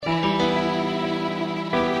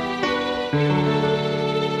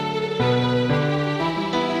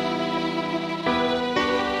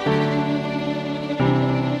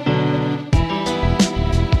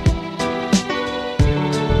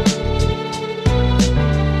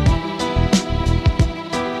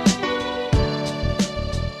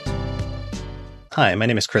Hi, my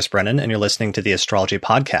name is Chris Brennan, and you're listening to the Astrology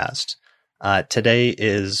Podcast. Today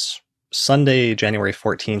is Sunday, January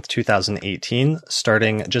 14th, 2018,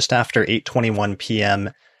 starting just after 8:21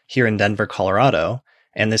 p.m. here in Denver, Colorado,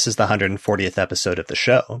 and this is the 140th episode of the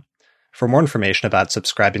show. For more information about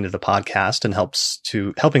subscribing to the podcast and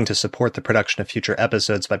helping to support the production of future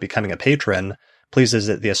episodes by becoming a patron, please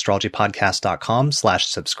visit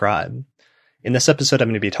theastrologypodcast.com/subscribe. In this episode, I'm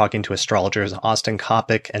going to be talking to astrologers Austin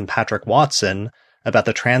Coppock and Patrick Watson about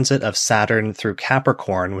the transit of Saturn through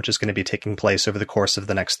Capricorn, which is going to be taking place over the course of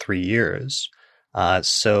the next 3 years.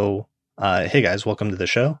 Hey guys, welcome to the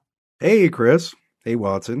show. Hey, Chris. Hey,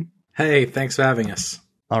 Watson. Hey, thanks for having us.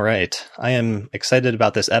 All right. I am excited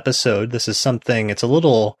about this episode. This is something, it's a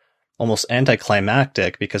little almost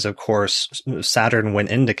anticlimactic because, of course, Saturn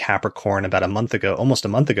went into Capricorn about almost a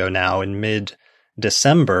month ago now in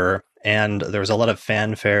mid-December, and there was a lot of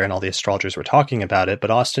fanfare and all the astrologers were talking about it.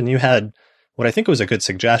 But Austin, you had what I think was a good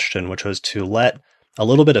suggestion, which was to let a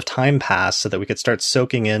little bit of time pass so that we could start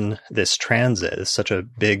soaking in this transit. It's such a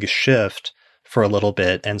big shift for a little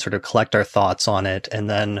bit and sort of collect our thoughts on it and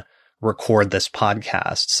then record this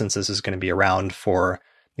podcast, since this is going to be around for,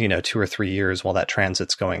 2 or 3 years while that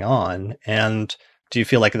transit's going on. And do you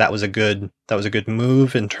feel like that was a good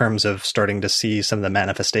move in terms of starting to see some of the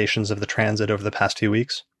manifestations of the transit over the past few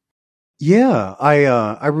weeks? Yeah,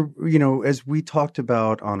 as we talked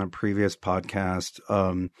about on a previous podcast,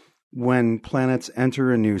 when planets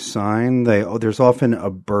enter a new sign, there's often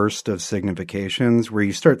a burst of significations where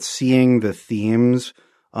you start seeing the themes,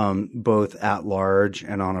 both at large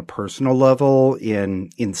and on a personal level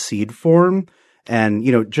in seed form. And,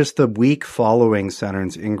 just the week following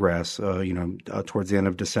Saturn's ingress, towards the end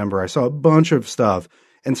of December, I saw a bunch of stuff.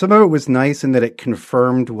 And some of it was nice in that it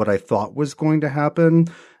confirmed what I thought was going to happen.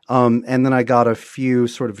 And then I got a few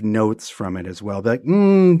sort of notes from it as well. Like,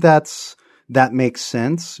 that makes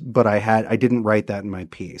sense, but I didn't write that in my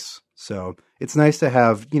piece. So it's nice to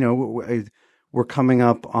have, we're coming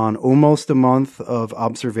up on almost a month of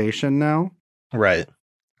observation now. Right.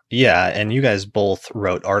 Yeah. And you guys both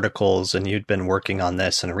wrote articles and you'd been working on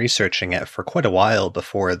this and researching it for quite a while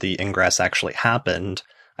before the ingress actually happened.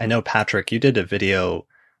 I know, Patrick, you did a video.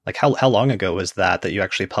 Like, how long ago was that you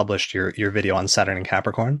actually published your video on Saturn and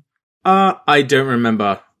Capricorn? I don't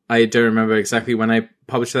remember. I don't remember exactly when I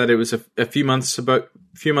published that. It was a few months ago.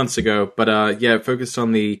 But it focused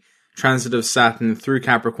on the transit of Saturn through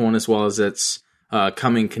Capricorn as well as its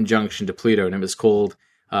coming conjunction to Pluto, and it was called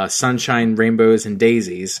Sunshine, Rainbows, and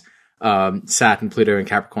Daisies, Saturn, Pluto, and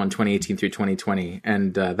Capricorn 2018 through 2020,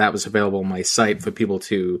 and that was available on my site for people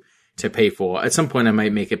to pay for. At some point, I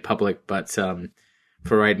might make it public, but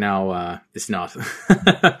for right now, it's not.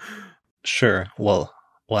 Sure. Well,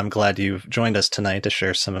 I'm glad you've joined us tonight to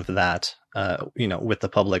share some of that, with the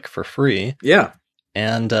public for free. Yeah.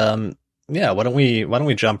 And why don't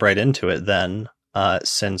we jump right into it then,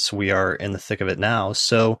 since we are in the thick of it now.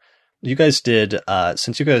 So you guys did,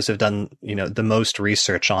 since you guys have done, the most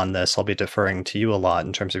research on this, I'll be deferring to you a lot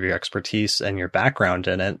in terms of your expertise and your background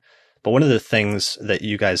in it. But one of the things that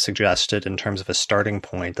you guys suggested in terms of a starting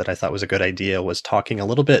point that I thought was a good idea was talking a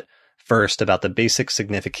little bit first about the basic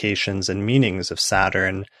significations and meanings of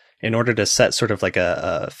Saturn in order to set sort of like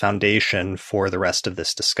a foundation for the rest of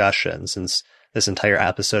this discussion. Since this entire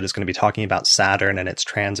episode is going to be talking about Saturn and its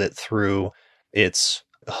transit through its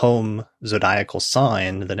home zodiacal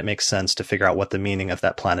sign, then it makes sense to figure out what the meaning of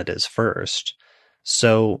that planet is first.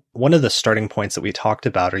 So one of the starting points that we talked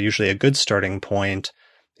about, or usually a good starting point,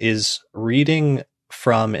 is reading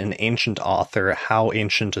from an ancient author how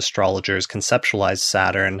ancient astrologers conceptualized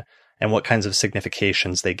Saturn and what kinds of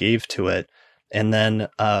significations they gave to it. And then,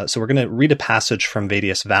 so we're going to read a passage from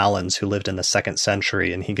Vettius Valens, who lived in the 2nd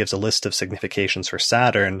century, and he gives a list of significations for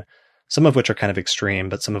Saturn, some of which are kind of extreme,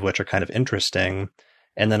 but some of which are kind of interesting.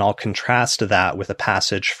 And then I'll contrast that with a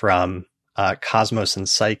passage from Cosmos and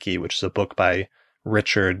Psyche, which is a book by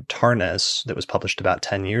Richard Tarnas that was published about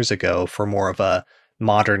 10 years ago for more of a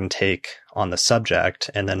modern take on the subject,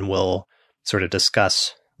 and then we'll sort of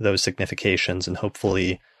discuss those significations and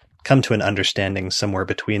hopefully come to an understanding somewhere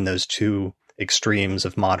between those two extremes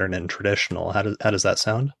of modern and traditional. How does that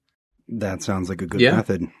sound? That sounds like a good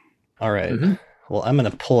method. All right. Mm-hmm. Well, I'm going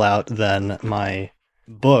to pull out then my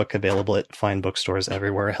book, available at fine bookstores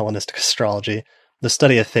everywhere, Hellenistic Astrology, The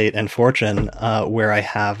Study of Fate and Fortune, where I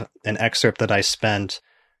have an excerpt that I spent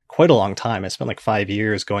quite a long time. I spent like 5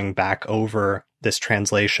 years going back over this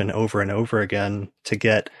translation over and over again to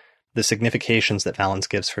get the significations that Valens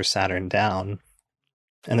gives for Saturn down.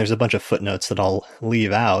 And there's a bunch of footnotes that I'll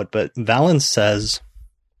leave out, but Valens says,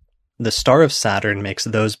 "The star of Saturn makes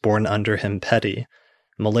those born under him petty,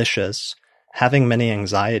 malicious, having many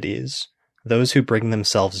anxieties, those who bring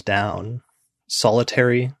themselves down,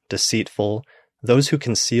 solitary, deceitful, those who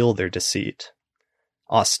conceal their deceit,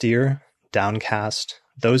 austere, downcast,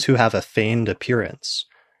 those who have a feigned appearance,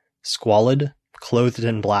 squalid, clothed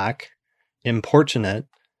in black, importunate,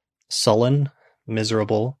 sullen,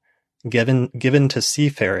 miserable, given to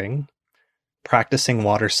seafaring, practicing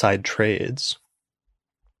waterside trades.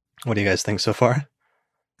 What do you guys think so far?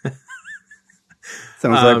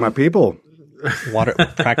 Sounds like my people.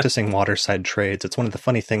 Practicing waterside trades. It's one of the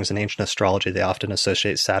funny things in ancient astrology. They often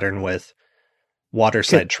associate Saturn with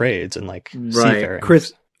waterside trades and like seafaring.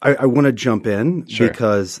 Chris, I want to jump in Sure.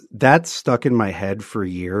 because that's stuck in my head for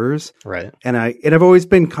years. Right. And I've always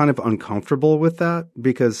been kind of uncomfortable with that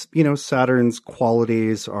because, Saturn's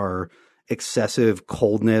qualities are excessive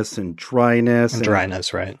coldness and dryness. And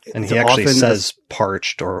dryness, right. And it's he actually often says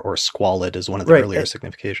parched or squalid is one of the earlier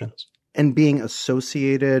significations. And being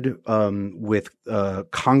associated with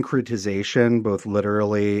concretization, both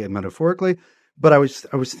literally and metaphorically. But I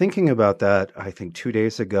was thinking about that, I think, 2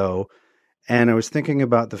 days ago. And I was thinking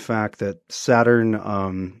about the fact that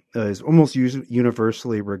Saturn is almost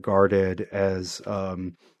universally regarded as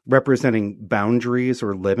representing boundaries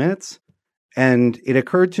or limits. And it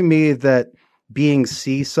occurred to me that being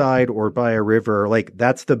seaside or by a river, like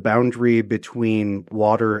that's the boundary between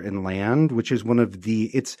water and land, which is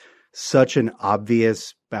it's such an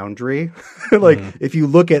obvious boundary. If you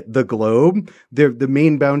look at the globe, the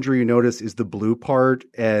main boundary you notice is the blue part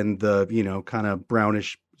and the, kind of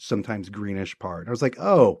brownish, sometimes greenish part. I was like,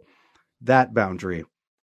 oh, that boundary.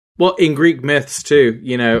 Well, in Greek myths too,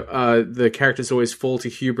 the characters always fall to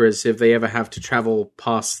hubris if they ever have to travel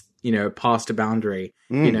past a boundary,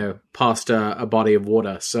 past a body of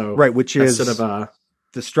water. So right, which is sort of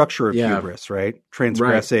the structure of hubris, right?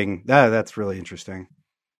 Transgressing. Right. That's really interesting.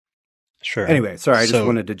 Sure. Anyway, sorry, I just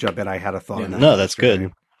wanted to jump in. I had a thought on that. No, that's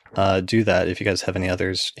good. Do that if you guys have any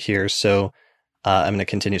others here. So I'm going to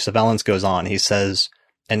continue. So Valens goes on. He says,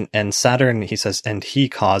 and Saturn, he says, and he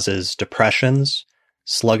causes depressions,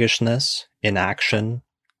 sluggishness, inaction,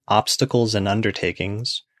 obstacles in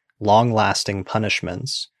undertakings, long-lasting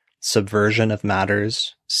punishments, subversion of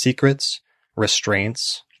matters, secrets,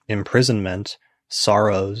 restraints, imprisonment,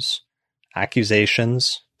 sorrows,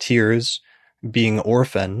 accusations, tears, being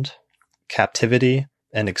orphaned, captivity,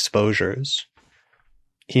 and exposures.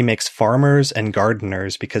 He makes farmers and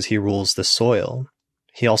gardeners because he rules the soil.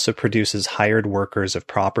 He also produces hired workers of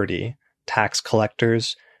property, tax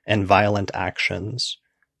collectors, and violent actions.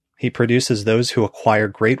 He produces those who acquire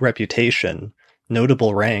great reputation,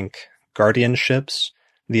 notable rank, guardianships,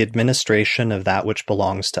 the administration of that which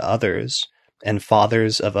belongs to others, and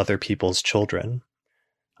fathers of other people's children.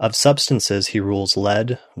 Of substances he rules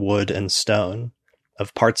lead, wood, and stone.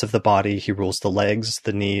 Of parts of the body he rules the legs,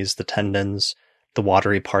 the knees, the tendons, the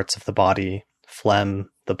watery parts of the body, phlegm,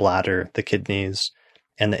 the bladder, the kidneys,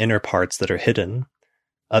 and the inner parts that are hidden.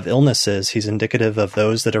 Of illnesses he's indicative of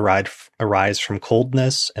those that arise from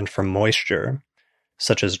coldness and from moisture,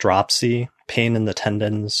 such as dropsy, pain in the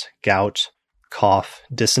tendons, gout, cough,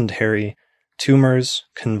 dysentery, tumors,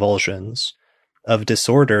 convulsions. Of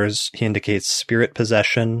disorders, he indicates spirit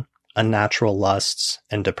possession, unnatural lusts,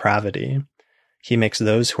 and depravity. He makes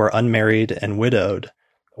those who are unmarried and widowed,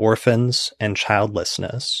 orphans, and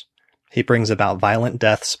childlessness. He brings about violent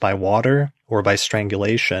deaths by water, or by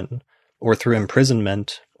strangulation, or through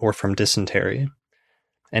imprisonment, or from dysentery.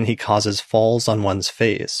 And he causes falls on one's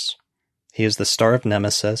face. He is the star of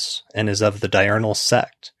Nemesis, and is of the diurnal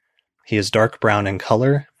sect. He is dark brown in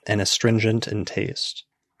color, and astringent in taste.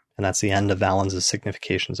 And that's the end of Valens'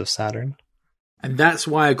 significations of Saturn. And that's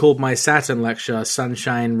why I called my Saturn lecture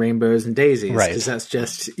Sunshine, Rainbows, and Daisies. Right. Because that's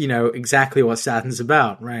just, exactly what Saturn's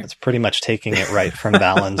about, right? It's pretty much taking it right from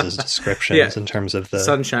Valens' descriptions in terms of the...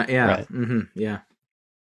 Sunshine, yeah. Right. Mm-hmm, yeah.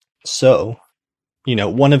 So,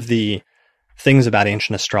 one of the things about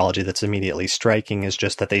ancient astrology that's immediately striking is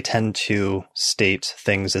just that they tend to state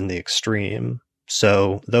things in the extreme.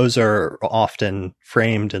 So those are often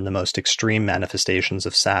framed in the most extreme manifestations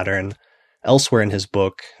of Saturn. Elsewhere in his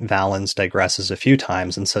book, Valens digresses a few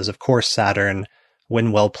times and says, of course, Saturn,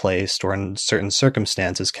 when well placed or in certain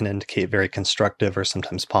circumstances, can indicate very constructive or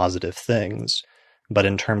sometimes positive things. But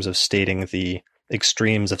in terms of stating the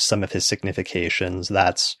extremes of some of his significations,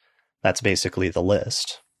 that's basically the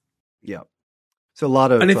list. Yeah. So a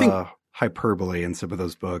lot of hyperbole in some of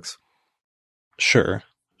those books. Sure.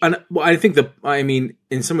 And I think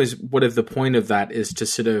in some ways, what if the point of that is to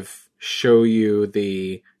sort of show you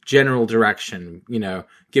the general direction,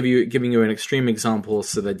 giving you an extreme example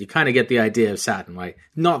so that you kind of get the idea of Saturn,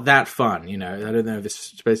 not that fun, I don't know if this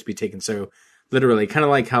is supposed to be taken so literally, kind of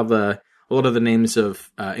like how a lot of the names of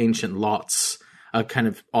ancient lots are kind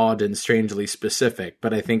of odd and strangely specific,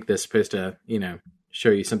 but I think they're supposed to, show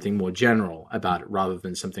you something more general about it rather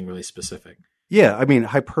than something really specific. Yeah, I mean,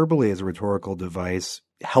 hyperbole as a rhetorical device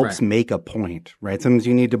helps make a point, right? Sometimes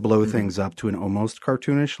you need to blow things up to an almost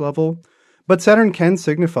cartoonish level, but Saturn can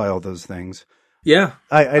signify all those things. Yeah.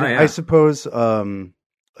 I suppose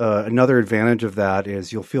another advantage of that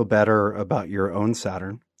is you'll feel better about your own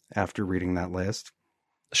Saturn after reading that list.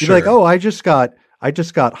 Sure. You're like, oh, I just got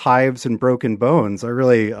hives and broken bones. I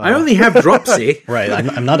only have dropsy. Right.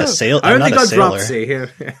 I'm not a sailor. I only got sailor. dropsy.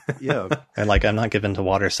 Yeah. And I'm not given to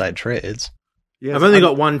waterside trades. Yes, I've only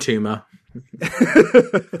got one tumor.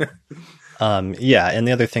 Yeah, and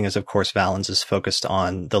the other thing is, of course, Valens is focused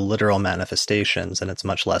on the literal manifestations, and it's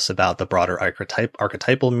much less about the broader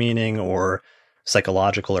archetypal meaning or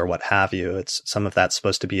psychological or what have you. It's some of that's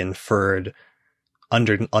supposed to be inferred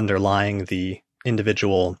underlying the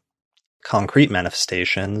individual concrete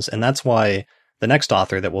manifestations, and that's why the next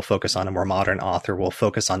author that we'll focus on, a more modern author, will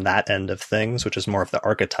focus on that end of things, which is more of the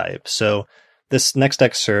archetype. So this next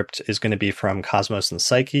excerpt is going to be from Cosmos and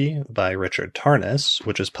Psyche by Richard Tarnas,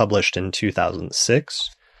 which was published in 2006.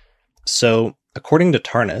 So according to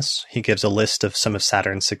Tarnas, he gives a list of some of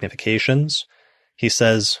Saturn's significations. He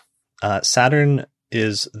says, Saturn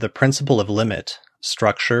is the principle of limit,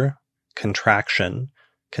 structure, contraction,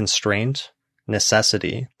 constraint,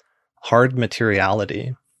 necessity, hard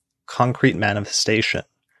materiality, concrete manifestation,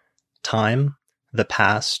 time, the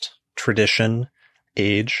past, tradition,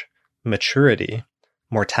 age, maturity,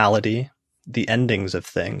 mortality, the endings of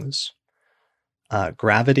things,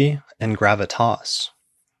 gravity and gravitas,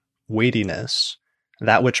 weightiness,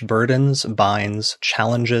 that which burdens, binds,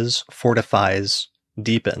 challenges, fortifies,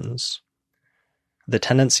 deepens, the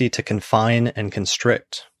tendency to confine and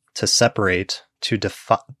constrict, to separate, to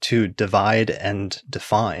divide and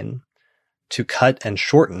define, to cut and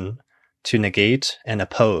shorten, to negate and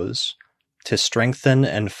oppose, to strengthen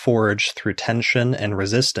and forge through tension and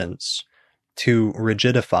resistance, to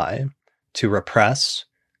rigidify, to repress,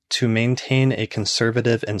 to maintain a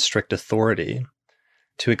conservative and strict authority,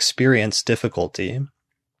 to experience difficulty,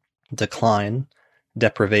 decline,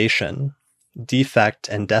 deprivation, defect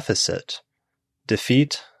and deficit,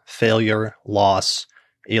 defeat, failure, loss,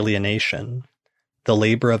 alienation, the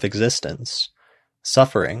labor of existence,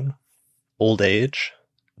 suffering, old age,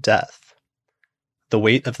 death, the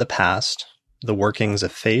weight of the past, the workings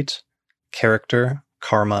of fate, character,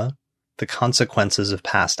 karma, the consequences of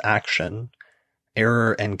past action,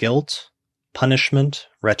 error and guilt, punishment,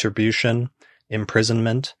 retribution,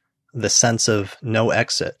 imprisonment, the sense of no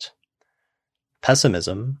exit,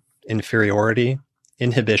 pessimism, inferiority,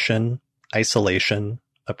 inhibition, isolation,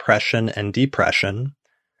 oppression and depression,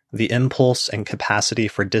 the impulse and capacity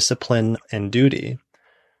for discipline and duty,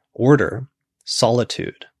 order,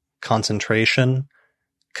 solitude, concentration,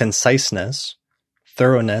 conciseness,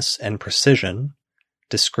 thoroughness and precision,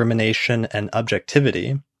 discrimination and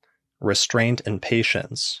objectivity, restraint and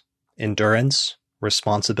patience, endurance,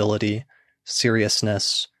 responsibility,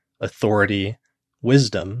 seriousness, authority,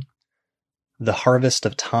 wisdom, the harvest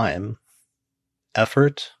of time,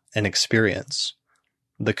 effort and experience,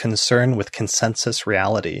 the concern with consensus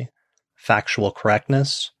reality, factual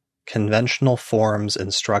correctness, conventional forms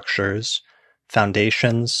and structures,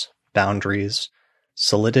 foundations, boundaries,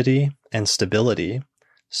 solidity and stability,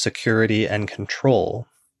 security and control,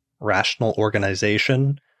 rational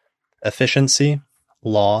organization, efficiency,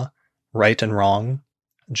 law, right and wrong,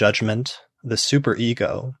 judgment, the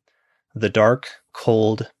superego, the dark,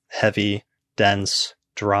 cold, heavy, dense,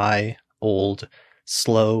 dry, old,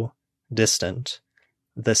 slow, distant,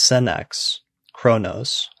 the Senex,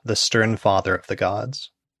 Kronos, the stern father of the gods.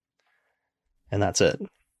 And that's it.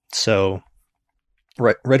 So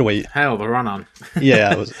right away. Hell, the run-on.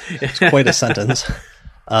 Yeah, it's quite a sentence.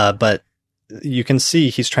 But you can see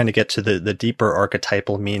he's trying to get to the deeper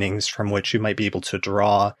archetypal meanings from which you might be able to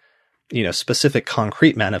draw, specific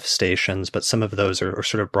concrete manifestations, but some of those are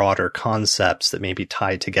sort of broader concepts that may be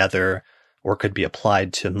tied together or could be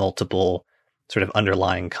applied to multiple sort of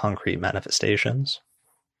underlying concrete manifestations.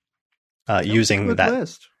 Using that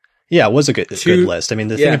list. Yeah, it was a good list. I mean,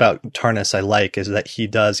 the thing about Tarnas I like is that he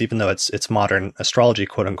does, even though it's modern astrology,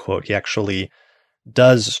 quote unquote, he actually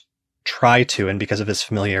does try to, and because of his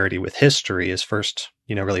familiarity with history, his first,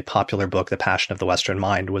 really popular book, The Passion of the Western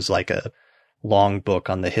Mind, was like a long book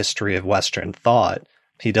on the history of Western thought.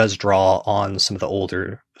 He does draw on some of the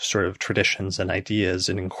older sort of traditions and ideas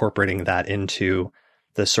and incorporating that into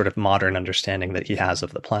the sort of modern understanding that he has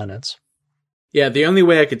of the planets. Yeah, the only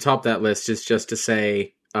way I could top that list is just to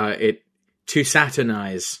say to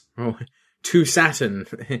Saturnize, or to Saturn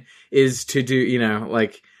is to do, you know,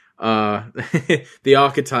 like the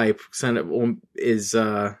archetype kind of is.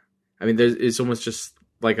 I mean, it's almost just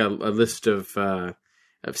like a list of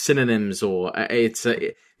synonyms, or it's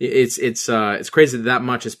crazy that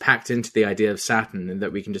much is packed into the idea of Saturn, and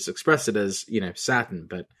that we can just express it as, you know, Saturn.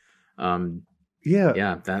 But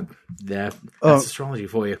that's astrology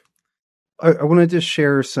for you. I wanted to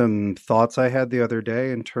share some thoughts I had the other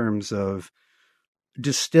day in terms of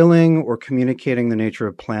distilling or communicating the nature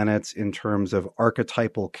of planets in terms of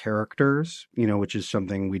archetypal characters, you know, which is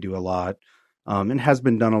something we do a lot, and has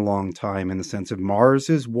been done a long time, in the sense of Mars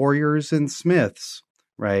is warriors and smiths,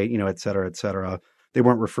 right? You know, et cetera, et cetera. They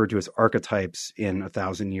weren't referred to as archetypes in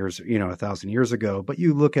 1,000 years, you know, 1,000 years ago, but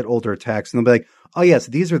you look at older texts and they'll be like, oh yes,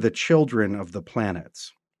 these are the children of the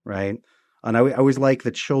planets, right? And I always like the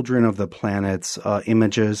children of the planets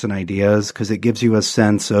images and ideas, because it gives you a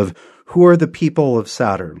sense of who are the people of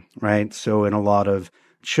Saturn, right? So in a lot of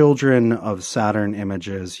children of Saturn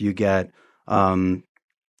images, you get some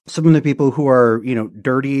of the people who are, you know,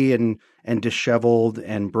 dirty and disheveled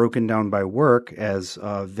and broken down by work, as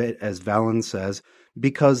Valen says,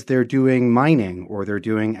 because they're doing mining or they're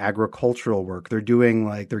doing agricultural work. They're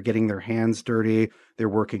getting their hands dirty. They're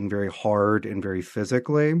working very hard and very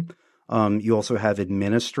physically. You also have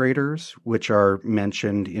administrators, which are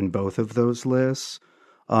mentioned in both of those lists.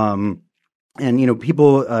 And, you know,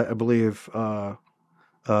 people, I believe, Tarnas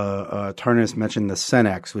mentioned the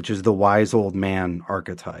Senex, which is the wise old man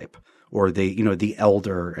archetype, or the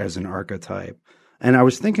elder as an archetype. And I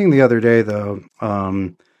was thinking the other day, though,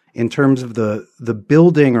 in terms of the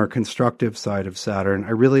building or constructive side of Saturn, I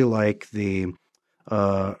really like the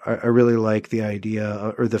idea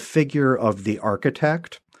or the figure of the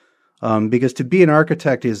architect. Because to be an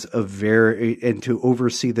architect is and to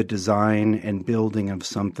oversee the design and building of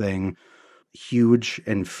something huge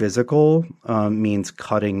and physical means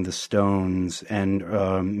cutting the stones and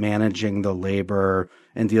managing the labor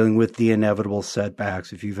and dealing with the inevitable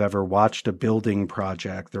setbacks. If you've ever watched a building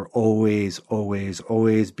project, they're always, always,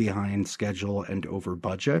 always behind schedule and over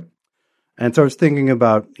budget. And so I was thinking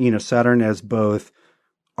about, you know, Saturn as both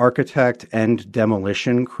architect and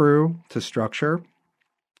demolition crew to structure.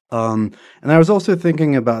 And I was also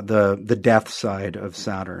thinking about the death side of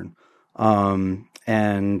Saturn,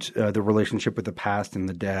 and the relationship with the past and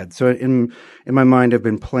the dead. So in my mind, I've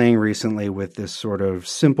been playing recently with this sort of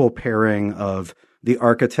simple pairing of the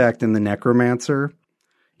architect and the necromancer.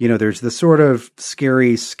 You know, there's the sort of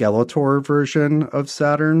scary Skeletor version of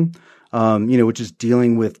Saturn, you know, which is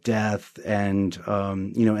dealing with death and,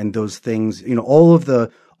 you know, and those things, you know, all of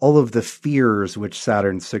the fears which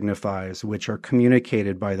Saturn signifies, which are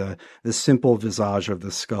communicated by the simple visage of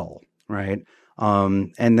the skull, right?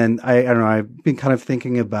 And then I don't know, I've been kind of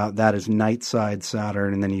thinking about that as night side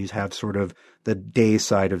Saturn, and then you have sort of the day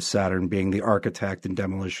side of Saturn being the architect and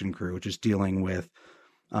demolition crew, which is dealing with,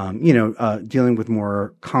 dealing with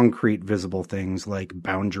more concrete, visible things like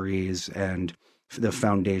boundaries and the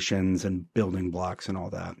foundations and building blocks and all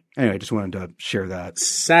that. Anyway, I just wanted to share that.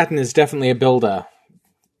 Saturn is definitely a builder.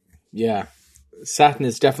 Yeah, Saturn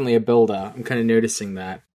is definitely a builder. I'm kind of noticing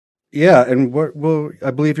that. Yeah, and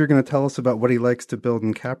I believe you're going to tell us about what he likes to build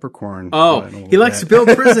in Capricorn. Oh, he likes to build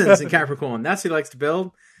prisons in Capricorn. That's what he likes to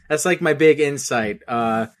build. That's like my big insight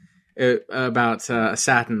about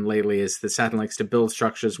Saturn lately, is that Saturn likes to build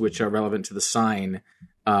structures which are relevant to the sign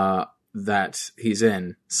that he's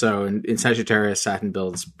in. So in Sagittarius, Saturn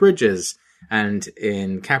builds bridges. And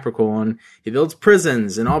in Capricorn, he builds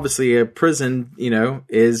prisons. And obviously a prison, you know,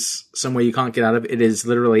 is somewhere you can't get out of. It is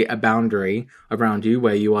literally a boundary around you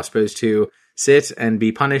where you are supposed to sit and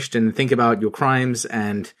be punished and think about your crimes.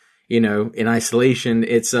 And, you know, in isolation,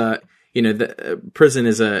 it's the prison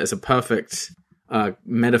is a perfect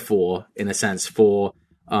metaphor, in a sense, for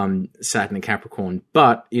Saturn and Capricorn.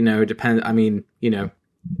 But, you know, it depends on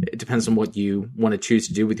what you want to choose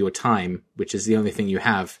to do with your time, which is the only thing you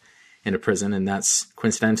have in a prison, and that's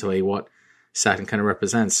coincidentally what Saturn kind of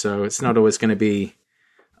represents. So it's not always going to be,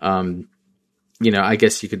 I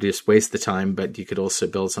guess you could just waste the time, but you could also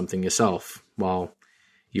build something yourself while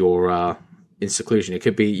you're in seclusion. You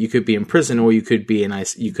could be in prison, or you could be in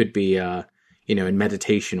in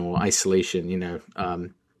meditation or isolation.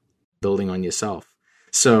 Building on yourself.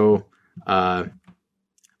 So,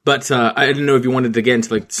 But I didn't know if you wanted to get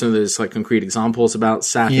into like some of those like concrete examples about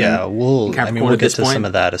Saturn. Yeah, we'll get to some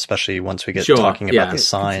of that, especially once we get talking about the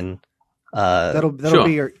sign. That'll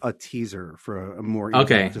be a teaser for a more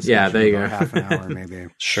discussion. There you go. Half an hour maybe.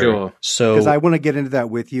 Sure. So because I want to get into that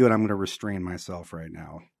with you, and I'm going to restrain myself right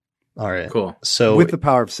now. All right, cool. So with the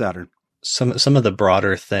power of Saturn. some of the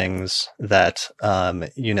broader things that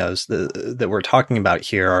that we're talking about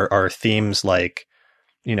here are themes like,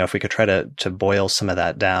 if we could try to boil some of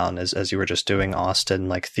that down as you were just doing, Austin,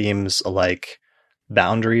 like themes like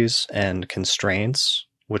boundaries and constraints,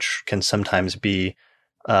 which can sometimes be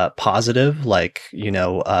positive, like,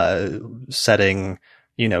 setting,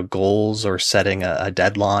 goals or setting a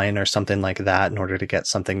deadline or something like that in order to get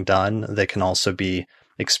something done. They can also be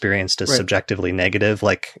experienced as subjectively negative,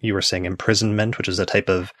 like you were saying, imprisonment, which is a type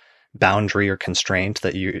of boundary or constraint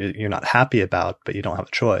that you're not happy about, but you don't have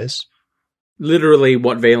a choice. Literally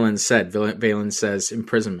what Valen said. Valen says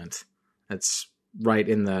imprisonment. That's right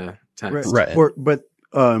in the text. Right. But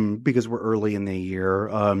because we're early in the year,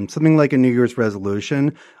 something like a New Year's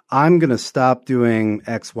resolution, I'm going to stop doing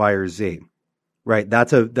X, Y, or Z. Right.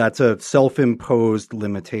 That's a self-imposed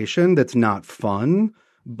limitation that's not fun,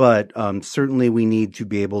 but certainly we need to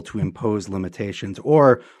be able to impose limitations.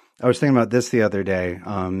 Or I was thinking about this the other day,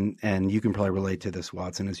 and you can probably relate to this,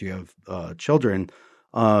 Watson, as you have children.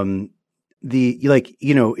 In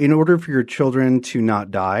order for your children to not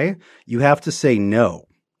die, you have to say no.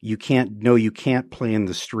 You can't play in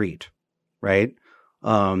the street, right?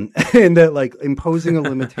 And that, like, imposing a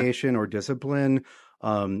limitation or discipline,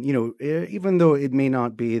 even though it may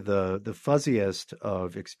not be the fuzziest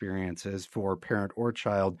of experiences for parent or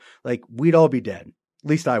child, like, we'd all be dead. At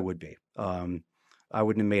least I would be. I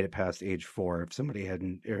wouldn't have made it past age 4 if somebody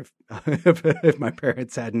hadn't, if my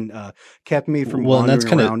parents hadn't kept me from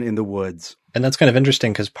wandering around in the woods. And that's kind of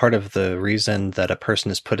interesting, because part of the reason that a person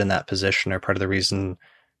is put in that position, or part of the reason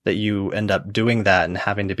that you end up doing that and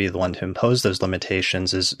having to be the one to impose those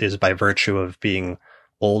limitations, is by virtue of being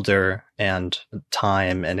older and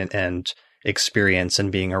time and experience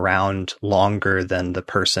and being around longer than the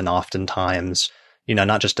person, oftentimes,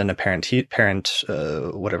 not just in a parent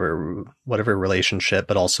whatever relationship,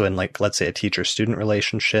 but also in, like, let's say a teacher-student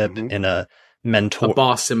relationship, in a mentor, a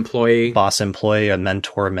boss-employee, a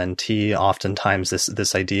mentor-mentee. Oftentimes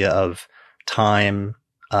this idea of time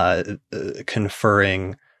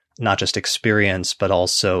conferring not just experience, but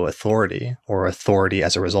also authority, or authority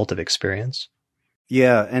as a result of experience.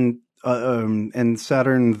 Yeah, and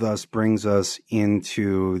Saturn thus brings us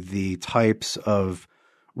into the types of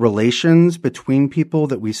relations between people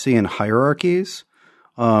that we see in hierarchies,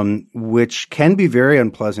 which can be very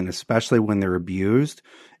unpleasant, especially when they're abused.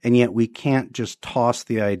 And yet we can't just toss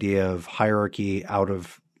the idea of hierarchy out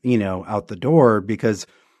the door, because,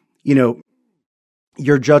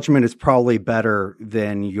 your judgment is probably better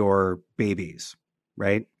than your baby's,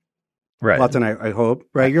 right? Right. Watson, I hope,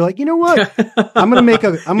 right? You're like, you know what? I'm gonna make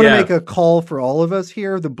a call for all of us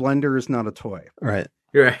here. The blender is not a toy. Right.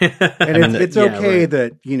 Right. And it's okay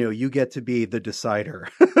that, you get to be the decider.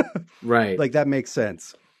 Right. Like, that makes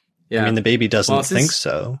sense. Yeah. I mean, the baby doesn't think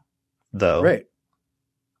so, though. Right.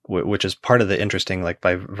 Which is part of the interesting, like,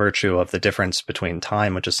 by virtue of the difference between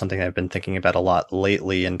time, which is something I've been thinking about a lot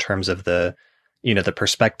lately, in terms of the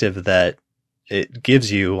perspective that it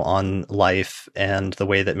gives you on life, and the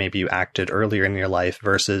way that maybe you acted earlier in your life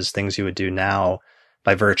versus things you would do now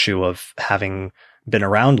by virtue of having been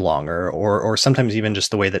around longer, or sometimes even just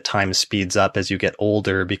the way that time speeds up as you get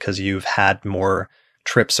older, because you've had more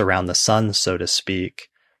trips around the sun, so to speak.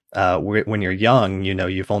 When you're young,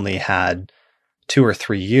 you've only had 2 or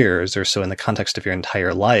 3 years or so in the context of your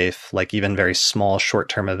entire life. Like, even very small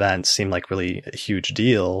short-term events seem like really a huge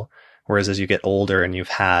deal. Whereas as you get older and you've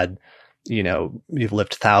had, you've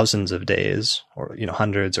lived thousands of days, or,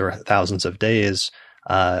 hundreds or thousands of days,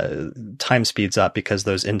 time speeds up, because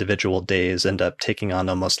those individual days end up taking on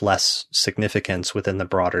almost less significance within the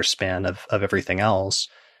broader span of everything else.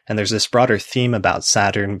 And there's this broader theme about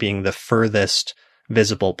Saturn being the furthest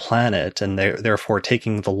visible planet, and therefore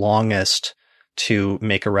taking the longest to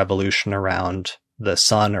make a revolution around the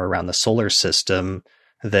sun or around the solar system,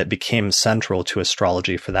 that became central to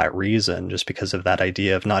astrology for that reason, just because of that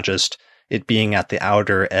idea of not just it being at the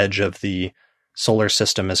outer edge of the solar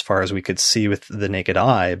system as far as we could see with the naked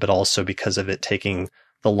eye, but also because of it taking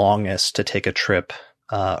the longest to take a trip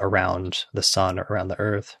around the sun or around the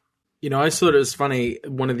earth. I thought it was funny.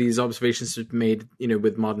 One of these observations we've made,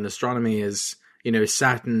 with modern astronomy is,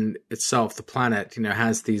 Saturn itself, the planet,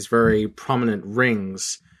 has these very prominent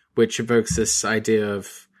rings, which evokes this idea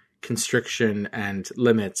of constriction and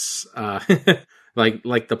limits, like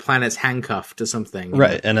the planet's handcuffed to something.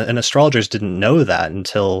 Right. And astrologers didn't know that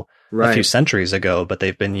until a few centuries ago, but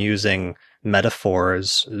they've been using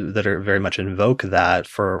metaphors that are very much invoke that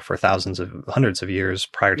for hundreds of years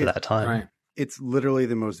prior to that time. Right. It's literally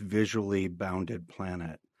the most visually bounded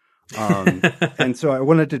planet. And so I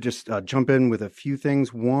wanted to just jump in with a few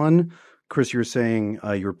things. One, Chris, you were saying,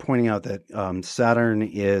 you were pointing out that Saturn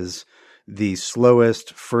is the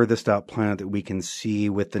slowest, furthest out planet that we can see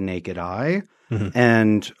with the naked eye. Mm-hmm.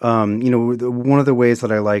 And, one of the ways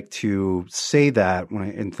that I like to say that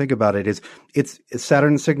and think about it is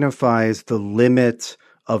Saturn signifies the limit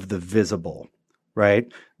of the visible, right?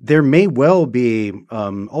 There may well be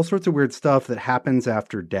all sorts of weird stuff that happens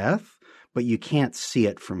after death, but you can't see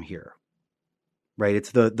it from here, right?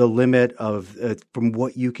 It's the limit of from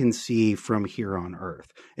what you can see from here on Earth.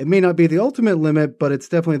 It may not be the ultimate limit, but it's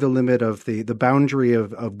definitely the limit of the boundary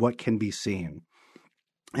of what can be seen.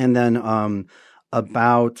 And then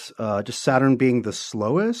about just Saturn being the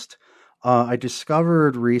slowest, I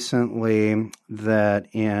discovered recently that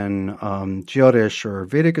in Jyotish or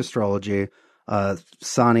Vedic astrology,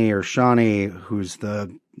 Sani or Shani, who's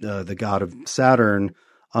the god of Saturn,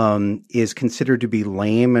 is considered to be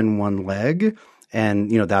lame in one leg.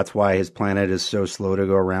 And, that's why his planet is so slow to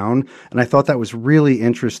go around. And I thought that was really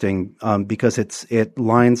interesting because it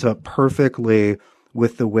lines up perfectly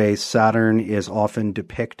with the way Saturn is often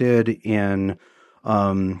depicted in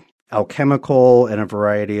alchemical and a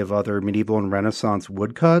variety of other medieval and Renaissance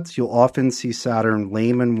woodcuts. You'll often see Saturn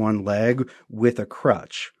lame in one leg with a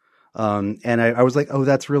crutch. And I was like, oh,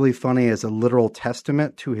 that's really funny as a literal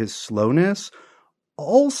testament to his slowness.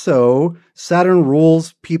 Also, Saturn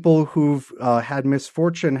rules people who've had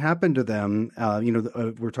misfortune happen to them.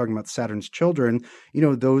 We're talking about Saturn's children.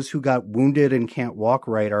 Those who got wounded and can't walk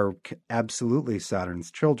right are absolutely Saturn's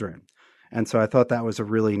children. And so I thought that was a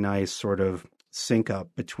really nice sort of sync up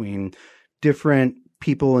between different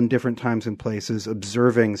people in different times and places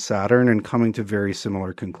observing Saturn and coming to very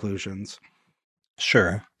similar conclusions.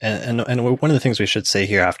 Sure. And one of the things we should say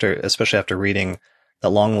here, especially after reading the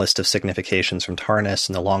long list of significations from Tarnas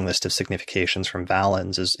and the long list of significations from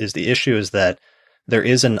Valens, is the issue is that there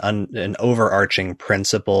is an overarching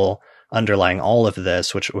principle underlying all of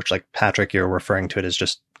this, which like Patrick, you're referring to it as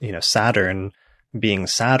just, Saturn being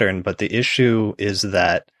Saturn. But the issue is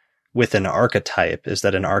that with an archetype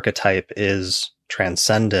is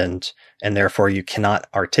transcendent, and therefore you cannot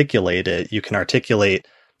articulate it. You can articulate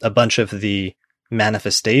a bunch of the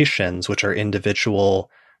manifestations, which are individual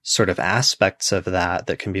sort of aspects of that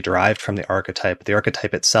can be derived from the archetype. The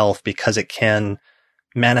archetype itself, because it can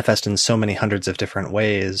manifest in so many hundreds of different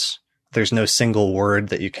ways, there's no single word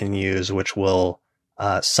that you can use which will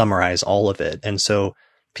summarize all of it. And so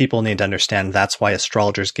people need to understand that's why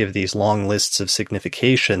astrologers give these long lists of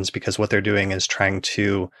significations, because what they're doing is trying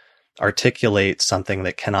to articulate something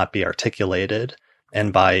that cannot be articulated.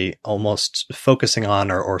 And by almost focusing on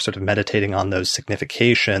or sort of meditating on those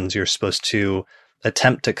significations, you're supposed to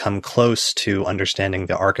attempt to come close to understanding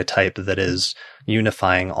the archetype that is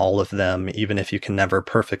unifying all of them, even if you can never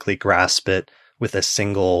perfectly grasp it with a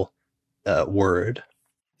single word.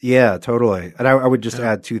 Yeah, totally. And I would just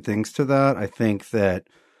add two things to that. I think that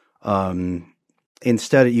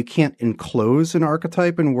instead, you can't enclose an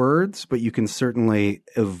archetype in words, but you can certainly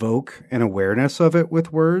evoke an awareness of it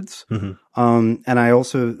with words. Mm-hmm. And I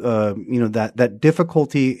also, that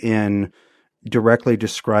difficulty in directly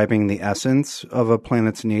describing the essence of a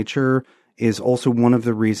planet's nature is also one of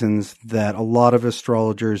the reasons that a lot of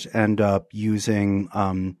astrologers end up using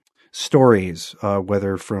stories,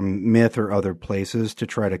 whether from myth or other places, to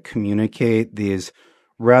try to communicate these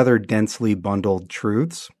rather densely bundled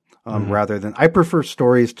truths. Rather than, I prefer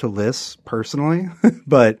stories to lists personally,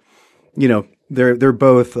 but they're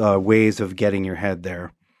both ways of getting your head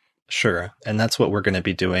there. Sure. And that's what we're going to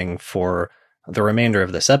be doing for the remainder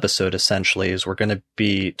of this episode, essentially, is we're going to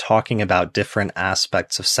be talking about different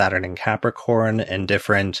aspects of Saturn and Capricorn and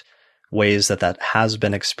different ways that has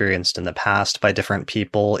been experienced in the past by different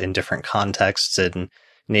people in different contexts, in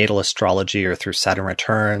natal astrology or through Saturn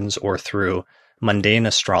returns or through mundane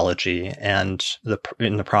astrology. And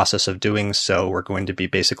in the process of doing so, we're going to be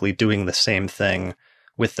basically doing the same thing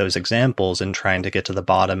with those examples and trying to get to the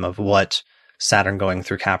bottom of what Saturn going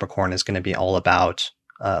through Capricorn is going to be all about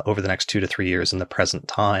over the next 2 to 3 years in the present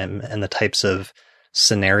time, and the types of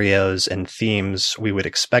scenarios and themes we would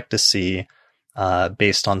expect to see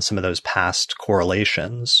based on some of those past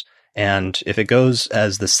correlations. And if it goes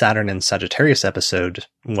as the Saturn and Sagittarius episode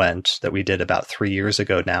went, that we did about 3 years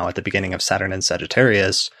ago now at the beginning of Saturn and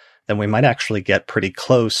Sagittarius, then we might actually get pretty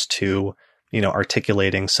close to,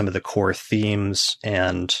 articulating some of the core themes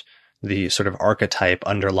and the sort of archetype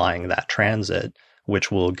underlying that transit,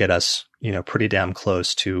 which will get us, pretty damn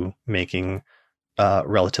close to making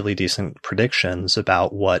relatively decent predictions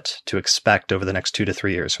about what to expect over the next 2 to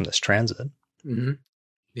 3 years from this transit. Mm-hmm.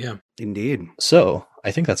 Yeah, indeed. So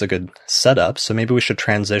I think that's a good setup. So maybe we should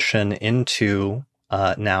transition into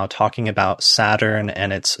now talking about Saturn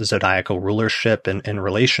and its zodiacal rulership in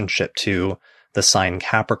relationship to the sign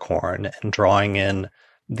Capricorn, and drawing in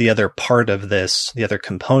the other part of this, the other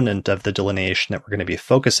component of the delineation that we're going to be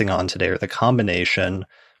focusing on today, or the combination,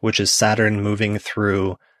 which is Saturn moving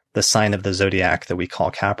through the sign of the zodiac that we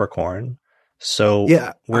call Capricorn. So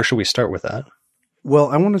where should we start with that? Well,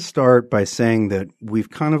 I want to start by saying that we've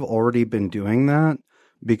kind of already been doing that,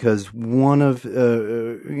 because one of,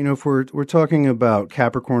 if we're talking about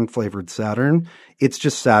Capricorn flavored Saturn, it's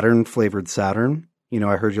just Saturn flavored Saturn.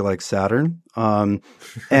 I heard you like Saturn. And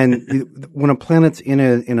when a planet's in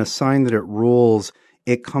a sign that it rules,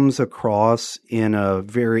 it comes across in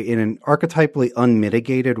an archetypally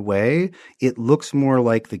unmitigated way. It looks more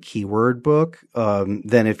like the keyword book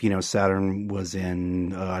than if Saturn was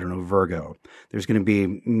in Virgo. There's going to be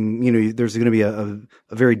a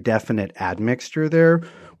very definite admixture there.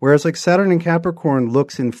 Whereas like Saturn in Capricorn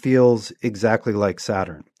looks and feels exactly like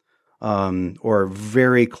Saturn, or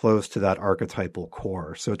very close to that archetypal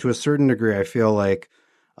core. So to a certain degree, I feel like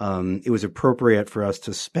it was appropriate for us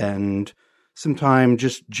to spend some time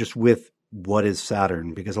just with what is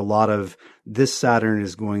Saturn, because a lot of this Saturn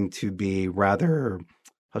is going to be rather,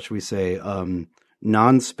 how should we say,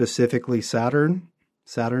 non-specifically Saturn.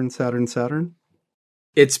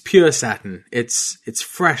 It's pure Saturn. It's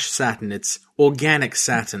fresh Saturn. It's organic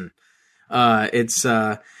Saturn.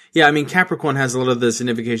 Capricorn has a lot of the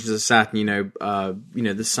significations of Saturn.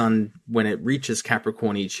 The sun, when it reaches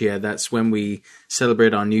Capricorn each year, that's when we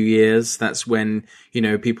celebrate our New Year's. That's when,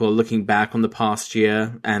 people are looking back on the past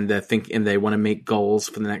year and they're thinking they want to make goals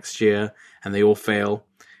for the next year, and they all fail.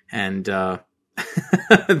 And,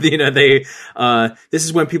 this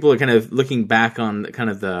is when people are kind of looking back on kind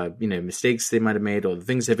of the, mistakes they might have made or the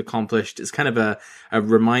things they've accomplished. It's kind of a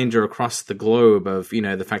reminder across the globe of,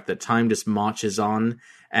 the fact that time just marches on,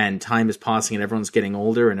 and time is passing and everyone's getting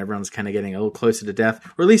older and everyone's kind of getting a little closer to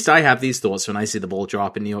death. Or at least I have these thoughts when I see the ball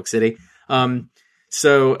drop in New York City. The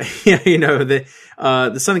sun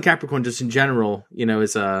in Capricorn just in general,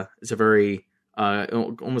 is a very,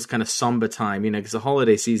 almost kind of somber time, because the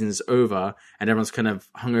holiday season's over and everyone's kind of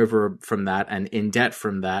hungover from that and in debt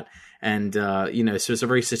from that. And, so it's a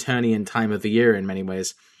very Saturnian time of the year in many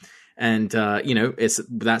ways. And,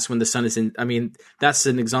 that's when the sun is in, that's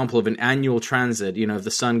an example of an annual transit, of the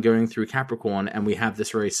sun going through Capricorn, and we have this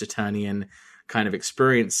very Saturnian kind of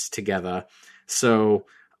experience together. So,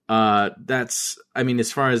 as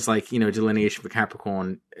far as delineation for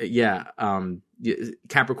Capricorn,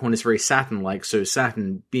 Capricorn is very Saturn-like. So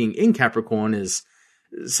Saturn being in Capricorn is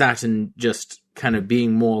Saturn just kind of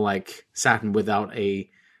being more like Saturn without an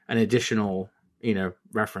additional,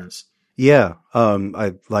 reference. Yeah.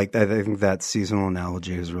 I think that seasonal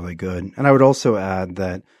analogy is really good. And I would also add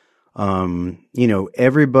that,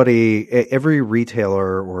 every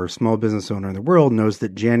retailer or small business owner in the world knows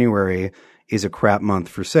that January is a crap month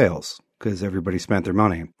for sales because everybody spent their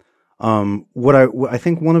money. I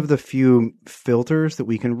think one of the few filters that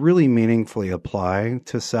we can really meaningfully apply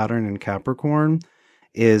to Saturn and Capricorn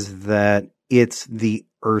is that it's the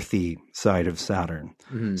earthy side of Saturn.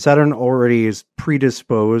 Mm-hmm. Saturn already is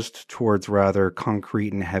predisposed towards rather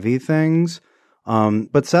concrete and heavy things.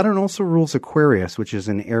 But Saturn also rules Aquarius, which is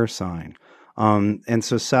an air sign. And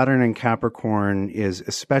so Saturn and Capricorn is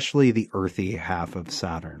especially the earthy half of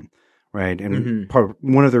Saturn. Right. And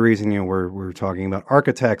one of the reasons, we're talking about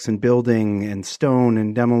architects and building and stone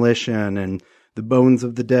and demolition and the bones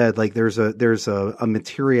of the dead. Like there's a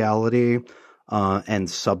materiality and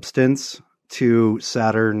substance to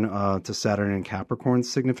Saturn and Capricorn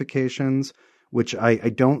significations, which I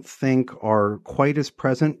don't think are quite as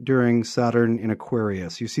present during Saturn in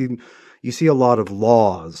Aquarius. You see a lot of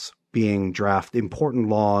laws being drafted, important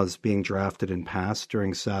laws being drafted and passed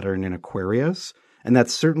during Saturn in Aquarius. And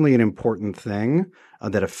that's certainly an important thing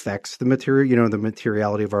that affects the material, the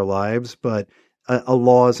materiality of our lives. But a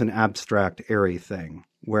law is an abstract, airy thing.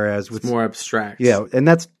 Whereas it's more abstract. Yeah. And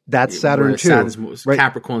that's Saturn too. Right?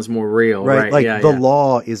 Capricorn's more real. Right. Like the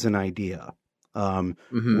law is an idea.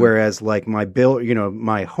 Whereas like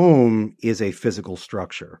my home is a physical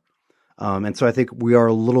structure. And so I think we are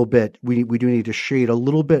a little bit, we do need to shade a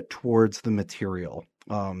little bit towards the material.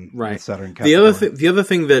 Right. Saturn, the other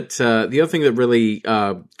thing that really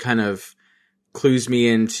kind of clues me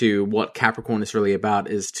into what Capricorn is really about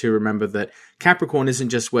is to remember that Capricorn isn't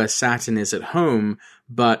just where Saturn is at home,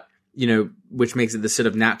 but which makes it this sort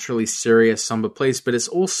of naturally serious, somber place, but it's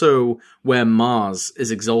also where Mars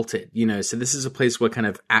is exalted, so this is a place where kind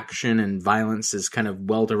of action and violence is kind of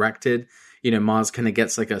well directed. Mars kind of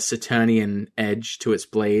gets like a Saturnian edge to its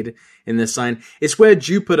blade in this sign. It's where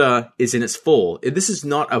Jupiter is in its full. This is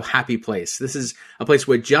not a happy place. This is a place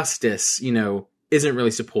where justice, isn't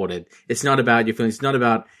really supported. It's not about your feelings. It's not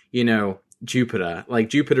about, Jupiter. Like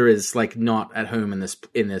Jupiter is like not at home in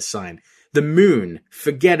this sign. The moon,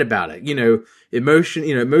 forget about it.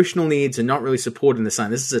 Emotional needs are not really supported in the sign.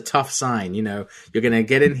 This is a tough sign. You're going to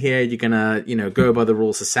get in here. You're going to, go by the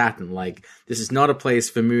rules of Saturn. Like, this is not a place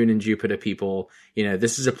for moon and Jupiter people.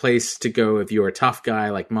 This is a place to go if you're a tough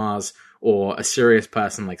guy like Mars or a serious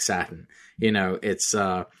person like Saturn. It's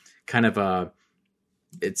kind of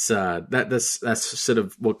that's sort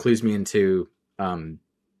of what clues me into,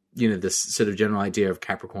 this sort of general idea of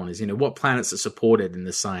Capricorn is, what planets are supported in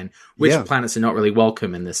this sign, which planets are not really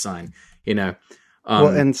welcome in this sign, If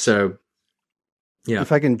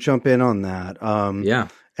I can jump in on that.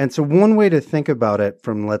 And so one way to think about it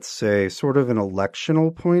from, let's say, sort of an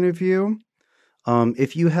electional point of view,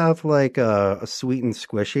 if you have like a sweet and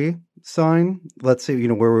squishy sign, let's say,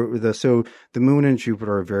 so the moon and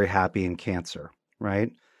Jupiter are very happy in Cancer,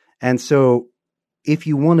 right? And so if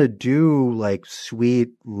you want to do like sweet,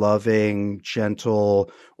 loving,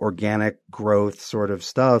 gentle, organic growth sort of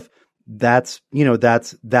stuff, that's Venus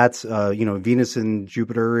and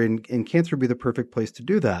Jupiter in Cancer would be the perfect place to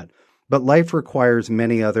do that. But life requires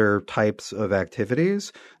many other types of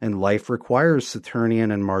activities, and life requires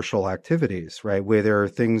Saturnian and martial activities, right? Where there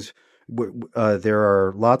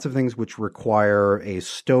are lots of things which require a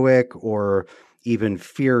stoic or even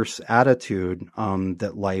fierce attitude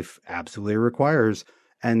that life absolutely requires.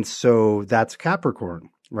 And so that's Capricorn,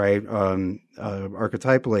 right?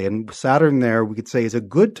 Archetypally. And Saturn there, we could say, is a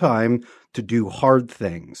good time to do hard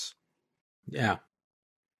things. Yeah,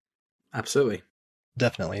 absolutely.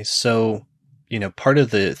 Definitely. So, part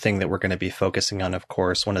of the thing that we're going to be focusing on, of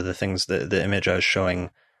course, one of the things that the image I was showing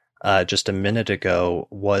just a minute ago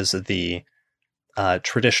was the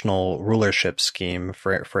traditional rulership scheme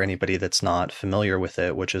for anybody that's not familiar with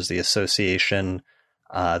it, which is the association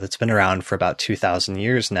that's been around for about 2,000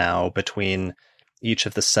 years now between each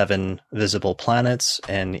of the 7 visible planets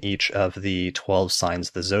and each of the 12 signs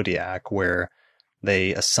of the zodiac, where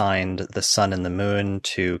they assigned the sun and the moon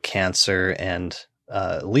to Cancer and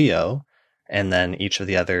Leo, and then each of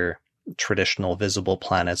the other traditional visible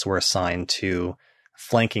planets were assigned to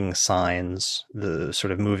flanking signs, the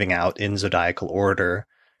sort of moving out in zodiacal order,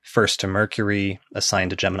 first to Mercury, assigned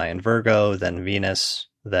to Gemini and Virgo, then Venus,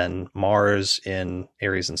 then Mars in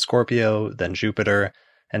Aries and Scorpio, then Jupiter,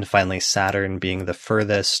 and finally Saturn, being the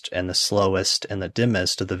furthest and the slowest and the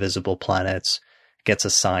dimmest of the visible planets, gets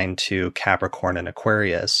assigned to Capricorn and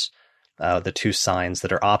Aquarius, the 2 signs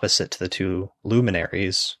that are opposite to the 2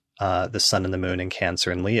 luminaries, the sun and the moon in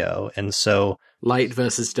Cancer and Leo. And so light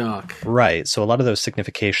versus dark. Right. So a lot of those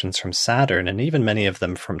significations from Saturn, and even many of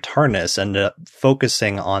them from Tarnus, end up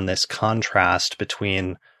focusing on this contrast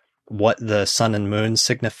between what the sun and moon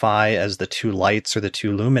signify as the 2 lights or the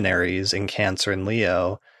 2 luminaries in Cancer and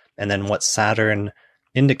Leo, and then what Saturn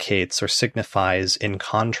indicates or signifies in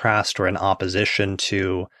contrast or in opposition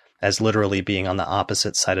to, as literally being on the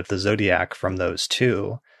opposite side of the zodiac from those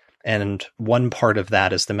 2. And one part of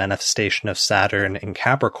that is the manifestation of Saturn in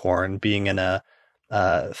Capricorn being in a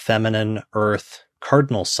feminine earth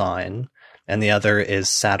cardinal sign, and the other is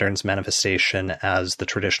Saturn's manifestation as the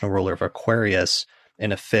traditional ruler of Aquarius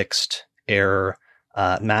in a fixed air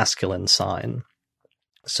masculine sign.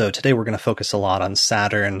 So today we're going to focus a lot on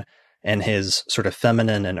Saturn and his sort of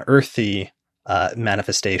feminine and earthy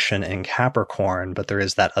manifestation in Capricorn, but there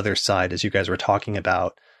is that other side, as you guys were talking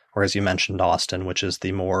about, or as you mentioned, Austin, which is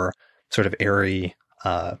the more sort of airy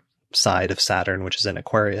side of Saturn, which is in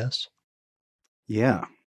Aquarius. Yeah.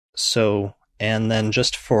 So, and then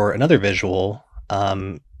just for another visual,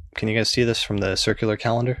 can you guys see this from the circular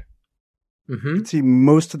calendar? Mm-hmm. I can see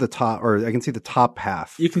most of the top, or I can see the top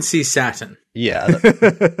half. You can see Saturn. Yeah,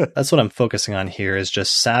 that's what I'm focusing on here, is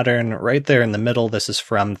just Saturn right there in the middle. This is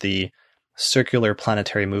from the circular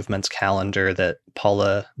planetary movements calendar that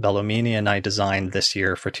Paula Bellomini and I designed this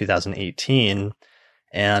year for 2018.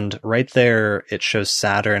 And right there, it shows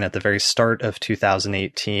Saturn at the very start of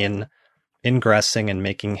 2018, ingressing and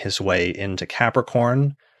making his way into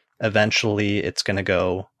Capricorn. Eventually, it's going to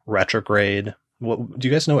go retrograde. What, do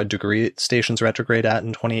you guys know what degree it stations retrograde at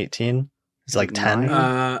in 2018? It's like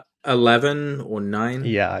 10? 11 or 9.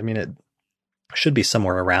 Yeah, I mean, it should be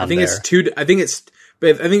somewhere around I think there. It's 2. I think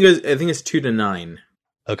it's 2 to 9.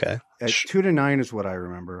 Okay. 2 to 9 is what I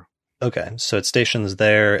remember. Okay, so it stations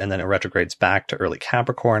there, and then it retrogrades back to early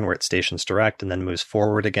Capricorn, where it stations direct, and then moves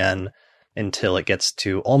forward again until it gets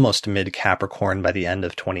to almost mid-Capricorn by the end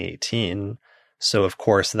of 2018. So, of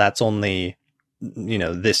course, that's only,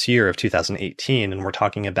 this year of 2018, and we're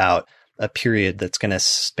talking about a period that's going to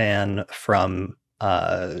span from,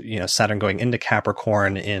 Saturn going into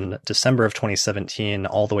Capricorn in December of 2017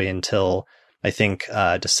 all the way until, I think,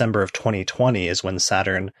 December of 2020 is when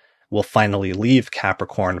Saturn will finally leave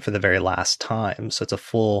Capricorn for the very last time. So it's a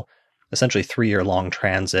full, essentially 3-year long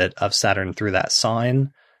transit of Saturn through that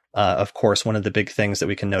sign. Of course, one of the big things that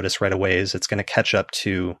we can notice right away is it's going to catch up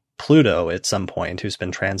to Pluto at some point, who's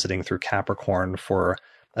been transiting through Capricorn for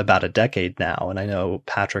about a decade now. And I know,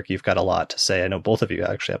 Patrick, you've got a lot to say. I know both of you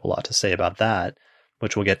actually have a lot to say about that,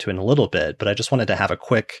 which we'll get to in a little bit. But I just wanted to have a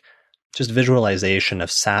quick just visualization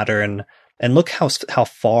of Saturn. And look how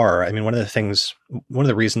far, I mean, one of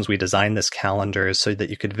the reasons we designed this calendar is so that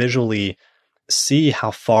you could visually see how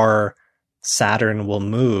far Saturn will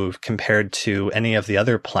move compared to any of the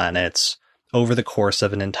other planets over the course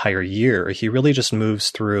of an entire year. He really just moves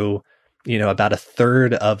through, about a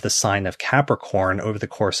third of the sign of Capricorn over the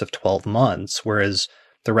course of 12 months, whereas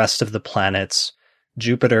the rest of the planets,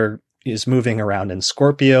 Jupiter is moving around in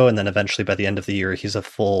Scorpio, and then eventually by the end of the year, he's a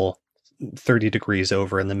full 30 degrees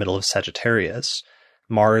over in the middle of Sagittarius.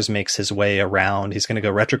 Mars makes his way around. He's going to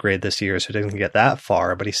go retrograde this year, so he doesn't get that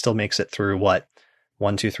far, but he still makes it through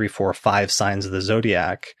 1, 2, 3, 4, 5 signs of the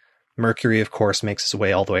zodiac. Mercury, of course, makes his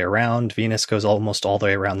way all the way around. Venus goes almost all the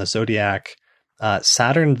way around the zodiac.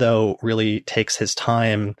 Saturn, though, really takes his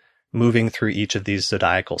time moving through each of these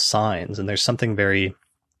zodiacal signs. And there's something very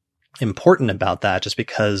important about that, just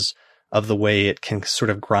because of the way it can sort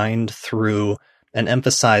of grind through and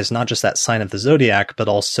emphasize not just that sign of the zodiac, but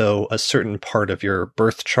also a certain part of your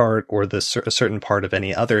birth chart or a certain part of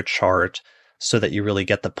any other chart, so that you really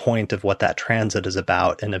get the point of what that transit is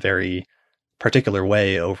about in a very particular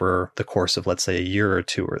way over the course of, let's say, a year or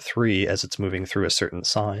 2 or 3 as it's moving through a certain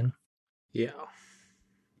sign. Yeah,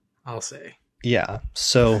 I'll say. Yeah.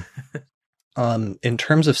 So in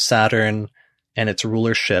terms of Saturn and its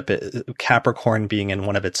rulership, Capricorn being in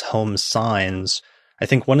one of its home signs, I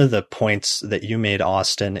think one of the points that you made,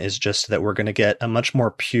 Austin, is just that we're going to get a much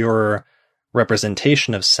more pure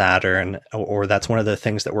representation of Saturn, or that's one of the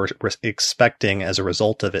things that we're expecting as a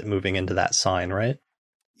result of it moving into that sign, right?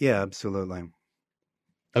 Yeah, absolutely.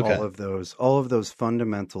 Okay. All of those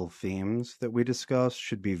fundamental themes that we discussed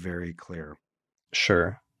should be very clear.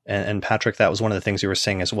 Sure. And Patrick, that was one of the things you were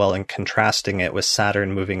saying as well, in contrasting it with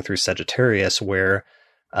Saturn moving through Sagittarius, where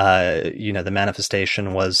the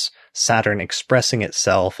manifestation was Saturn expressing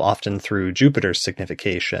itself often through Jupiter's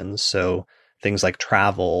significations. So things like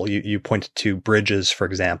travel, you pointed to bridges, for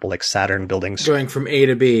example, like Saturn building. Going from A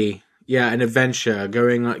to B. Yeah, an adventure,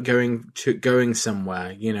 going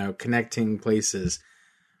somewhere, connecting places.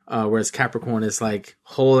 Whereas Capricorn is like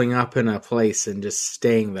holding up in a place and just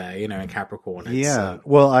staying there, in Capricorn.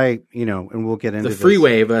 Well, and we'll get into the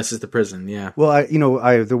freeway versus the prison. Yeah. Well,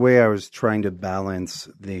 the way I was trying to balance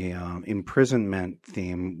the imprisonment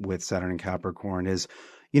theme with Saturn and Capricorn is,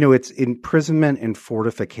 it's imprisonment and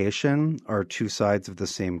fortification are two sides of the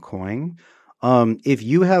same coin. If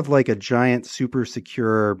you have like a giant, super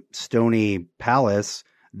secure, stony palace,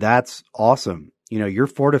 that's awesome. You're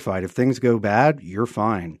fortified. If things go bad, you're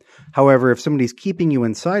fine. However, if somebody's keeping you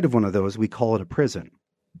inside of one of those, we call it a prison,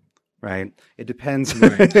 right? It depends.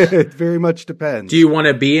 Right. It very much depends. Do you want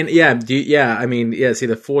to be in? Yeah. See,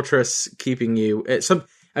 the fortress keeping you. That's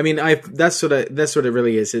what it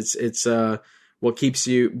really is. It's what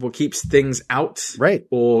keeps things out, right?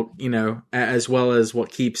 Or as well as what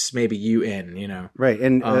keeps maybe you in, right?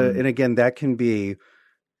 And again, that can be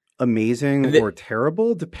amazing or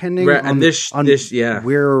terrible depending on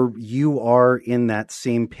where you are in that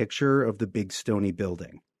same picture of the big stony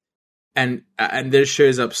building. And this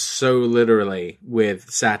shows up so literally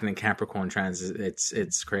with Saturn and Capricorn transit.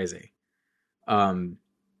 It's crazy.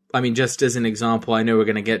 Just as an example, I know we're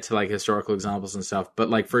going to get to like historical examples and stuff,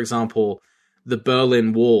 but like, for example, the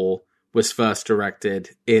Berlin Wall was first erected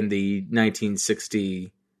in the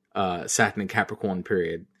 1960 Saturn and Capricorn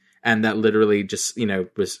period. And that literally just,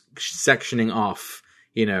 was sectioning off,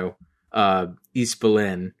 East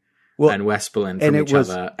Berlin and West Berlin from each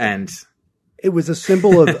other. And it was a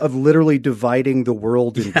symbol of literally dividing the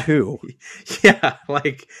world in two. Yeah.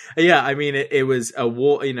 It was a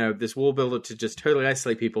wall, this wall builder to just totally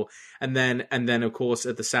isolate people. And then of course,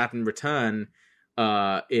 at the Saturn return,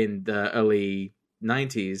 in the early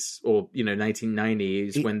 90s or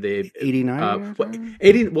 1990s when the 89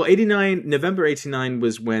 89 November 89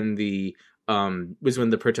 was when the was when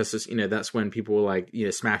the protesters, that's when people were like,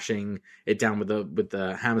 smashing it down with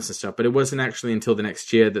the hammers and stuff. But it wasn't actually until the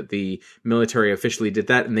next year that the military officially did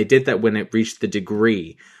that, and they did that when it reached the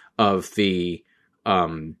degree of the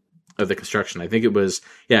construction. I think it was,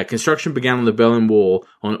 construction began on the Berlin Wall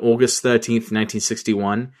on August 13th,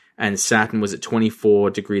 1961, and Saturn was at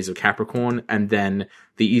 24 degrees of Capricorn, and then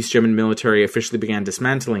the East German military officially began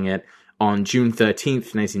dismantling it on June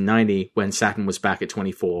 13th, 1990, when Saturn was back at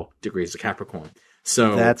 24 degrees of Capricorn.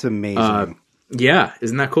 So that's amazing. Yeah,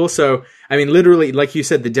 isn't that cool? So, I mean, literally, like you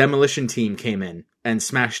said, the demolition team came in and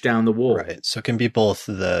smashed down the wall. Right. So it can be both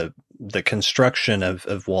the construction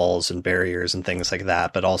of walls and barriers and things like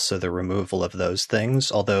that, but also the removal of those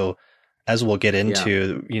things. Although, as we'll get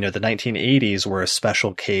into, the 1980s were a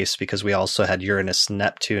special case because we also had Uranus,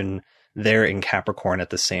 Neptune there in Capricorn at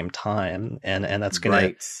the same time. And that's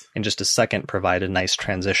going to, in just a second, provide a nice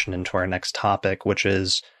transition into our next topic, which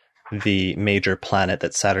is the major planet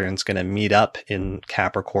that Saturn's going to meet up in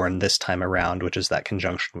Capricorn this time around, which is that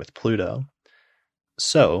conjunction with Pluto.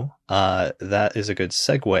 So that is a good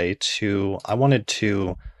segue to, I wanted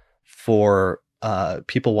to, for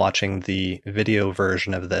people watching the video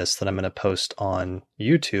version of this that I'm going to post on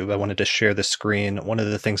YouTube, I wanted to share the screen. One of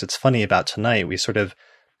the things that's funny about tonight, we sort of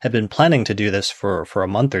had been planning to do this for a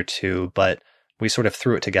month or two, but we sort of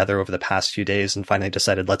threw it together over the past few days and finally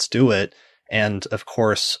decided, let's do it. And of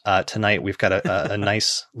course, tonight we've got a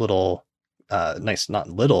nice little,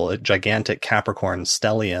 a gigantic Capricorn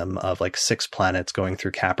stellium of like 6 planets going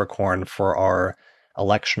through Capricorn for our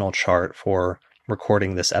electional chart for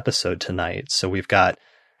recording this episode tonight. So we've got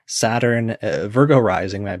Saturn, Virgo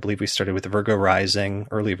rising. I believe we started with Virgo rising,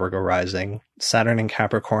 early Virgo rising, Saturn in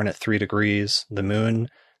Capricorn at 3 degrees, the moon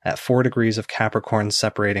at 4 degrees of Capricorn,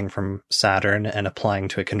 separating from Saturn and applying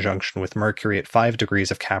to a conjunction with Mercury at 5 degrees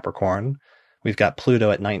of Capricorn. We've got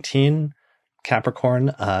Pluto at 19 Capricorn,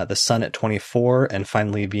 the sun at 24, and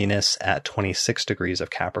finally Venus at 26 degrees of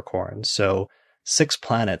Capricorn. So 6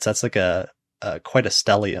 planets, that's like quite a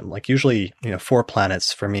stellium. Like usually, 4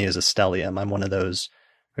 planets for me is a stellium. I'm one of those.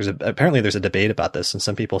 Apparently there's a debate about this, and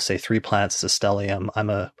some people say 3 planets is a stellium. I'm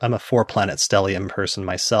a 4-planet stellium person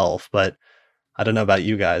myself, but I don't know about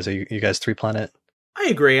you guys. Are you guys 3-planet? I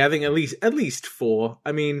agree. I think at least 4.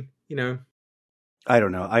 I mean, I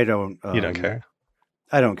don't know. You don't care?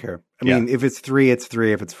 I don't care. I mean, if it's 3, it's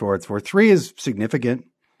 3. If it's 4, it's 4. 3 is significant,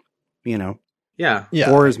 Yeah.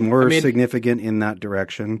 4 is more significant in that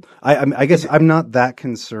direction. I guess I'm not that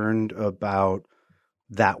concerned about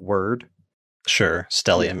that word. Sure,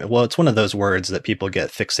 stellium. Well, it's one of those words that people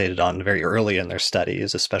get fixated on very early in their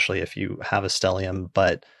studies, especially if you have a stellium,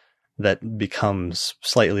 but that becomes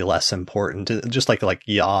slightly less important, just like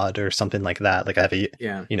yod or something like that. Like I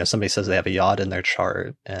have somebody says they have a yod in their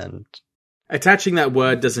chart, and attaching that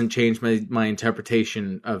word doesn't change my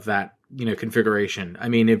interpretation of that, configuration. I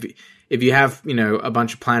mean, if you have, a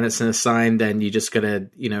bunch of planets in a sign, then you just gotta,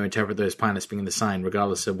 interpret those planets being in the sign,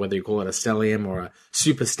 regardless of whether you call it a stellium or a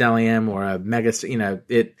superstellium or a mega,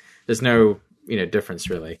 there's no, difference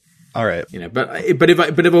really. All right. But if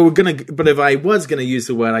I was gonna use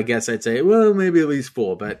the word, I guess I'd say, well, maybe at least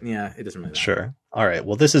 4, but yeah, it doesn't matter. Sure. All right.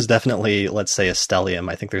 Well, this is definitely, let's say, a stellium.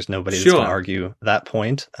 I think there's nobody that's going to argue that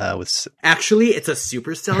point. Actually, it's a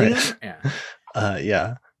superstellium.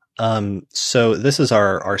 Yeah. So this is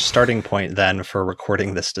our starting point then for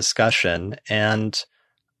recording this discussion, and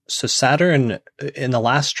so Saturn in the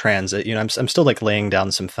last transit, I'm still like laying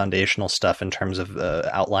down some foundational stuff in terms of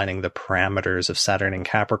outlining the parameters of Saturn in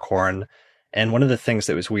Capricorn. And one of the things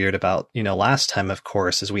that was weird about, last time, of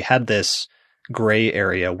course, is we had this gray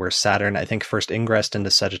area where Saturn, I think, first ingressed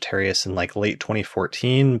into Sagittarius in like late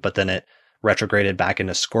 2014, but then it retrograded back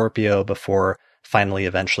into Scorpio before finally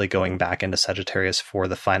eventually going back into Sagittarius for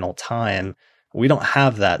the final time. We don't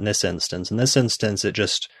have that in this instance. In this instance, it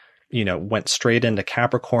just went straight into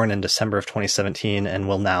Capricorn in December of 2017 and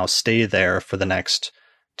will now stay there for the next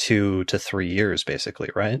 2 to 3 years, basically,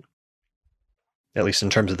 right? At least in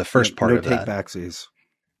terms of the first part of that.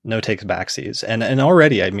 No take backsies. And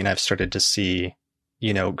already, I mean, I've started to see,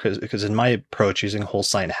 because in my approach using whole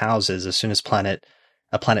sign houses, as soon as a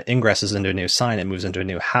planet ingresses into a new sign, it moves into a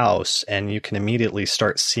new house, and you can immediately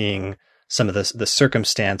start seeing some of the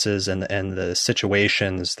circumstances and the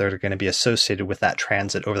situations that are going to be associated with that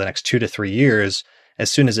transit over the next 2 to 3 years as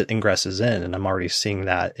soon as it ingresses in. And I'm already seeing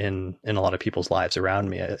that in a lot of people's lives around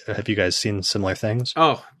me. Have you guys seen similar things?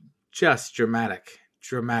 Oh, just dramatic.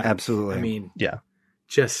 Absolutely. I mean, yeah,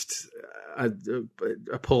 just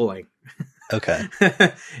appalling. Okay.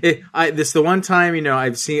 This is the one time,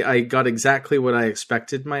 I got exactly what I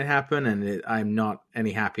expected might happen, and I'm not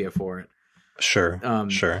any happier for it. Sure,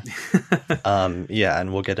 sure. Yeah,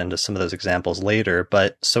 and we'll get into some of those examples later.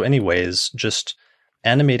 But so anyways, just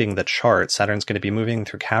animating the chart, Saturn's going to be moving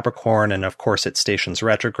through Capricorn, and of course it stations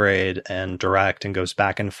retrograde and direct and goes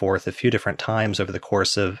back and forth a few different times over the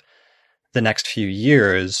course of the next few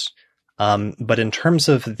years. But in terms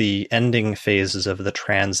of the ending phases of the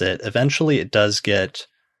transit, eventually it does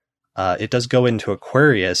go into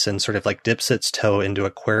Aquarius and sort of like dips its toe into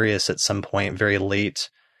Aquarius at some point very late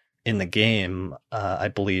in the game, I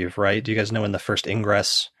believe, right? Do you guys know when the first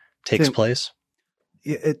ingress takes place?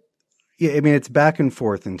 Yeah, I mean, it's back and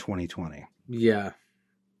forth in 2020. Yeah,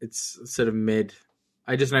 it's sort of mid.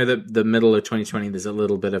 I just know that the middle of 2020, there's a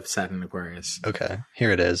little bit of Saturn Aquarius. Okay,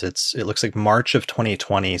 here it is. It looks like March of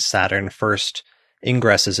 2020, Saturn first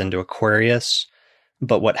ingresses into Aquarius.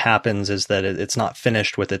 But what happens is that it's not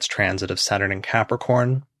finished with its transit of Saturn in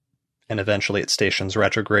Capricorn. And eventually it stations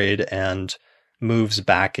retrograde and moves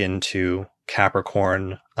back into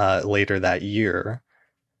Capricorn later that year.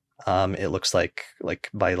 It looks like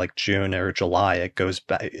by like June or July,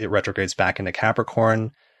 it retrogrades back into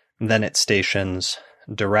Capricorn. Then it stations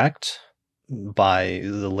direct by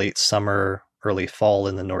the late summer, early fall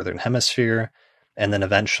in the Northern Hemisphere. And then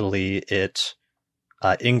eventually it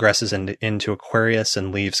ingresses into Aquarius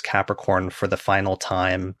and leaves Capricorn for the final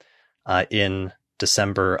time in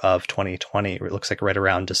December of 2020. It looks like right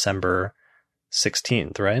around December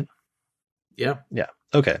 16th, right? Yeah. Yeah.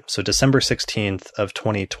 Okay. So December 16th of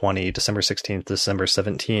 2020, December 16th, December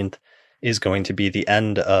 17th is going to be the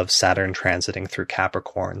end of Saturn transiting through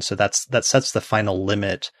Capricorn. So that sets the final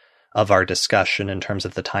limit of our discussion in terms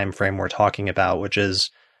of the time frame we're talking about, which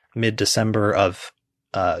is mid-December of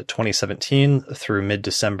 2017 through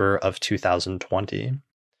mid-December of 2020.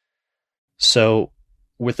 So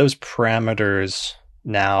with those parameters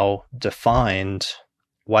now defined,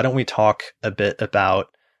 why don't we talk a bit about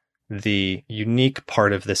the unique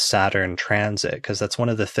part of this Saturn transit? Because that's one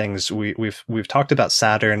of the things we've talked about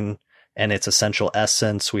Saturn and its essential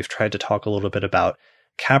essence. We've tried to talk a little bit about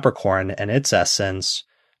Capricorn and its essence.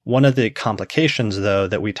 One of the complications, though,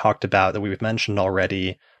 that we talked about, that we've mentioned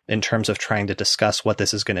already, in terms of trying to discuss what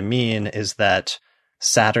this is going to mean, is that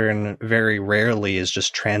Saturn very rarely is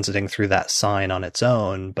just transiting through that sign on its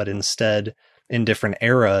own, but instead, in different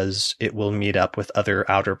eras, it will meet up with other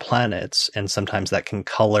outer planets, and sometimes that can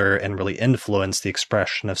color and really influence the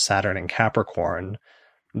expression of Saturn in Capricorn.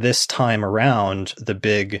 This time around, the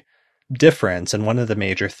big difference, and one of the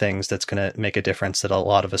major things that's going to make a difference that a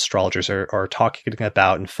lot of astrologers are talking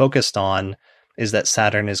about and focused on, is that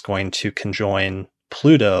Saturn is going to conjoin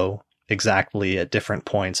Pluto exactly at different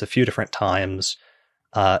points, a few different times,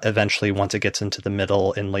 eventually once it gets into the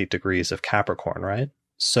middle and late degrees of Capricorn, right?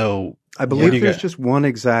 So I believe there's just one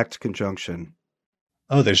exact conjunction.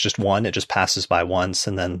 Oh, there's just one. It just passes by once,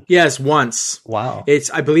 and then yes, once. Wow.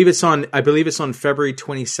 I believe it's on February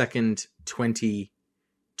 22nd,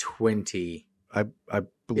 2020. I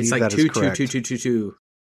believe it's like that is correct. 22222.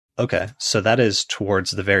 Okay, so that is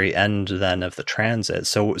towards the very end then of the transit.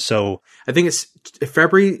 So I think it's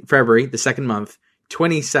February, the second month,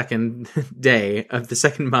 22nd day of the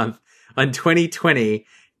second month on 2020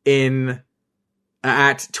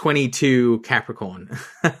 at 22 Capricorn.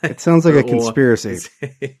 It sounds like a conspiracy.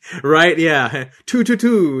 Right? Yeah.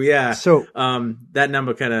 222. Yeah. So, that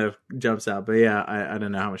number kind of jumps out, but yeah, I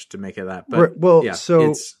don't know how much to make of that. But yeah,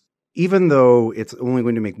 so even though it's only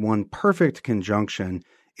going to make one perfect conjunction,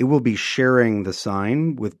 it will be sharing the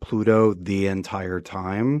sign with Pluto the entire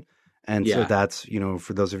time. And so that's,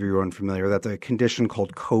 for those of you who are unfamiliar, that's a condition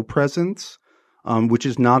called copresence, which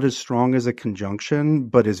is not as strong as a conjunction,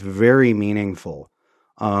 but is very meaningful.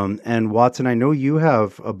 And Watson, I know you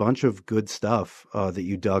have a bunch of good stuff that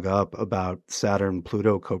you dug up about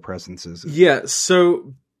Saturn-Pluto copresences. Yeah,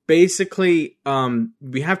 so basically,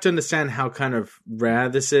 we have to understand how kind of rare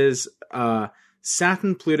this is.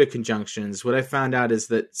 Saturn-Pluto conjunctions, what I found out is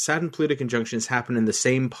that Saturn-Pluto conjunctions happen in the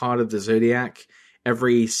same part of the zodiac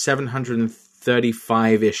every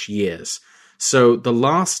 735-ish years. So the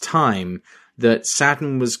last time that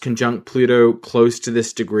Saturn was conjunct Pluto close to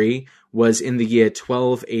this degree was in the year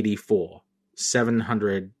 1284,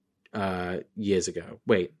 700 years ago.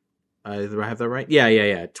 Wait, do I have that right? Yeah,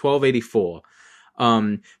 1284.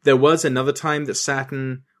 There was another time that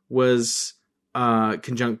Saturn was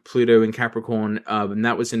conjunct Pluto in Capricorn, and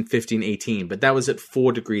that was in 1518, but that was at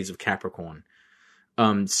 4 degrees of Capricorn.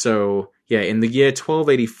 So yeah, in the year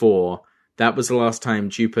 1284, that was the last time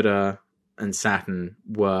Jupiter and Saturn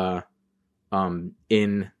were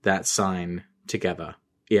in that sign together.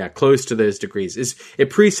 Yeah, close to those degrees. It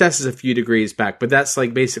precesses a few degrees back, but that's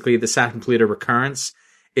like basically the Saturn-Pluto recurrence.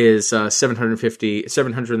 is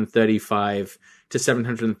 735 to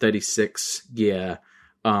 736 year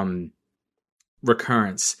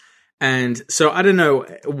recurrence. And so I don't know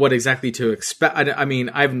what exactly to expect. I mean,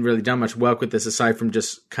 I haven't really done much work with this aside from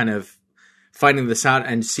just kind of finding this out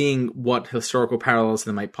and seeing what historical parallels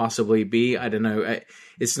there might possibly be. I don't know.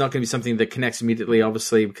 It's not going to be something that connects immediately,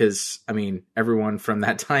 obviously, because, I mean, everyone from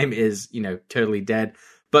that time is, totally dead.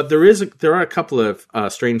 But there are a couple of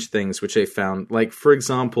strange things which I found. Like, for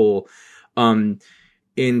example, in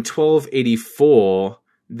 1284,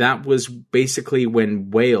 that was basically when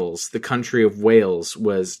Wales, the country of Wales,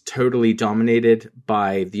 was totally dominated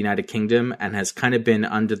by the United Kingdom and has kind of been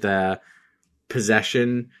under their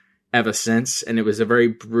possession ever since. And it was a very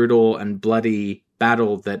brutal and bloody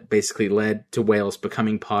battle that basically led to Wales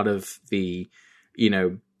becoming part of the,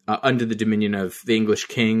 under the dominion of the English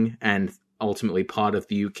king and ultimately part of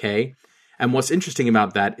the UK. And what's interesting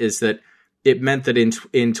about that is that it meant that in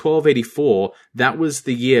 1284, that was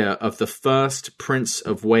the year of the first Prince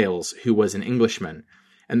of Wales, who was an Englishman.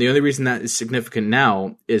 And the only reason that is significant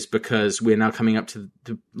now is because we're now coming up to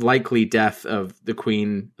the likely death of the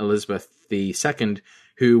Queen Elizabeth II,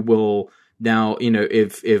 who will now,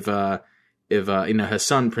 if her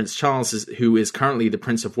son Prince Charles, who is currently the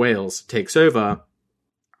Prince of Wales, takes over,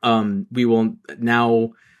 we will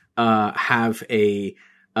now have a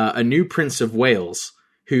new Prince of Wales,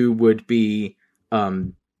 who would be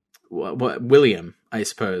William, I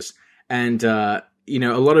suppose. And, a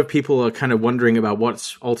lot of people are kind of wondering about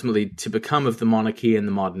what's ultimately to become of the monarchy in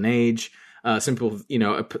the modern age. Some people,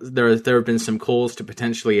 there have been some calls to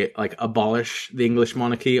potentially abolish the English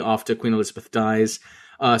monarchy after Queen Elizabeth dies.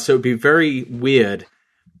 So it'd be very weird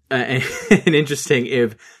and interesting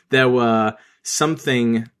if there were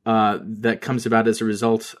something that comes about as a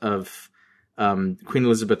result of Queen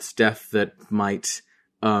Elizabeth's death that might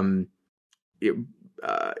change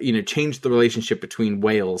the relationship between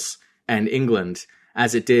Wales and England,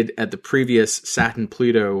 as it did at the previous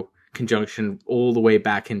Saturn-Pluto conjunction all the way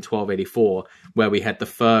back in 1284, where we had the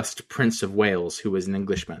first Prince of Wales, who was an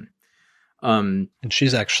Englishman. And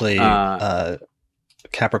she's actually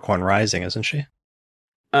Capricorn rising, isn't she?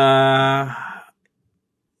 Yeah.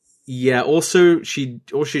 Also, she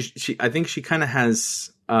I think she kind of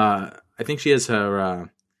has. I think she has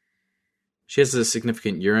her. She has a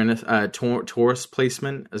significant Uranus, Taurus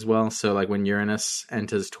placement as well. So, like when Uranus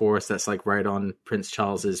enters Taurus, that's like right on Prince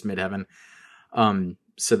Charles's midheaven.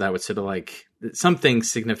 So that would sort of like something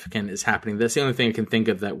significant is happening. That's the only thing I can think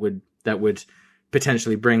of that would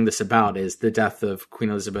potentially bring this about is the death of Queen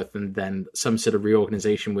Elizabeth, and then some sort of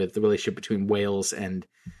reorganization with the relationship between Wales and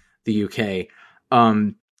the UK.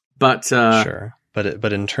 Sure.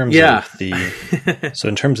 But in terms of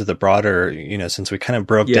in terms of the broader, since we kind of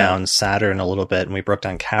broke down Saturn a little bit and we broke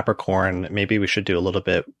down Capricorn, maybe we should do a little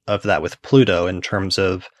bit of that with Pluto in terms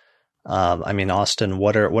of, Austin,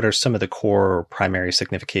 what are some of the core primary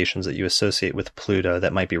significations that you associate with Pluto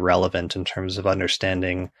that might be relevant in terms of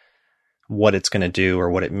understanding what it's going to do or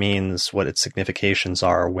what it means, what its significations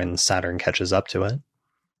are when Saturn catches up to it?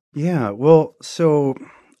 Yeah, well, so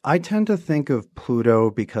I tend to think of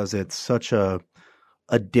Pluto because it's such a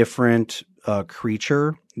different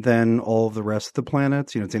creature than all of the rest of the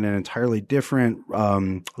planets. It's in an entirely different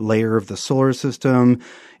layer of the solar system.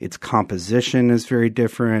 Its composition is very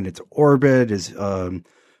different. Its orbit is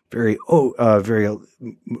very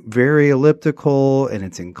elliptical, and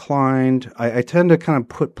it's inclined. I tend to kind of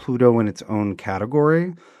put Pluto in its own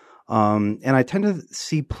category. And I tend to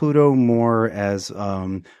see Pluto more as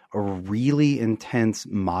a really intense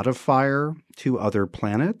modifier to other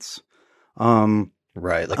planets.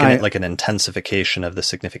 Right, like an intensification of the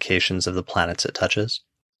significations of the planets it touches.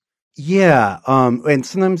 Yeah, and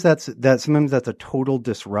sometimes that's a total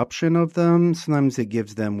disruption of them. Sometimes it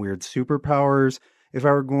gives them weird superpowers. If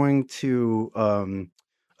I were going to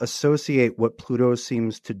associate what Pluto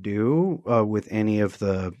seems to do with any of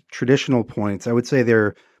the traditional points, I would say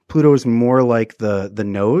Pluto is more like the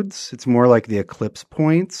nodes. It's more like the eclipse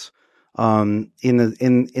points. In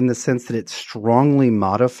the sense that it strongly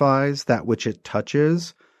modifies that which it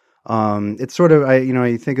touches. It's sort of,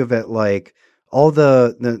 you think of it like all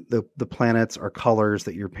the planets are colors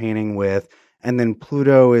that you're painting with, and then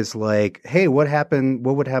Pluto is like, hey, what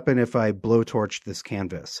would happen if I blowtorched this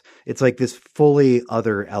canvas? It's like this fully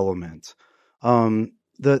other element. The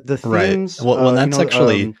themes, right. Well, that's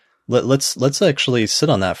actually let's actually sit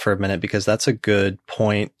on that for a minute, because that's a good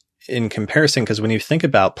point in comparison, because when you think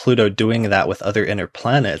about Pluto doing that with other inner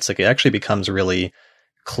planets, like it actually becomes really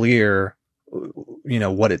clear,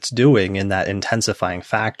 what it's doing in that intensifying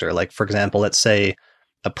factor. Like, for example, let's say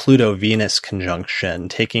a Pluto-Venus conjunction,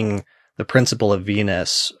 taking the principle of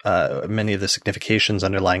Venus, many of the significations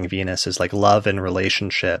underlying Venus is like love and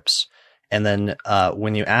relationships. And then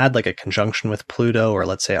when you add like a conjunction with Pluto, or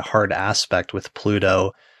let's say a hard aspect with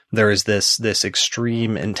Pluto, there is this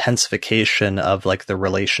extreme intensification of like the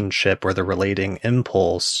relationship or the relating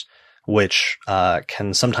impulse, which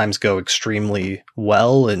can sometimes go extremely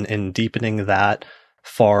well in deepening that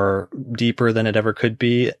far deeper than it ever could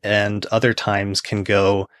be, and other times can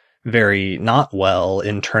go very not well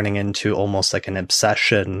in turning into almost like an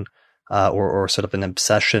obsession or sort of an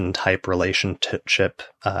obsession type relationship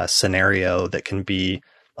scenario that can be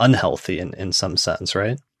unhealthy in some sense,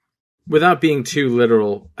 right? Without being too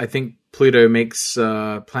literal, I think Pluto makes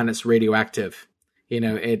planets radioactive.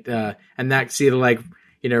 And that's either like,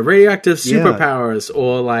 radioactive superpowers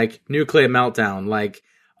or like nuclear meltdown. Like,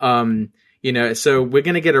 so we're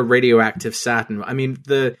going to get a radioactive Saturn. I mean,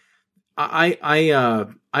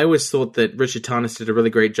 I always thought that Richard Tarnas did a really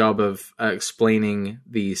great job of explaining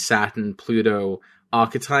the Saturn-Pluto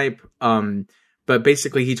archetype. But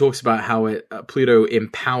basically, he talks about how Pluto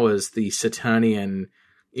empowers the Saturnian,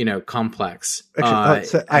 complex. Actually,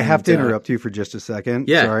 so I have to interrupt you for just a second.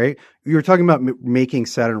 Yeah. Sorry. You were talking about making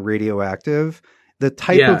Saturn radioactive. The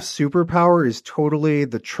type of superpower is totally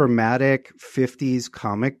the traumatic 50s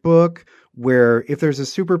comic book, where if there's a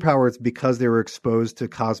superpower, it's because they were exposed to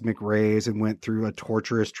cosmic rays and went through a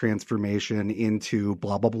torturous transformation into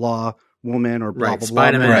blah, blah, blah woman or blah, blah,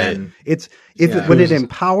 Spider-Man. Blah. When it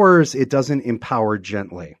empowers, it doesn't empower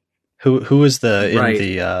gently. Who is the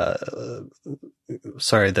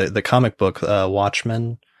comic book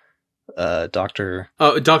Watchmen? Dr.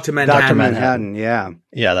 Manhattan. Dr. Manhattan, yeah.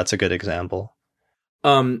 Yeah, that's a good example.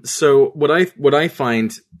 So what I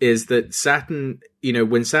find is that Saturn,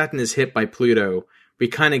 when Saturn is hit by Pluto, we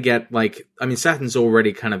kind of get like, I mean, Saturn's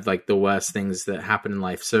already kind of like the worst things that happen in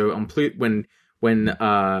life. So on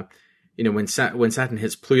when Saturn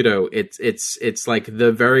hits Pluto, it's like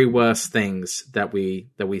the very worst things that we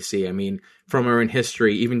see. I mean, from our own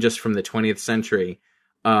history, even just from the 20th century,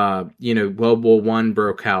 World War I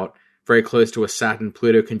broke out very close to a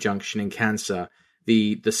Saturn-Pluto conjunction in Cancer.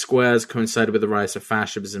 The squares coincided with the rise of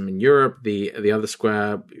fascism in Europe. The other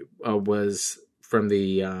square was from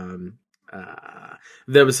the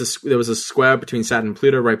there was a square between Saturn and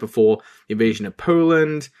Pluto right before the invasion of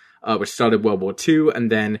Poland, which started World War II,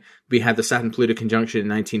 and then we had the Saturn-Pluto conjunction in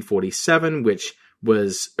 1947, which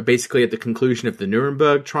was basically at the conclusion of the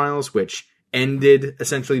Nuremberg trials, which ended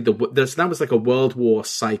essentially that was like a World War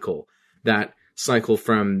cycle. That cycle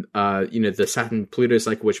from the Saturn-Pluto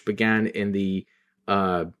cycle, which began in the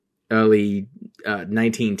early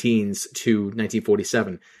 19-teens to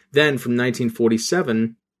 1947. Then from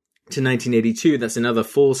 1947 to 1982, that's another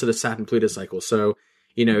full sort of Saturn-Pluto cycle. So,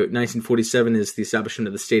 1947 is the establishment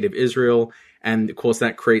of the State of Israel. And of course,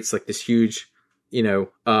 that creates like this huge,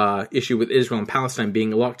 issue with Israel and Palestine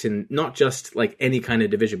being locked in not just like any kind of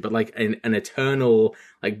division, but like an eternal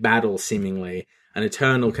like battle, seemingly an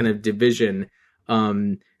eternal kind of division.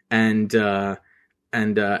 And in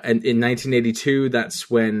 1982, that's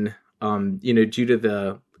when, due to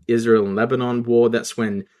the Israel and Lebanon war, that's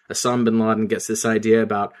when Osama bin Laden gets this idea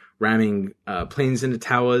about ramming planes into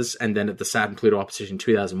towers. And then at the Saturn-Pluto opposition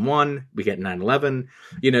 2001, we get 9/11.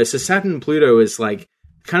 So Saturn and Pluto is like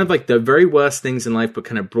kind of like the very worst things in life, but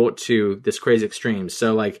kind of brought to this crazy extreme.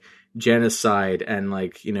 So like genocide and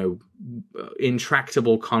like,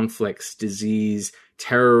 intractable conflicts, disease,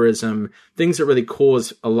 terrorism, things that really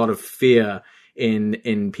cause a lot of fear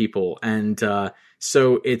in people. And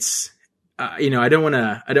so it's I don't want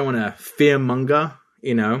to fearmonger,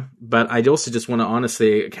 but I also just want to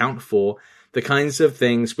honestly account for the kinds of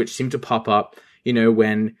things which seem to pop up,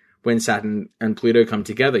 when Saturn and Pluto come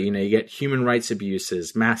together. You get human rights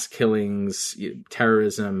abuses, mass killings,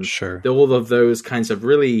 terrorism, sure, all of those kinds of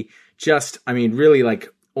really really like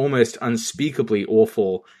almost unspeakably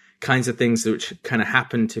awful kinds of things which kind of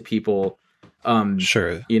happen to people.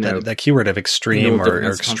 Sure. That keyword of extreme or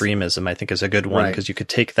extremism, I think, is a good one, because you could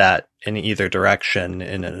take that in either direction,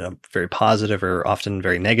 in a very positive or often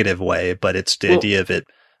very negative way, but it's the idea of it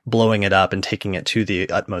blowing it up and taking it to the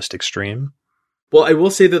utmost extreme. Well, I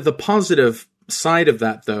will say that the positive side of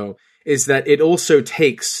that, though, is that it also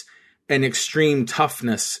takes an extreme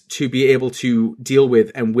toughness to be able to deal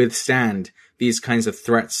with and withstand these kinds of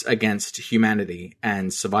threats against humanity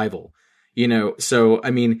and survival. So,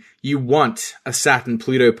 I mean, you want a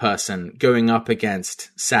Saturn-Pluto person going up against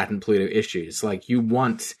Saturn-Pluto issues. Like, you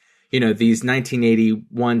want, these 1981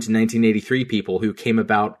 to 1983 people who came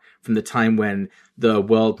about from the time when the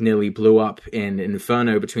world nearly blew up in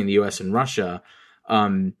Inferno between the US and Russia,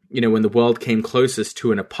 when the world came closest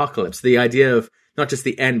to an apocalypse. The idea of not just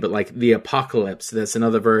the end, but like the apocalypse. That's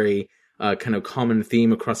another very kind of common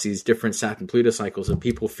theme across these different Saturn Pluto cycles of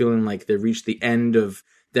people feeling like they've reached the end of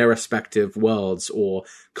their respective worlds or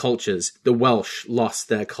cultures. The Welsh lost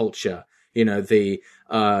their culture. The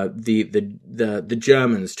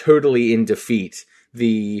Germans totally in defeat.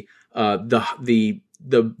 The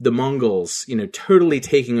Mongols, totally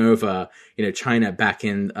taking over, China back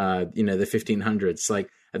in, the 1500s. Like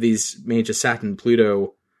these major Saturn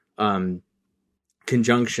Pluto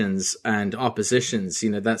conjunctions and oppositions,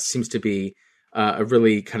 that seems to be a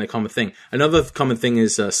really kind of common thing. Another common thing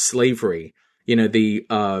is slavery.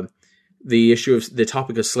 The issue of the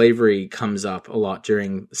topic of slavery comes up a lot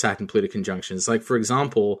during Saturn Pluto conjunctions. Like, for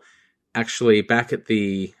example, actually back at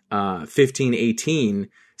the 1518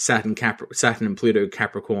 Saturn and Pluto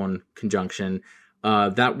Capricorn conjunction,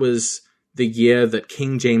 that was the year that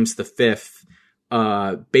King James V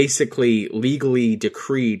basically legally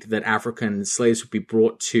decreed that African slaves would be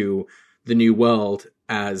brought to the New World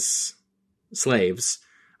as slaves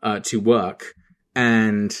to work,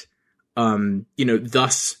 and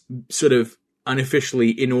thus sort of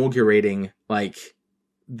unofficially inaugurating like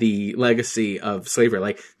the legacy of slavery.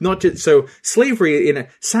 Like, not just so slavery in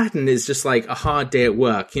Saturn is just like a hard day at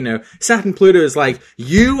work. Saturn Pluto is like,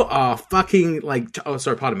 you are fucking like,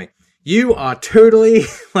 pardon me. You are totally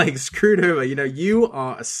like screwed over. You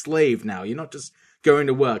are a slave now. You're not just going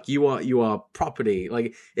to work. You are property.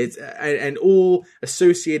 Like, it's, and all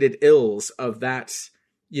associated ills of that,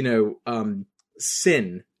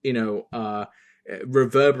 sin,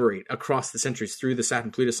 reverberate across the centuries through the Saturn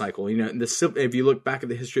Pluto cycle. If you look back at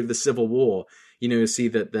the history of the Civil War, you see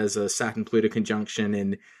that there's a Saturn Pluto conjunction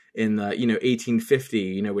in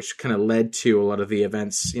 1850, which kind of led to a lot of the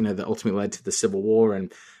events, that ultimately led to the Civil War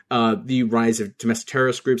and the rise of domestic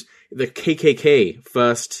terrorist groups. The KKK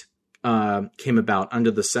first came about under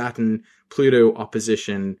the Saturn Pluto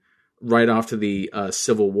opposition right after the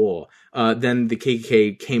Civil War. Then the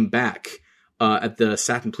KKK came back at the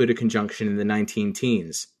Saturn-Pluto conjunction in the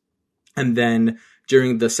 19-teens. And then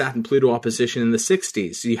during the Saturn-Pluto opposition in the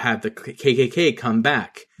 60s, you had the KKK come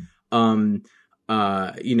back, in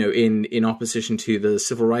opposition to the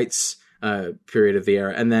civil rights period of the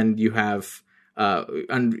era. And then you have,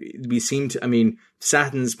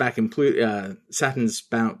 Saturn's back in Pluto, Saturn's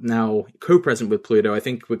about now co-present with Pluto. I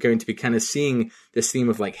think we're going to be kind of seeing this theme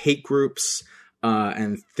of like hate groups,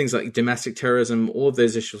 and things like domestic terrorism. All of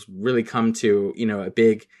those issues really come to, a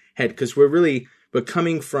big head, because we're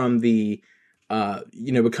coming from we're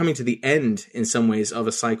coming to the end in some ways of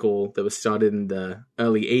a cycle that was started in the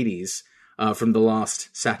early 80s, from the last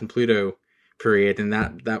Saturn Pluto period. And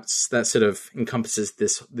that sort of encompasses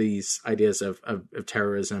these ideas of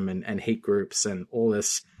terrorism and hate groups and all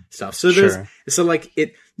this stuff. So as far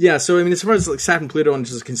as like Saturn Pluto on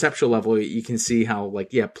just a conceptual level, you can see how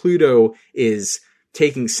Pluto is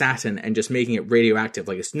taking Saturn and just making it radioactive.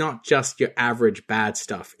 Like, it's not just your average bad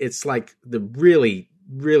stuff. It's like the really,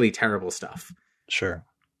 really terrible stuff. Sure.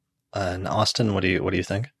 And Austin, what do you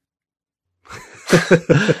think?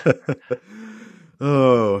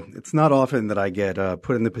 Oh, it's not often that I get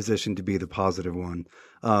put in the position to be the positive one.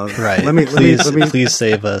 Right. Please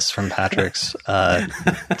save us from Patrick's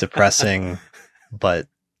depressing, but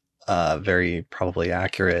very probably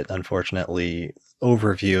accurate, unfortunately,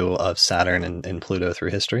 overview of Saturn and Pluto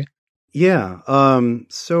through history. Yeah.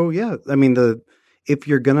 If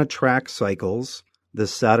you're going to track cycles, the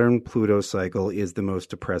Saturn-Pluto cycle is the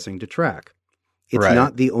most depressing to track. It's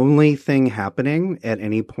not the only thing happening at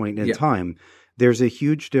any point in time. There's a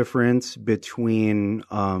huge difference between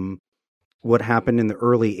what happened in the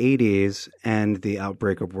early 80s and the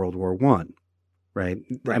outbreak of World War I, right?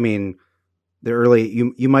 I mean,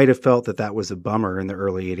 you might have felt that was a bummer in the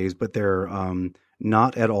early 80s, but they're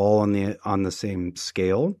not at all on the same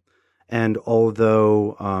scale. And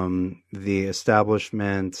although the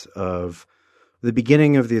establishment of the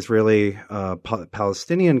beginning of the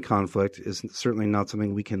Israeli-Palestinian conflict is certainly not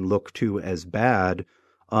something we can look to as bad,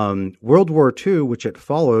 World War II, which it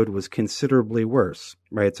followed, was considerably worse,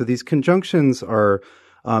 right? So these conjunctions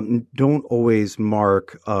don't always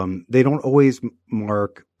mark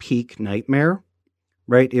peak nightmare,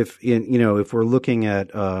 right? If we're looking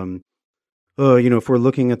at the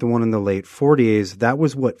one in the late 40s, that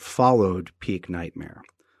was what followed peak nightmare.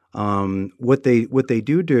 What they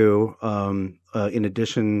do in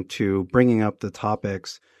addition to bringing up the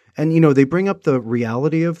topics, and they bring up the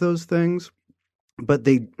reality of those things, but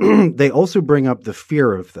they also bring up the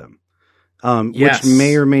fear of them, which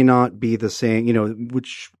may or may not be the same.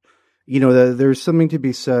 There's something to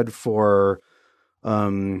be said for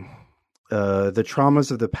the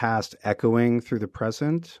traumas of the past echoing through the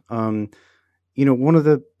present. one of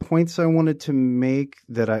the points I wanted to make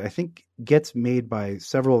that I think gets made by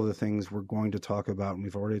several of the things we're going to talk about, and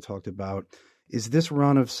we've already talked about, is this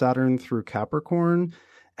run of Saturn through Capricorn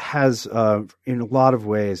has, in a lot of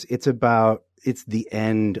ways, it's the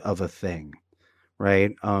end of a thing,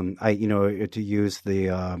 right? To use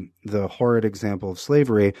the horrid example of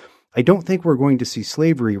slavery, I don't think we're going to see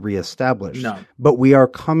slavery reestablished. No. But we are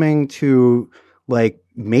coming to, like,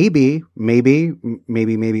 maybe,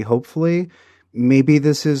 hopefully, maybe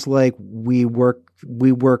this is like we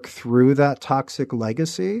work through that toxic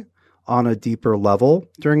legacy on a deeper level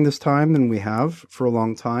during this time than we have for a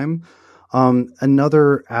long time.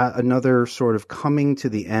 Another sort of coming to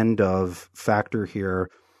the end of factor here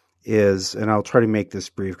is, and I'll try to make this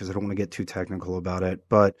brief because I don't want to get too technical about it,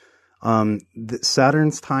 but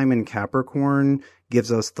Saturn's time in Capricorn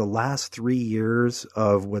gives us the last 3 years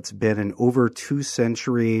of what's been an over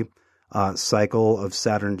 2-century cycle of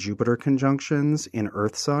Saturn-Jupiter conjunctions in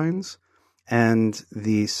Earth signs. And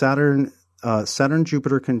the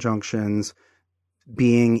Saturn-Jupiter conjunctions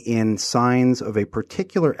being in signs of a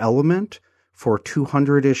particular element for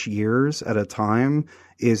 200-ish years at a time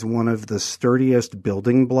is one of the sturdiest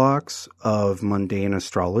building blocks of mundane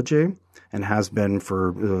astrology, and has been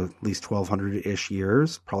for at least 1,200-ish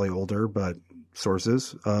years, probably older, but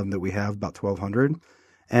sources that we have, about 1,200.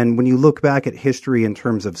 And when you look back at history in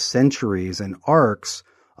terms of centuries and arcs,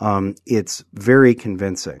 it's very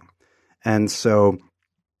convincing. And so,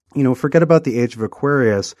 forget about the age of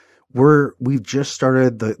Aquarius. We've just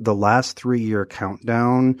started the last 3-year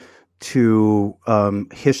countdown to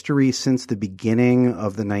history since the beginning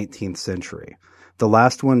of the 19th century. The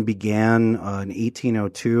last one began in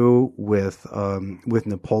 1802 with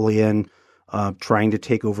Napoleon trying to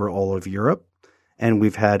take over all of Europe. And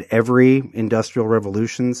we've had every industrial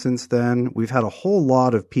revolution since then. We've had a whole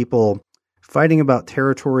lot of people fighting about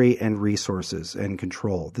territory and resources and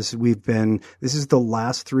control. This is the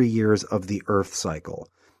last 3 years of the Earth cycle.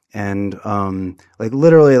 And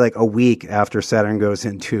literally a week after Saturn goes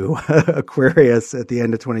into Aquarius at the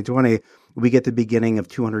end of 2020, we get the beginning of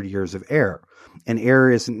 200 years of air. And air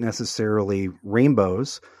isn't necessarily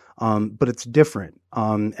rainbows, but it's different.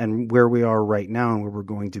 And where we are right now and where we're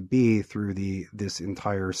going to be through this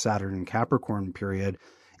entire Saturn and Capricorn period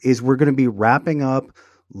is we're going to be wrapping up,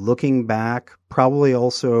 looking back, probably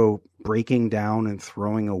also breaking down and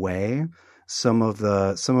throwing away some of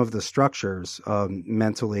the structures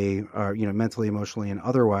mentally, emotionally, and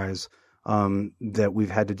otherwise that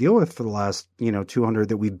we've had to deal with for the last 200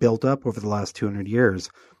 that we've built up over the last 200 years.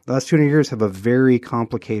 The last 200 years have a very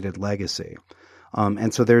complicated legacy.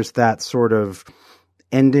 And so there's that sort of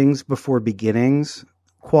endings before beginnings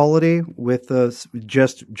quality with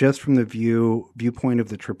just from the viewpoint of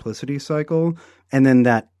the triplicity cycle. And then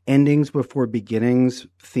that endings before beginnings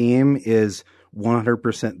theme is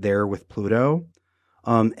 100% there with Pluto.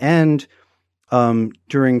 And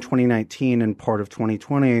during 2019 and part of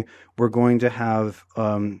 2020, we're going to have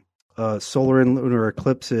solar and lunar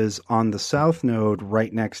eclipses on the south node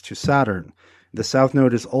right next to Saturn. The south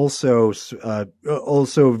node is also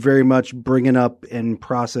very much bringing up and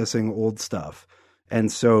processing old stuff. And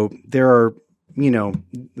so there are,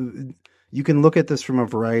 you can look at this from a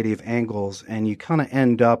variety of angles, and you kind of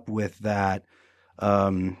end up with that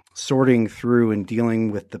sorting through and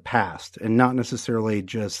dealing with the past and not necessarily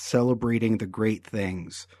just celebrating the great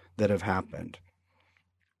things that have happened.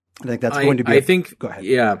 I think that's going to be... Go ahead.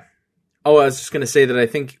 Yeah. Oh, I was just going to say that I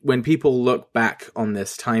think when people look back on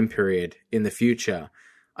this time period in the future,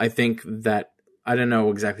 I think that, I don't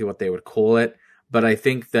know exactly what they would call it, but I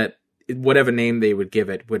think that whatever name they would give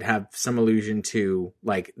it would have some allusion to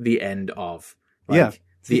the end of.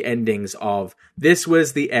 The endings of, this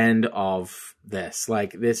was the end of this.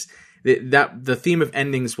 The theme of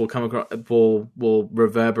endings will come across, will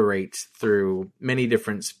reverberate through many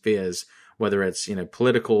different spheres, whether it's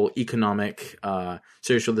political, economic,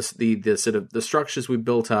 social. The sort of the structures we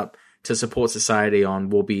built up to support society on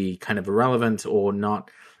will be kind of irrelevant or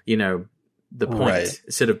not. The point, right.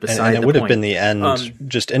 Sort of beside. And it would have been the end,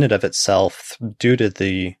 just in and of itself, due to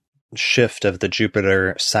the shift of the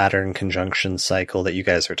Jupiter-Saturn conjunction cycle that you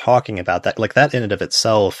guys are talking about. That in and of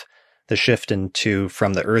itself, the shift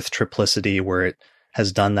from the Earth triplicity, where it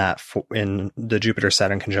has done that in the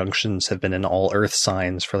Jupiter-Saturn conjunctions have been in all Earth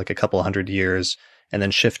signs for a couple of hundred years, and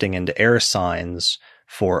then shifting into air signs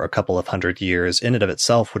for a couple of hundred years, in and of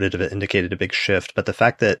itself would have indicated a big shift. But the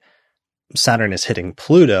fact that Saturn is hitting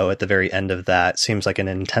Pluto at the very end of that seems like an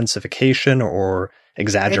intensification or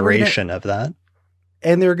exaggeration of that.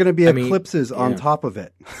 And there are going to be eclipses on top of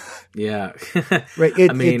it. Yeah. Right.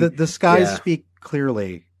 The skies speak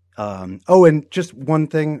clearly. And just one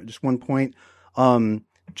point.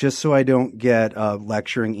 Just so I don't get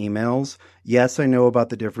lecturing emails, yes, I know about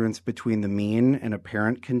the difference between the mean and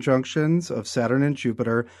apparent conjunctions of Saturn and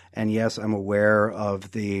Jupiter. And yes, I'm aware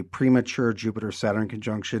of the premature Jupiter-Saturn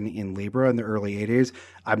conjunction in Libra in the early 80s.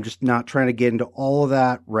 I'm just not trying to get into all of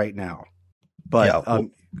that right now. But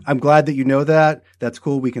I'm glad that you know that. That's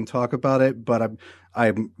cool. We can talk about it. But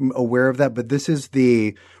I'm aware of that. But this is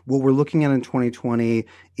what we're looking at in 2020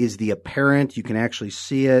 is the apparent, you can actually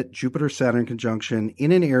see it, Jupiter-Saturn conjunction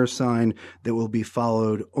in an air sign that will be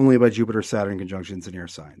followed only by Jupiter-Saturn conjunctions in air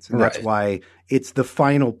signs. And that's why it's the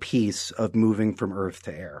final piece of moving from Earth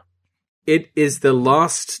to air. It is the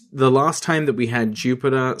last time that we had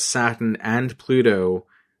Jupiter, Saturn, and Pluto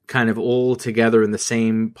kind of all together in the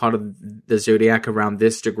same part of the zodiac around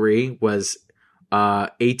this degree was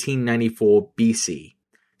 1894 BC.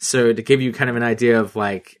 So to give you kind of an idea of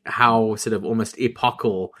like how sort of almost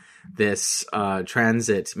epochal this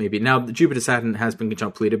transit maybe. Now Jupiter Saturn has been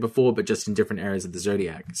conjunct Pluto before, but just in different areas of the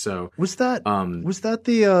zodiac. So was that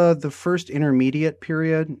the first intermediate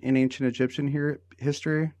period in ancient Egyptian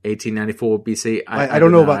history? 1894 BC. I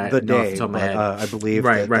don't know about the day, but I believe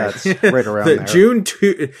that's right around there. June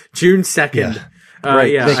 2nd. Yeah.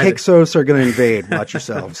 The Hyksos are going to invade. Watch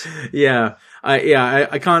yourselves.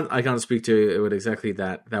 I can't speak to what exactly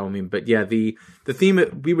that will mean, but yeah, the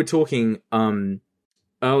theme we were talking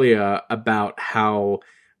earlier about how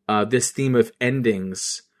this theme of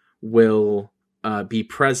endings will be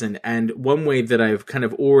present, and one way that I've kind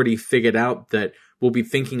of already figured out that we'll be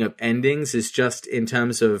thinking of endings is just in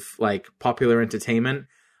terms of like popular entertainment.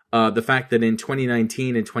 The fact that in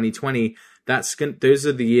 2019 and 2020, those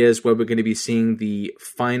are the years where we're going to be seeing the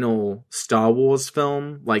final Star Wars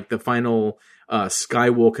film, like the final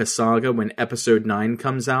Skywalker saga when Episode 9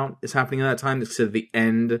 comes out is happening at that time. It's to the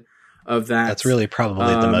end of that. That's really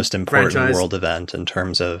probably the most important franchise. World event in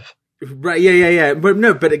terms of... Right, yeah.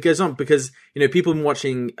 But it goes on because, people have been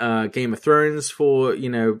watching Game of Thrones for,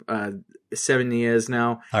 7 years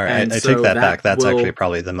now. All right, I take that back. That's actually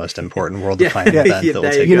probably the most important world-defining event that will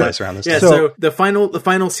take place around this time. So the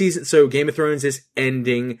final season, so Game of Thrones is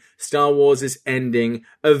ending, Star Wars is ending,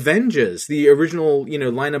 Avengers, the original,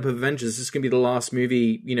 lineup of Avengers, this is going to be the last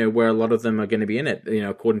movie, where a lot of them are going to be in it,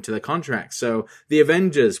 according to the contract. So the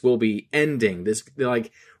Avengers will be ending.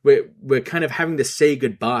 We're kind of having to say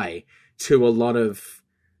goodbye to a lot of,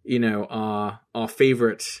 our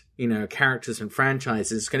favorite, characters and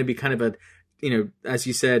franchises. It's going to be kind of as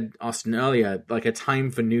you said, Austin, earlier, like a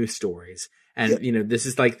time for new stories. And, this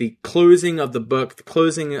is like the closing of the book, the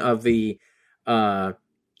closing of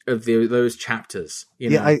those chapters.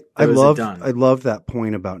 I love that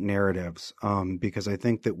point about narratives, because I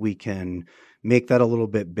think that we can make that a little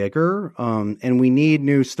bit bigger. And we need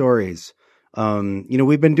new stories.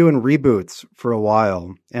 We've been doing reboots for a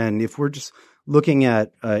while, and if we're just looking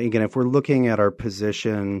at, if we're looking at our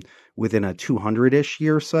position within a 200-ish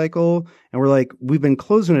year cycle, and we've been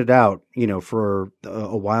closing it out, for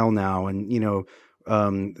a while now. And,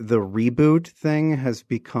 the reboot thing has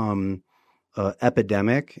become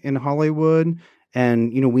epidemic in Hollywood,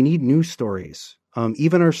 and, we need new stories.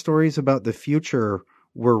 Even our stories about the future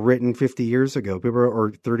were written 50 years ago,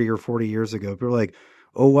 or 30 or 40 years ago. People were like,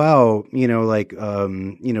 oh, wow,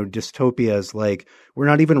 dystopias, we're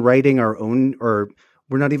not even writing our own, or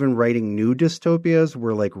we're not even writing new dystopias.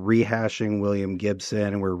 We're rehashing William Gibson,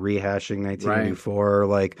 and we're rehashing 1984.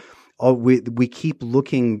 Right. We keep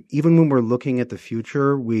looking, even when we're looking at the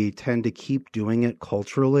future, we tend to keep doing it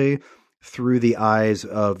culturally through the eyes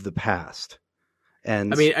of the past.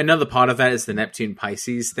 And another part of that is the Neptune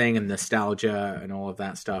Pisces thing and nostalgia and all of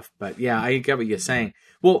that stuff. But yeah, I get what you're saying.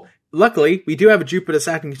 Well, luckily, we do have a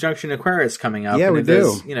Jupiter-Saturn conjunction Aquarius coming up. Yeah, and we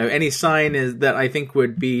do. Any sign that I think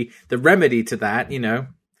would be the remedy to that,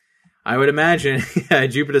 I would imagine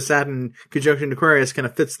Jupiter-Saturn conjunction Aquarius kind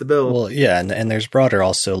of fits the bill. Well, yeah, and there's broader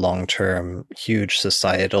also long-term huge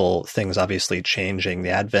societal things obviously changing.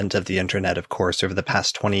 The advent of the internet, of course, over the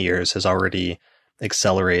past 20 years has already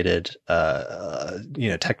accelerated,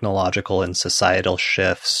 technological and societal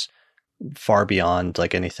shifts far beyond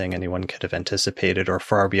anything anyone could have anticipated, or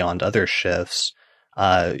far beyond other shifts.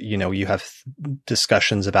 You have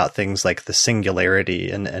discussions about things like the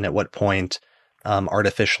singularity and at what point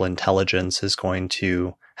artificial intelligence is going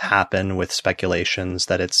to happen, with speculations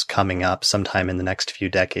that it's coming up sometime in the next few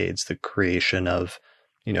decades, the creation of,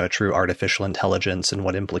 a true artificial intelligence and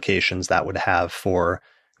what implications that would have for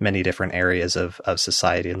many different areas of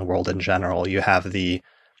society and the world in general. You have the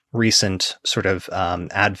recent sort of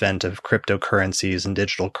advent of cryptocurrencies and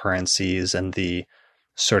digital currencies, and the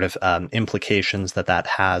sort of implications that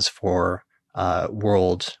has for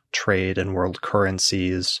world trade and world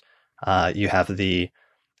currencies. You have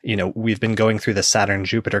we've been going through the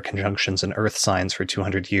Saturn-Jupiter conjunctions and Earth signs for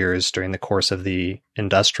 200 years during the course of the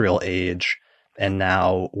industrial age. And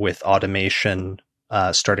now with automation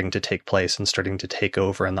starting to take place and starting to take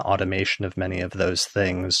over and the automation of many of those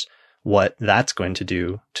things, what that's going to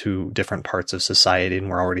do to different parts of society. And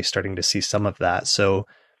we're already starting to see some of that. So,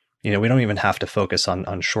 we don't even have to focus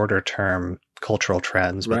on shorter term cultural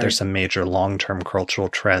trends, but there's some major long-term cultural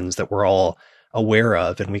trends that we're all aware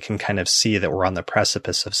of, and we can kind of see that we're on the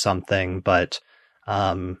precipice of something. But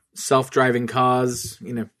self-driving cars,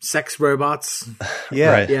 sex robots.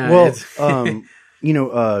 Yeah. Right. Yeah.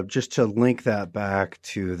 Well, just to link that back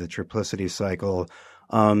to the triplicity cycle.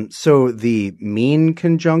 So the mean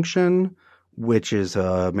conjunction, which is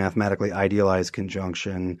a mathematically idealized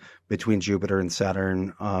conjunction between Jupiter and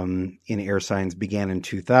Saturn in air signs, began in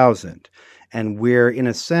 2000. And where, in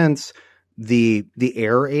a sense, the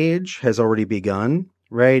air age has already begun,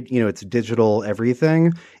 right? It's digital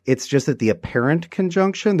everything. It's just that the apparent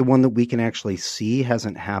conjunction, the one that we can actually see,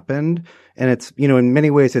 hasn't happened. And it's, in many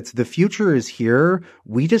ways, it's the future is here.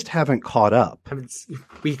 We just haven't caught up.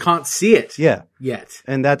 We can't see it yet.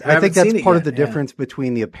 And I think that's part of the difference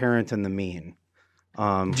between the apparent and the mean.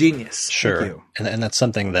 Genius. Sure. And that's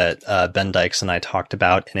something that Ben Dykes and I talked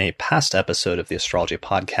about in a past episode of the Astrology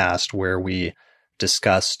Podcast, where we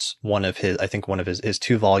discussed one of his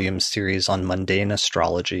 2-volume series on mundane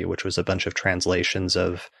astrology, which was a bunch of translations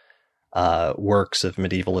of works of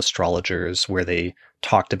medieval astrologers, where they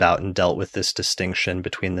talked about and dealt with this distinction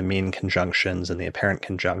between the mean conjunctions and the apparent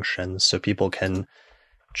conjunctions. So people can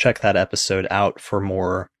check that episode out for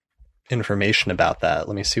more information about that.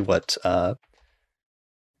 Let me see what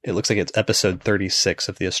it looks like. It's episode 36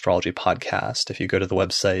 of the Astrology Podcast. If you go to the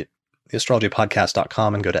website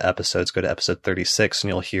theastrologypodcast.com and go to episodes, go to episode 36, and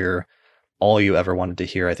you'll hear all you ever wanted to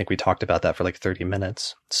hear. I think we talked about that for like 30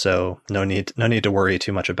 minutes. So no need to worry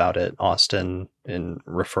too much about it, Austin, in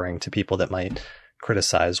referring to people that might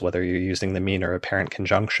criticize whether you're using the mean or apparent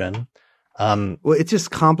conjunction. Well, it's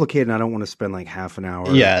just complicated, and I don't want to spend like half an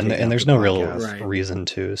hour. Yeah, and there's no real reason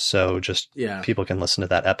to. So just people can listen to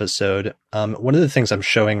that episode. One of the things I'm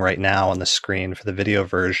showing right now on the screen for the video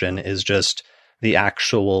version is just the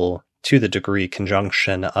actual to the degree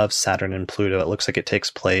conjunction of Saturn and Pluto. It looks like it takes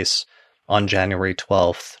place on January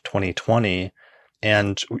 12th, 2020.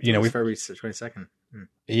 And, February 22nd.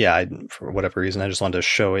 Yeah, for whatever reason, I just wanted to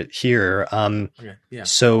show it here. Okay, yeah.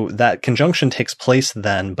 So that conjunction takes place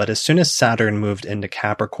then, but as soon as Saturn moved into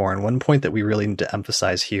Capricorn, one point that we really need to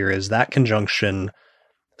emphasize here is that conjunction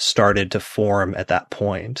started to form at that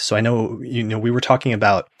point. So I know, we were talking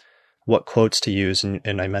about what quotes to use,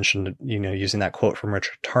 and I mentioned, using that quote from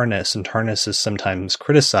Richard Tarnas, and Tarnas is sometimes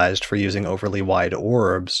criticized for using overly wide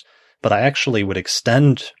orbs, but I actually would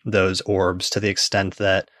extend those orbs to the extent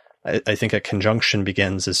that I think a conjunction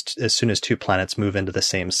begins as soon as two planets move into the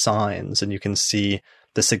same signs, and you can see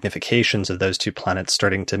the significations of those two planets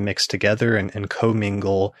starting to mix together and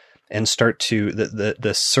commingle and start to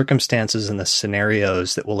the circumstances and the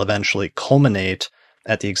scenarios that will eventually culminate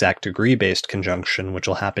at the exact degree-based conjunction, which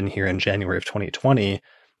will happen here in January of 2020,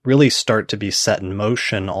 really start to be set in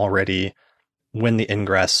motion already when the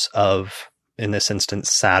ingress of, in this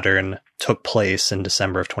instance, Saturn took place in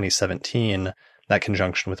December of 2017. That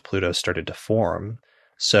conjunction with Pluto started to form.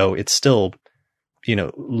 So it's still,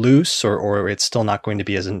 loose, or it's still not going to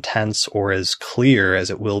be as intense or as clear as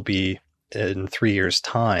it will be in 3 years'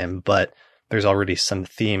 time, but there's already some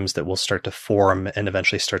themes that will start to form and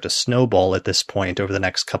eventually start to snowball at this point over the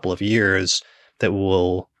next couple of years that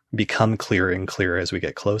will become clearer and clearer as we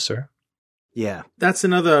get closer. Yeah. That's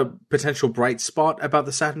another potential bright spot about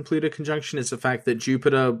the Saturn-Pluto conjunction, is the fact that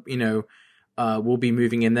Jupiter, will be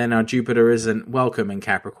moving in there. Now, Jupiter isn't welcome in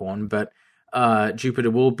Capricorn, but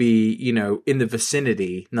Jupiter will be, in the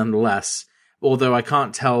vicinity nonetheless, although I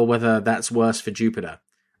can't tell whether that's worse for Jupiter.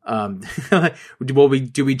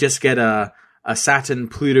 Do we just get a Saturn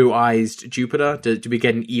Pluto-ized Jupiter? Do we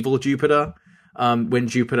get an evil Jupiter when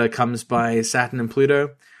Jupiter comes by Saturn and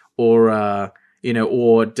Pluto, or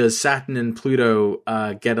does Saturn and Pluto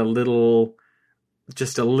get a little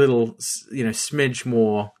smidge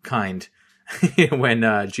more kind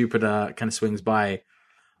when Jupiter kind of swings by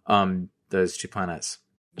those two planets?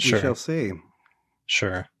 Sure. We shall see.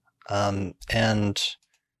 Sure. And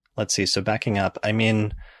let's see. So backing up, I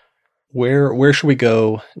mean, where should we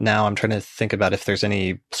go now? I'm trying to think about if there's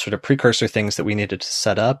any sort of precursor things that we needed to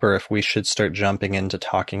set up, or if we should start jumping into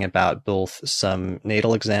talking about both some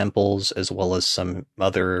natal examples as well as some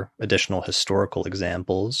other additional historical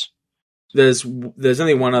examples. There's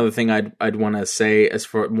only one other thing I'd want to say as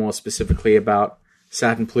for more specifically about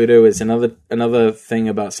Saturn Pluto is another thing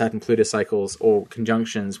about Saturn Pluto cycles or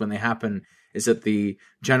conjunctions when they happen is that the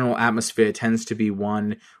general atmosphere tends to be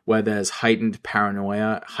one where there's heightened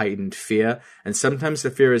paranoia, heightened fear, and sometimes the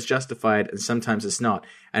fear is justified and sometimes it's not.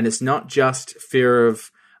 And it's not just fear of,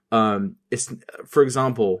 for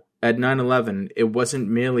example, at 9/11, it wasn't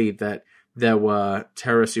merely that there were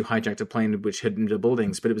terrorists who hijacked a plane which hit into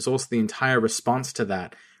buildings, but it was also the entire response to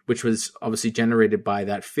that, which was obviously generated by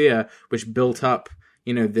that fear, which built up,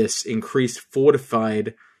 this increased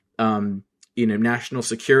fortified, national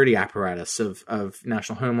security apparatus of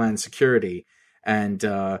national homeland security. And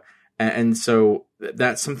so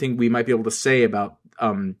that's something we might be able to say about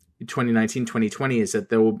 2019, 2020 is that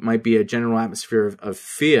there might be a general atmosphere of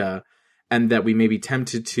fear, and that we may be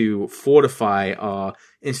tempted to fortify our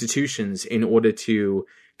institutions in order to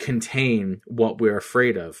contain what we're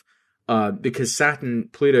afraid of. Because Saturn,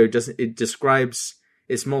 Pluto, it's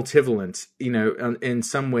multivalent. In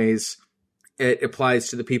some ways, it applies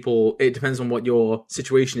to the people. It depends on what your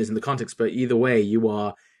situation is in the context, but either way, you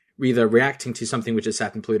are either reacting to something which is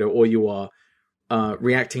Saturn, Pluto, or you are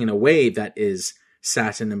reacting in a way that is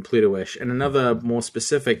Saturn and Pluto-ish. And another more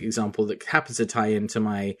specific example that happens to tie into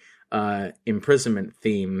my imprisonment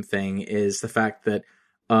theme thing is the fact that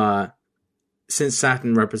since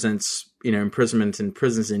Saturn represents imprisonment and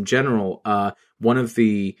prisons in general, one of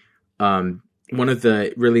the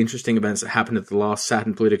really interesting events that happened at the last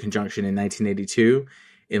Saturn Pluto conjunction in 1982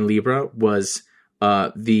 in Libra was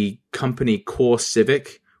the company Core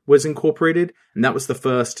Civic was incorporated, and that was the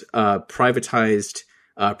first privatized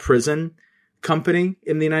prison company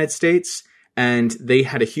in the United States. And they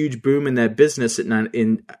had a huge boom in their business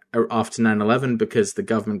after 9/11 because the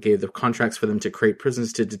government gave the contracts for them to create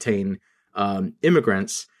prisons to detain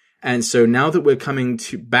immigrants. And so now that we're coming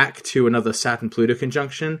back to another Saturn-Pluto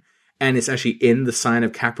conjunction, and it's actually in the sign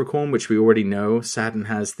of Capricorn, which we already know Saturn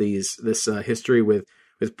has this history with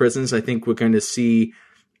prisons, I think we're going to see,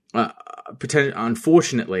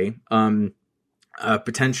 unfortunately, a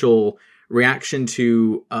potential reaction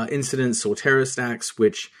to incidents or terrorist acts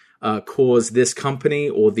which cause this company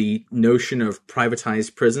or the notion of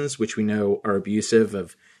privatized prisons, which we know are abusive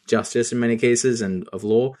of justice in many cases and of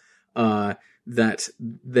law, that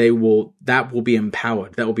will be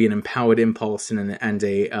empowered. That will be an empowered impulse and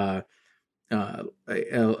a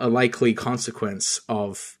likely consequence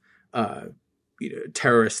of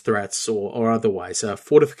terrorist threats or otherwise.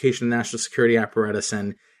 Fortification of the national security apparatus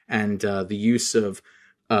and the use of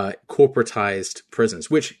corporatized prisons,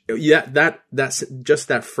 which that's just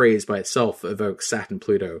that phrase by itself evokes Saturn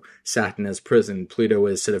Pluto. Saturn as prison, Pluto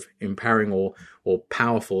as sort of empowering or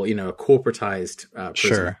powerful, a corporatized prison.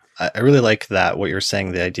 Sure. I really like that, what you're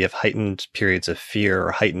saying, the idea of heightened periods of fear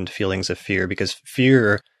or heightened feelings of fear, because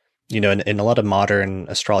fear, in a lot of modern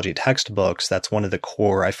astrology textbooks, that's one of the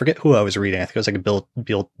core, I forget who I was reading. I think it was like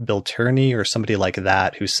Bill Turney or somebody like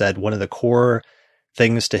that, who said one of the core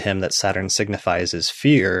things to him that Saturn signifies is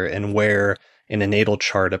fear, and where in a natal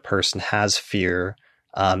chart a person has fear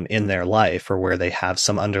in their life, or where they have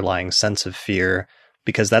some underlying sense of fear,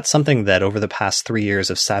 because that's something that over the past 3 years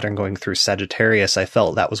of Saturn going through Sagittarius, I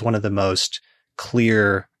felt that was one of the most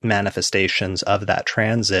clear manifestations of that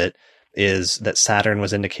transit, is that Saturn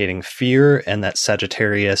was indicating fear and that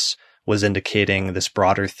Sagittarius was indicating this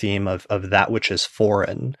broader theme of that which is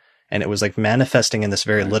foreign. And it was like manifesting in this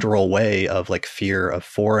very literal way of like fear of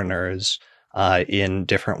foreigners in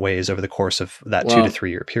different ways over the course of that 2 to 3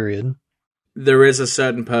 year period. There is a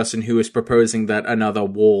certain person who is proposing that another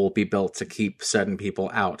wall be built to keep certain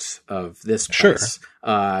people out of this place.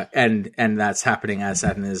 Sure. And that's happening as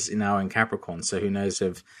Saturn is now in Capricorn. So who knows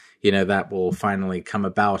if, that will finally come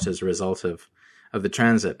about as a result of the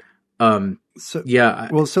transit. So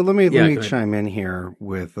let me chime in here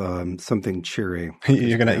with something cheery.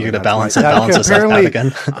 You're gonna balance us out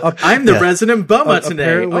again. I'm the resident bummer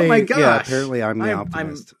today. Oh my gosh! Yeah, apparently I'm the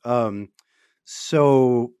optimist.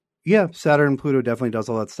 Saturn and Pluto definitely does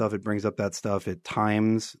all that stuff. It brings up that stuff. It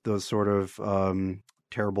times those sort of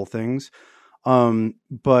terrible things.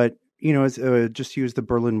 But just use the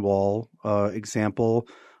Berlin Wall example.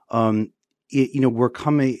 We're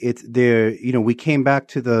coming. It's there. We came back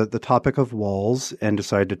to the topic of walls and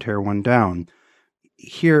decided to tear one down.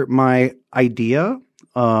 Here, my idea,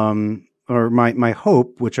 or my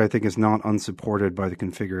hope, which I think is not unsupported by the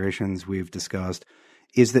configurations we've discussed,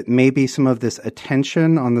 is that maybe some of this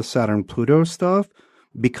attention on the Saturn-Pluto stuff,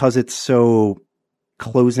 because it's so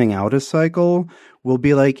closing out a cycle, will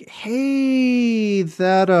be like, hey,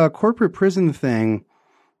 that corporate prison thing,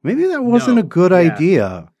 maybe that wasn't a good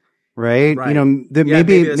idea. right? Right.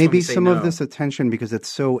 Maybe that's when we say some no. of this attention, because it's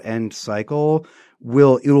so end cycle,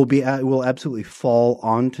 will absolutely fall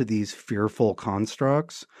onto these fearful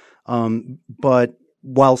constructs. But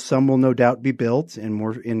while some will no doubt be built and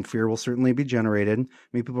more in fear will certainly be generated, I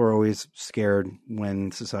mean, people are always scared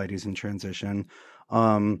when society's in transition.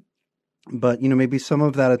 But maybe some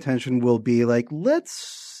of that attention will be like,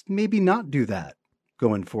 let's maybe not do that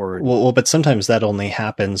going forward. Well, but sometimes that only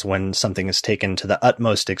happens when something is taken to the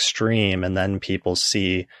utmost extreme, and then people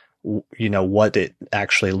see, what it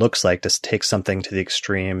actually looks like to take something to the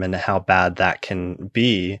extreme and how bad that can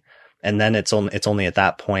be. And then it's only at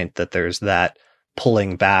that point that there's that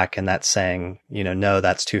pulling back and that saying, no,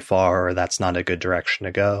 that's too far, or that's not a good direction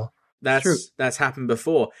to go. That's happened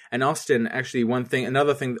before. And Austin, actually,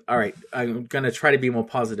 another thing. All right, I'm going to try to be more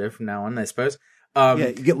positive from now on, I suppose.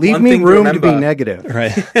 Leave me room to be negative.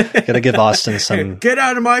 Right. Got to give Austin some. Get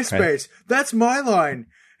out of my space. Right. That's my line.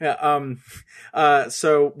 Yeah.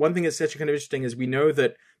 So one thing that's actually kind of interesting is we know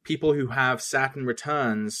that people who have Saturn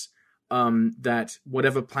returns, that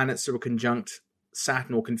whatever planets that were conjunct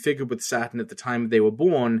Saturn or configured with Saturn at the time they were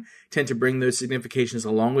born tend to bring those significations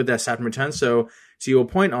along with their Saturn return. So to your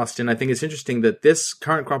point, Austin, I think it's interesting that this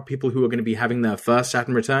current crop of people who are going to be having their first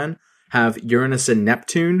Saturn return have Uranus and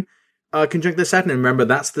Neptune conjunct their Saturn. And remember,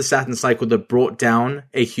 that's the Saturn cycle that brought down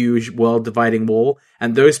a huge world-dividing wall.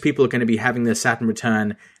 And those people are going to be having their Saturn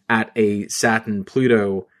return at a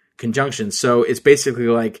Saturn-Pluto conjunction. So it's basically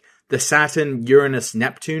like the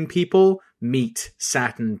Saturn-Uranus-Neptune people meet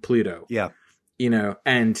Saturn-Pluto. Yeah.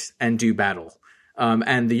 And do battle.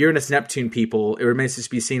 And the Uranus-Neptune people, it remains to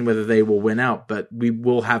be seen whether they will win out, but we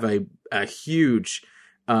will have a huge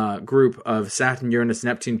group of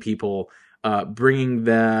Saturn-Uranus-Neptune people bringing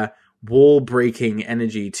their wall-breaking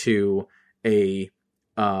energy to a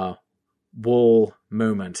wall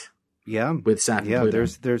moment. Yeah. With Saturn. Yeah, Pluto.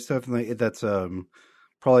 there's definitely, that's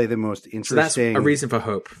probably the most interesting. So that's a reason for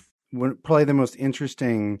hope. Probably the most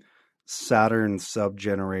interesting Saturn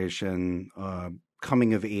subgeneration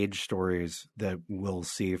coming of age stories that we'll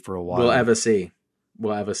see for a while. We'll ever see.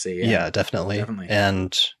 Yeah, definitely.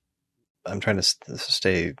 And I'm trying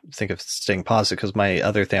to think of staying positive, because my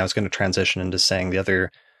other thing I was going to transition into saying the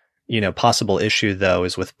other, possible issue though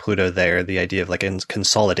is with Pluto there, the idea of like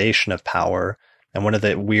consolidation of power. And one of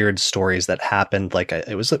the weird stories that happened, like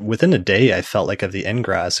it was within a day, I felt like, of the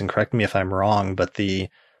ingress, and correct me if I'm wrong, but the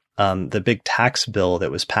big tax bill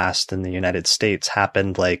that was passed in the United States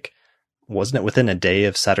happened, like, wasn't it within a day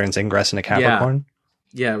of Saturn's ingress into Capricorn?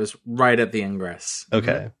 Yeah, it was right at the ingress.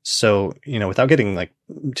 Okay. Mm-hmm. So, without getting like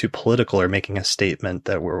too political or making a statement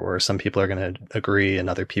that where some people are going to agree and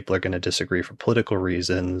other people are going to disagree for political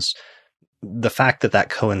reasons, the fact that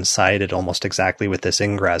coincided almost exactly with this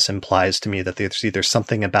ingress implies to me that there's either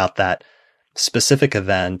something about that specific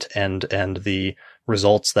event and the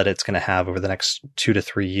results that it's going to have over the next 2 to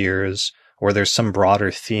 3 years, or there's some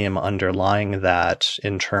broader theme underlying that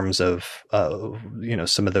in terms of,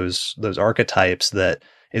 some of those archetypes that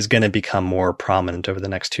is going to become more prominent over the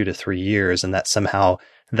next 2 to 3 years. And that somehow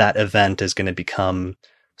that event is going to become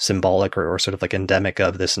symbolic or sort of like endemic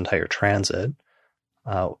of this entire transit.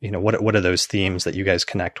 What are those themes that you guys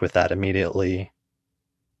connect with that immediately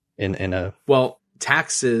in a... Well,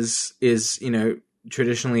 taxes is,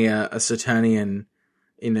 traditionally a Saturnian,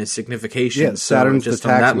 signification. Yeah, Saturn's so just the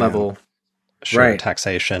on tax that man. level. Sure, right.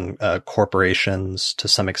 Taxation, corporations to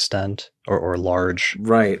some extent, or large,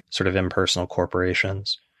 right, sort of impersonal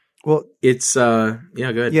corporations. Well, it's good.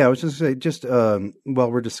 Yeah, I was just going to say,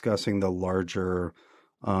 while we're discussing the larger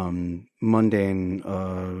mundane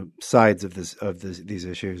sides of these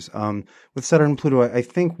issues, with Saturn and Pluto, I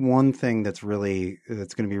think one thing that's going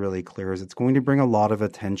to be really clear is it's going to bring a lot of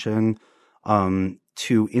attention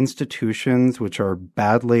to institutions which are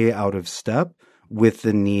badly out of step with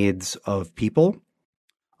the needs of people.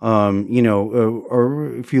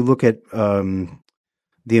 Or if you look at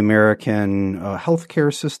the American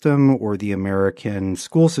healthcare system or the American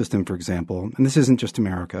school system, for example, and this isn't just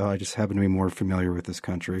America, I just happen to be more familiar with this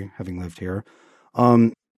country, having lived here.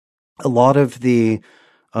 A lot of the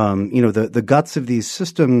guts of these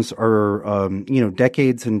systems are,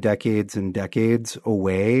 decades and decades and decades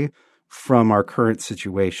away from our current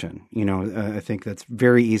situation. I think that's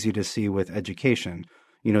very easy to see with education.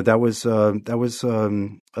 That was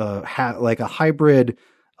like a hybrid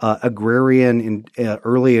agrarian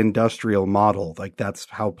early industrial model. Like that's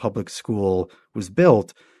how public school was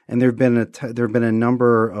built. And there've been a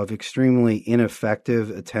number of extremely ineffective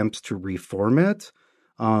attempts to reform it.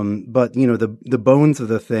 But the bones of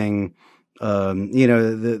the thing,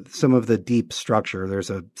 some of the deep structure. There's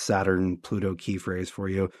a Saturn Pluto key phrase for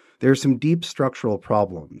you. there's some deep structural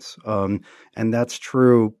problems, and that's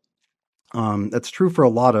true. That's true for a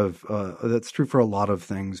lot of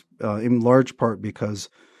things, in large part because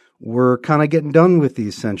we're kind of getting done with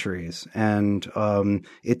these centuries, and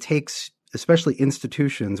it takes, especially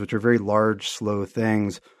institutions, which are very large, slow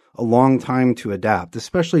things, a long time to adapt,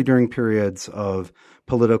 especially during periods of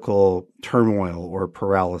political turmoil or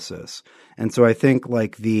paralysis. And so I think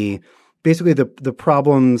like basically the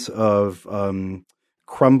problems of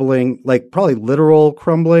crumbling, like probably literal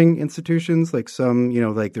crumbling institutions, like some,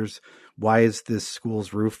 like why is this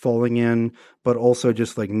school's roof falling in, but also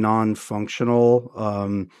just like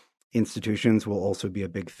non-functional institutions will also be a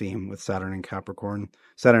big theme with Saturn and Capricorn,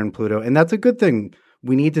 Saturn and Pluto. And that's a good thing.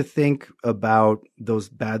 We need to think about those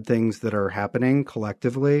bad things that are happening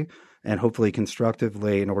collectively and hopefully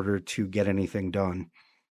constructively in order to get anything done.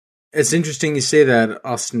 It's interesting you say that,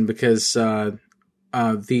 Austin, because the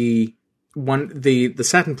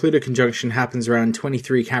Saturn Pluto conjunction happens around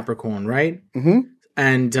 23 Capricorn, right? Mm-hmm.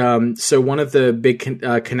 And so one of the big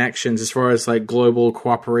connections as far as like global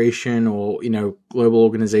cooperation or global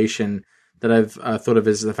organization that I've thought of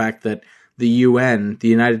is the fact that the UN, the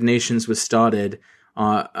United Nations, was started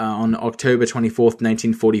on October 24th,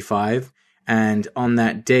 1945. And on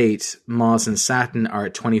that date, Mars and Saturn are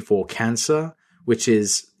at 24 Cancer, which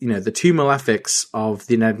is, the two malefics of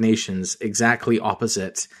the United Nations, exactly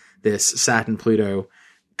opposite this Saturn-Pluto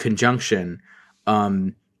conjunction.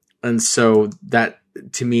 And so that,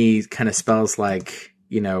 to me, kind of spells like,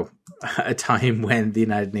 a time when the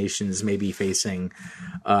United Nations may be facing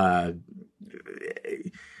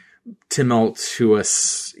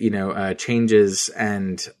tumultuous, changes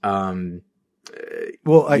and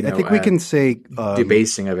I think we can say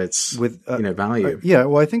debasing of its value.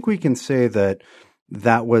 I think we can say that's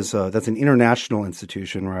an international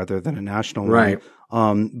institution rather than a national right.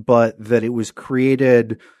 one, but that it was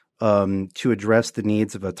created to address the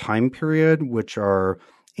needs of a time period which are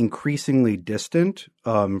increasingly distant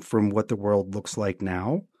from what the world looks like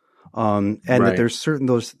now. And right. that there's certain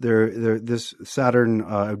this Saturn,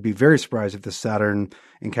 I would be very surprised if the Saturn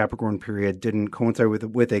and Capricorn period didn't coincide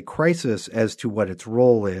with a crisis as to what its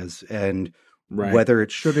role is and right. whether it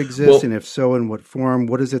should exist, and if so, in what form.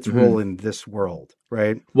 What is its role in this world,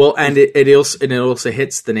 right? Well, and it also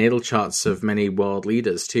hits the natal charts of many world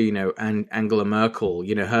leaders too. And Angela Merkel,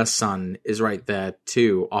 her sun is right there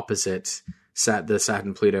too, opposite the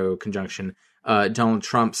Saturn-Pluto conjunction. Donald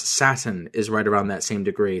Trump's Saturn is right around that same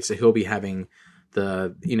degree, so he'll be having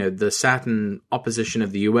the Saturn opposition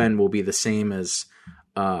of the UN will be the same as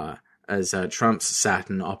Trump's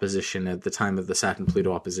Saturn opposition at the time of the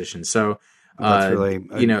Saturn-Pluto opposition. So that's really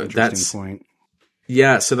an interesting point.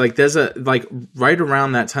 Yeah, so like there's right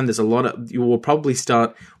around that time, there's a lot of, you will probably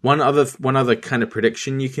start one other kind of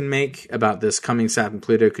prediction you can make about this coming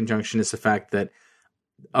Saturn-Pluto conjunction is the fact that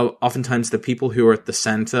oftentimes the people who are at the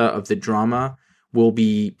center of the drama will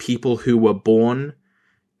be people who were born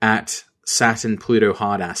at Saturn-Pluto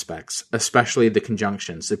hard aspects, especially the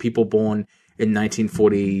conjunctions. So people born in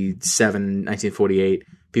 1947, 1948,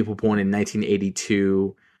 people born in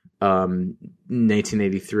 1982,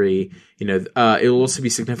 1983. It will also be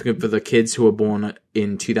significant for the kids who were born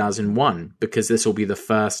in 2001, because this will be the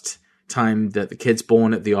first time that the kids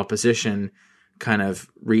born at the opposition kind of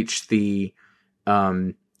reach the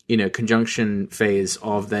conjunction phase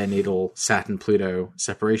of their natal Saturn-Pluto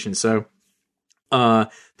separation. So,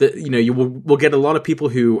 we'll get a lot of people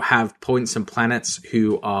who have points and planets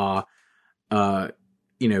who are,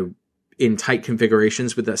 in tight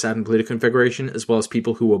configurations with that Saturn-Pluto configuration, as well as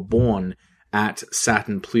people who were born at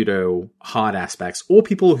Saturn-Pluto hard aspects, or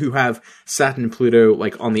people who have Saturn-Pluto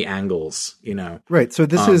like on the angles, Right. So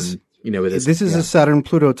this is. This is a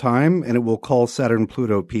Saturn-Pluto time, and it will call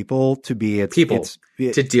Saturn-Pluto people to be to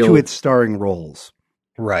its starring roles.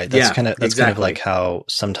 Right. That's kind of like how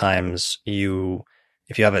sometimes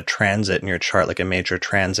if you have a transit in your chart, like a major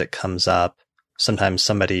transit comes up, sometimes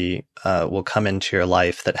somebody will come into your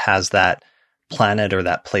life that has that planet or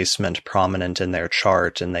that placement prominent in their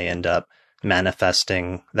chart, and they end up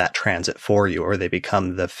manifesting that transit for you, or they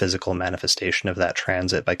become the physical manifestation of that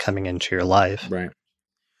transit by coming into your life. Right.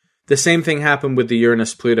 The same thing happened with the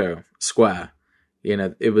Uranus-Pluto square.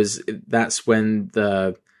 That's when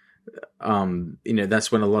that's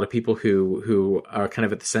when a lot of people who are kind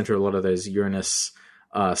of at the center of a lot of those Uranus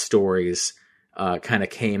stories kind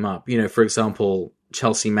of came up. For example,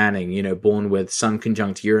 Chelsea Manning, born with Sun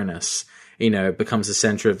conjunct Uranus, becomes the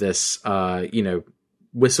center of this,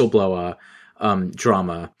 whistleblower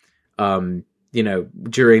drama,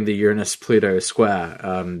 during the Uranus-Pluto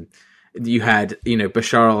square. You had,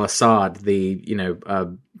 Bashar al-Assad,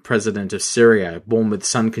 the, president of Syria, born with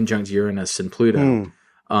Sun conjunct Uranus and Pluto.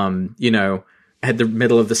 At the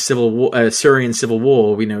middle of the Syrian civil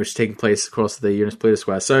war, which is taking place across the Uranus-Pluto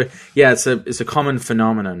square. So yeah, it's a common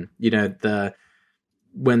phenomenon.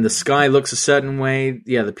 When the sky looks a certain way,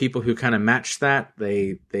 the people who kind of match that,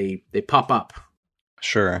 they pop up.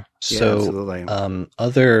 Sure. So,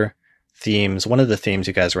 other themes. One of the themes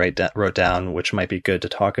you guys wrote down, which might be good to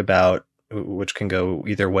talk about, which can go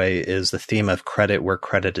either way, is the theme of credit where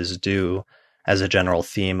credit is due, as a general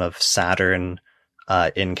theme of Saturn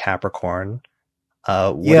in Capricorn.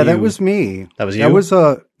 That was me. That was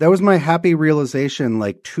you? That was my happy realization,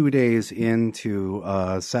 like 2 days into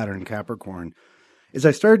Saturn Capricorn, is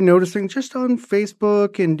I started noticing just on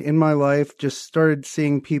Facebook and in my life, just started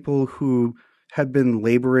seeing people who had been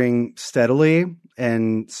laboring steadily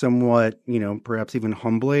and somewhat, perhaps even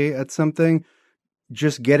humbly at something,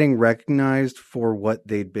 just getting recognized for what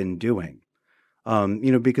they'd been doing.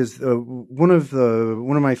 Because one of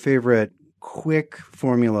my favorite quick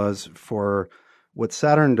formulas for what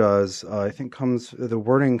Saturn does, I think the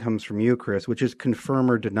wording comes from you, Chris, which is confirm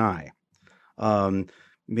or deny.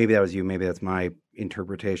 Maybe that was you, maybe that's my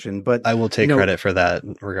interpretation, but I will take credit for that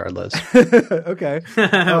regardless. Okay.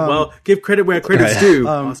 Well, give credit where credit's due,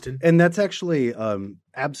 Austin. And that's actually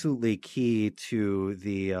absolutely key to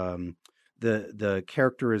the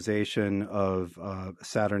characterization of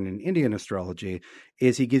Saturn in Indian astrology,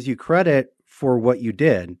 is he gives you credit for what you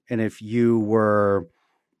did. And if you were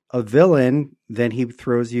a villain, then he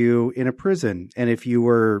throws you in a prison. And if you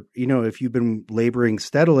were, if you've been laboring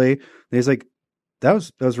steadily, then he's like,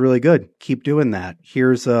 that was really good. Keep doing that.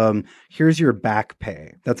 Here's your back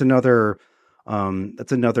pay. That's another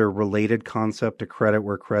related concept to credit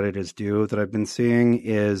where credit is due that I've been seeing.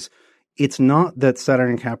 Is it's not that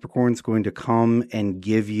Saturn and Capricorn is going to come and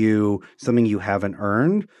give you something you haven't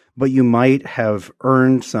earned, but you might have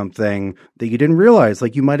earned something that you didn't realize.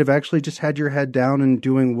 Like you might have actually just had your head down and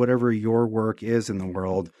doing whatever your work is in the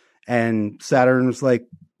world. And Saturn's like,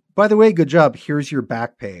 by the way, good job. Here's your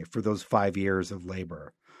back pay for those 5 years of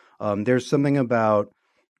labor. There's something about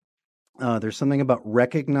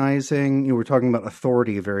recognizing, we're talking about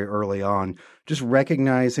authority very early on, just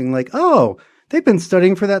recognizing like, oh, they've been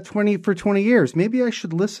studying for 20 years. Maybe I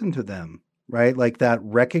should listen to them, right? Like that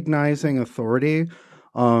recognizing authority,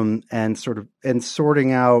 and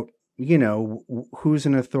sorting out, who's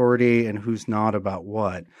an authority and who's not about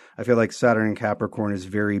what. I feel like Saturn and Capricorn is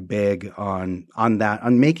very big on that,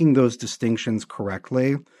 on making those distinctions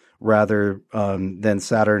correctly, rather than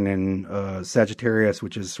Saturn in Sagittarius,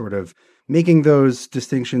 which is sort of making those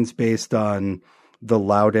distinctions based on the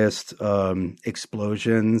loudest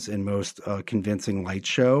explosions and most convincing light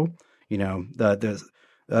show.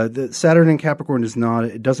 The Saturn in Capricorn is not.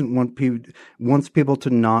 It doesn't wants people to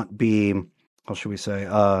not be, how should we say,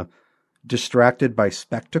 distracted by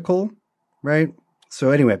spectacle, right?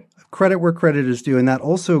 So anyway, credit where credit is due, and that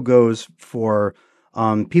also goes for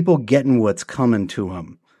people getting what's coming to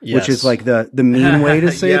them, which is like the mean way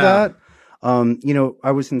to say that.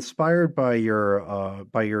 I was inspired by your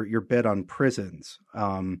bit on prisons.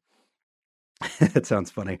 It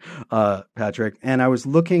sounds funny, Patrick. And I was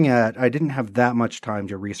I didn't have that much time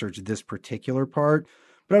to research this particular part,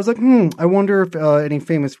 but I was like, I wonder if any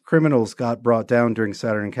famous criminals got brought down during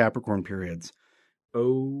Saturn and Capricorn periods.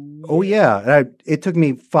 Oh yeah. And it took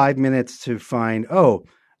me 5 minutes to find, Al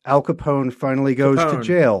Capone finally goes to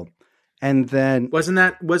jail. And then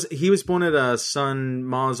he was born at a Sun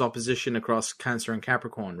Mars opposition across Cancer and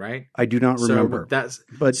Capricorn, right? I do not remember.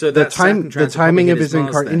 The timing of his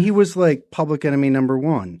incarnation, and he was like public enemy number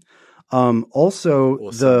one. Also,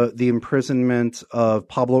 awesome. the imprisonment of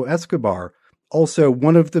Pablo Escobar, also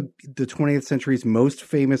one of the 20th century's most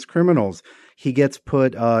famous criminals. He gets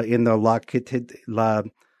put in the La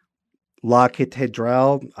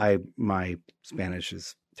Catedral. My Spanish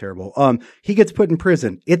is terrible. He gets put in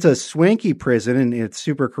prison. It's a swanky prison and it's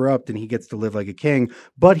super corrupt and he gets to live like a king,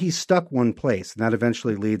 but he's stuck one place and that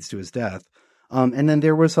eventually leads to his death. And then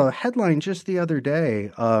there was a headline just the other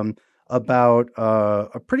day about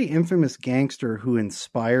a pretty infamous gangster who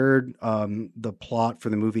inspired the plot for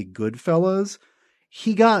the movie Goodfellas.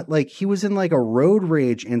 He was in like a road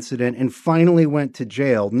rage incident and finally went to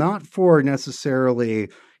jail, not for necessarily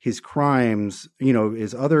his crimes,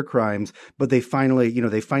 his other crimes, but they finally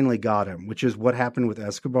got him, which is what happened with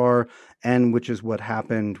Escobar and which is what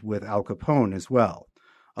happened with Al Capone as well.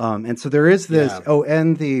 And so there is this,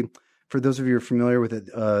 for those of you who are familiar with it,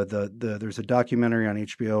 there's a documentary on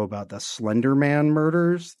HBO about the Slender Man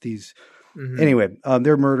murders, these Anyway,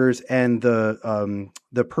 they're murders, and the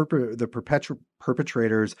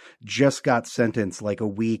perpetrators just got sentenced like a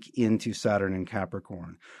week into Saturn and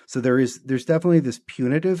Capricorn. So there's definitely this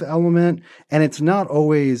punitive element, and it's not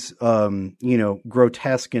always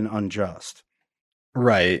grotesque and unjust.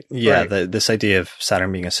 Right. Yeah. Right. This idea of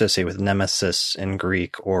Saturn being associated with nemesis in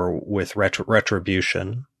Greek or with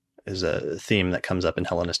retribution is a theme that comes up in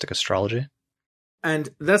Hellenistic astrology. And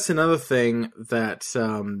that's another thing that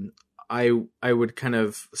I would kind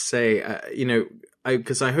of say,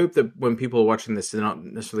 because I hope that when people are watching this, they're not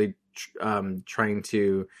necessarily trying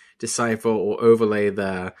to decipher or overlay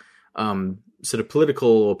their sort of political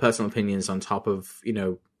or personal opinions on top of,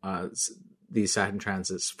 these Saturn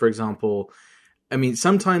transits. For example, I mean,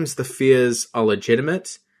 sometimes the fears are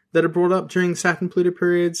legitimate that are brought up during Saturn-Pluto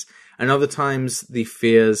periods, and other times the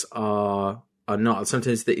fears are not.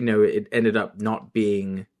 Sometimes that it ended up not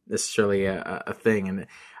being necessarily a thing,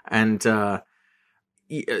 and I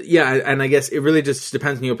guess it really just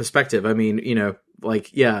depends on your perspective. I mean,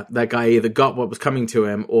 that guy either got what was coming to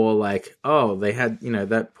him, or they had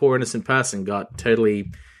that poor innocent person got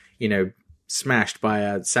totally smashed by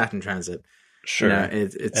a Saturn transit. Sure.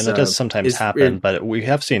 It's, and it does sometimes happen, but we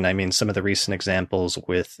have seen, I mean, some of the recent examples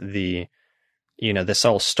with the, this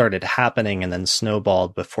all started happening and then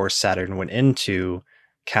snowballed before Saturn went into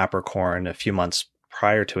Capricorn a few months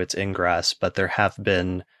prior to its ingress. But there have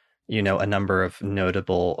been, a number of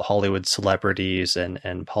notable Hollywood celebrities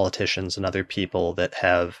and politicians and other people that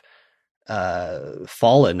have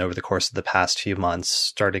fallen over the course of the past few months,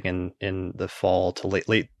 starting in the fall to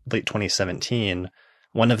late 2017.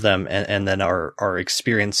 One of them, and then are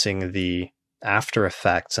experiencing the after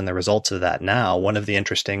effects and the results of that now. One of the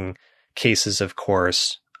interesting cases, of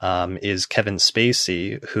course, is Kevin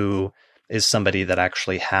Spacey, who is somebody that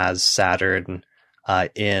actually has Saturn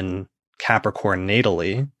in Capricorn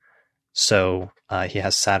natally. So he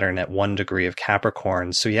has Saturn at 1 degree of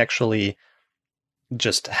Capricorn. So he actually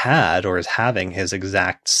just had, or is having, his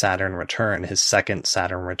exact Saturn return, his second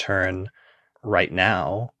Saturn return right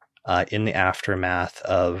now. In the aftermath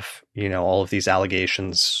of, all of these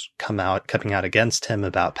allegations coming out against him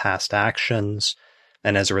about past actions.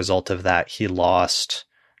 And as a result of that, he lost,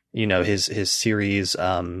 his series.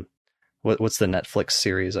 What's the Netflix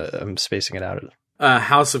series? I'm spacing it out.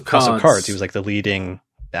 House of Cards. House of Cards. He was the leading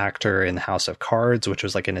actor in House of Cards, which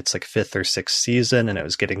was in its 5th or 6th season. And it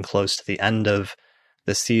was getting close to the end of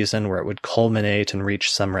the season where it would culminate and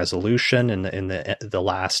reach some resolution. In the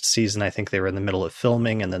last season, I think they were in the middle of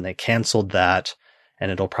filming, and then they canceled that, and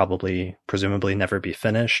it'll presumably never be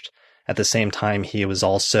finished. At the same time, he was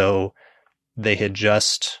also, they had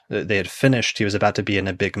finished, he was about to be in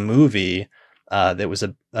a big movie that was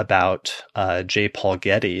about J. Paul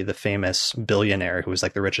Getty, the famous billionaire who was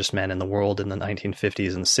the richest man in the world in the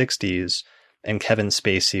 1950s and 60s. And Kevin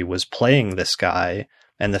Spacey was playing this guy.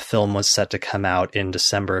 And the film was set to come out in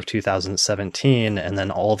December of 2017. And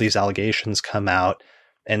then all these allegations come out.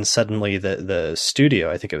 And suddenly the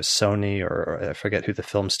studio, I think it was Sony, or I forget who the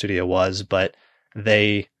film studio was, but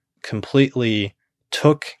they completely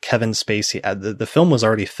took Kevin Spacey. The film was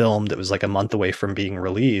already filmed. It was a month away from being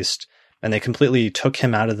released. And they completely took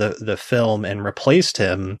him out of the film and replaced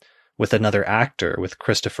him with another actor, with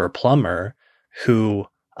Christopher Plummer, who,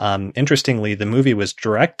 interestingly, the movie was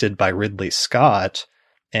directed by Ridley Scott.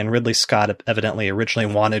 And Ridley Scott evidently originally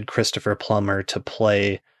wanted Christopher Plummer to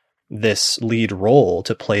play this lead role,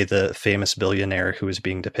 to play the famous billionaire who was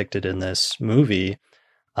being depicted in this movie.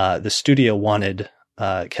 The studio wanted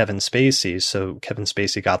Kevin Spacey, so Kevin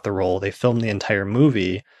Spacey got the role. They filmed the entire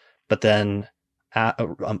movie, but then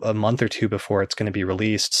a month or two before it's going to be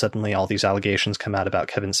released, suddenly all these allegations come out about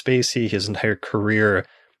Kevin Spacey. His entire career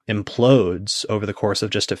implodes over the course of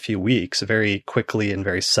just a few weeks, very quickly and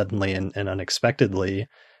very suddenly and unexpectedly.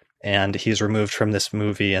 And he's removed from this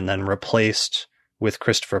movie and then replaced with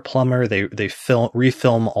Christopher Plummer. They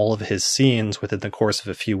refilm all of his scenes within the course of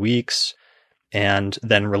a few weeks, and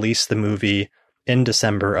then release the movie in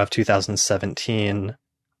December of 2017,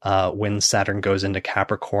 when Saturn goes into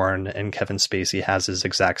Capricorn and Kevin Spacey has his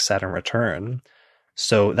exact Saturn return.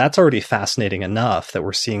 So that's already fascinating enough that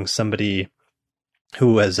we're seeing somebody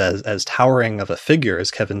who is as towering of a figure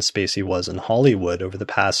as Kevin Spacey was in Hollywood over the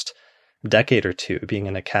past decade or two, being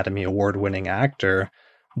an Academy Award-winning actor.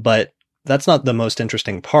 But that's not the most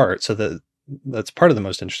interesting part. So that's part of the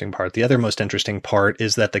most interesting part. The other most interesting part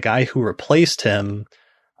is that the guy who replaced him,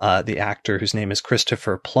 the actor whose name is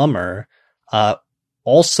Christopher Plummer,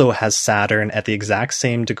 also has Saturn at the exact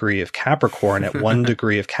same degree of Capricorn, at 1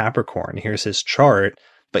 degree of Capricorn. Here's his chart.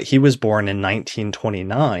 But he was born in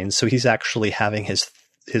 1929, so he's actually having his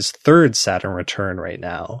third Saturn return right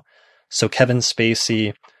now. So Kevin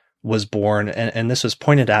Spacey was born, and this was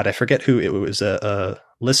pointed out, I forget who, it was a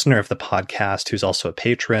listener of the podcast who's also a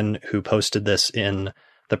patron who posted this in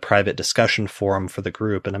the private discussion forum for the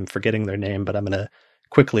group, and I'm forgetting their name, but I'm going to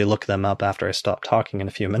quickly look them up after I stop talking in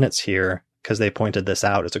a few minutes here, because they pointed this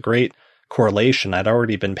out. It's a great correlation. I'd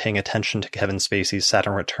already been paying attention to Kevin Spacey's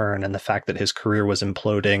Saturn return and the fact that his career was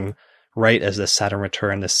imploding right as this Saturn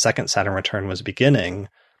return, this second Saturn return, was beginning.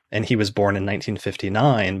 And he was born in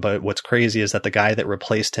 1959. But what's crazy is that the guy that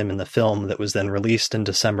replaced him in the film that was then released in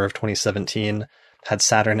December of 2017 had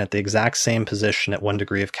Saturn at the exact same position at 1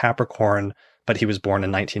 degree of Capricorn, but he was born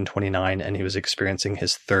in 1929 and he was experiencing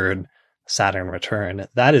his third Saturn return.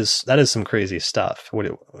 That is some crazy stuff.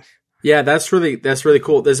 Yeah, that's really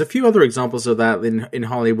cool. There's a few other examples of that in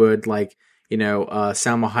Hollywood, like,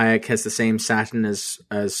 Salma Hayek has the same Saturn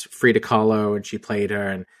as Frida Kahlo, and she played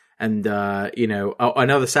her, and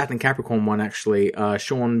another Saturn Capricorn one, actually,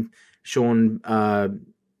 Sean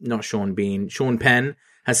Penn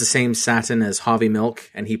has the same Saturn as Harvey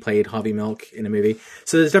Milk, and he played Harvey Milk in a movie.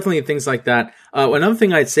 So there's definitely things like that. Another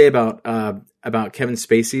thing I'd say about Kevin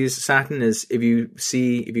Spacey's Saturn is if you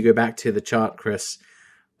go back to the chart, Chris,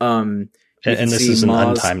 and this is an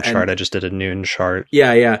untimed chart. I just did a noon chart.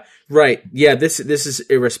 Yeah, right. Yeah, this is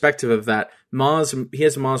irrespective of that. He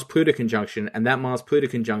has a Mars-Pluto conjunction, and that Mars-Pluto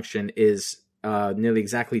conjunction is nearly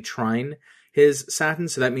exactly trine his Saturn.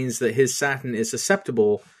 So that means that his Saturn is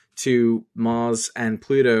susceptible to Mars and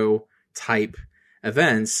Pluto type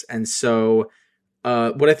events. And so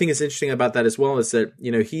what I think is interesting about that as well is that,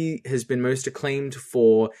 he has been most acclaimed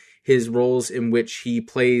for his roles in which he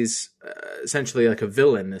plays essentially like a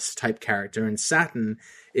villain, this type character. And Saturn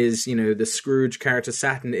is, the Scrooge character.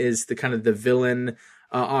 Saturn is the kind of the villain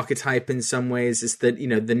archetype in some ways. Is that,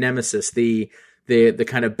 the nemesis, the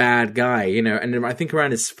kind of bad guy, And I think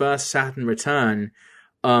around his first Saturn return,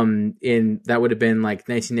 that would have been like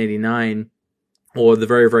 1989 or the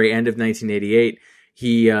very, very end of 1988.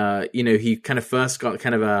 He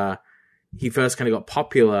first got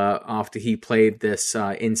popular after he played this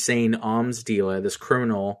insane arms dealer, this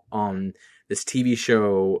criminal on this TV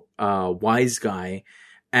show, Wise Guy,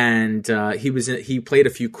 and he played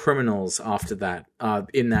a few criminals after that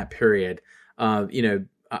in that period. I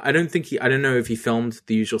don't know if he filmed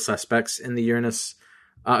The Usual Suspects in the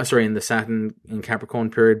in the Saturn and Capricorn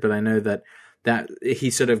period, but I know that he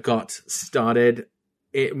sort of got started.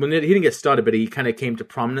 He didn't get started, but he kind of came to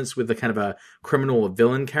prominence with the kind of a criminal or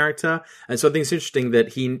villain character. And so I think it's interesting that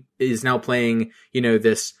he is now playing,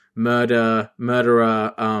 this murderer,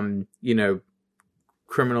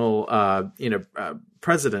 criminal,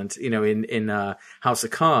 president, in House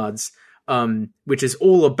of Cards, which is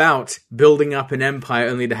all about building up an empire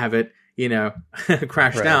only to have it,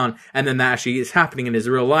 crash down. And then that actually is happening in his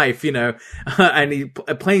real life, and he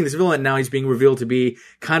playing this villain. Now he's being revealed to be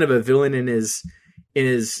kind of a villain in his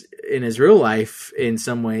real life in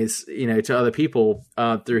some ways, to other people,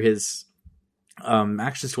 through his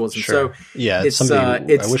actions towards him. Sure. So yeah,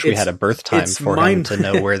 I wish we had a birth time for him to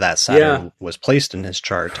know where that Saturn was placed in his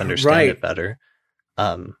chart to understand it better.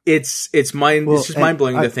 It's just mind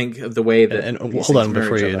blowing to think of the way that. And hold on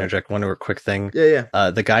before you interject. One more quick thing. Yeah.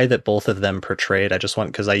 The guy that both of them portrayed,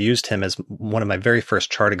 because I used him as one of my very first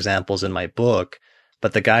chart examples in my book.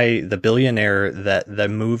 But the billionaire that the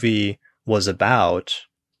movie was about,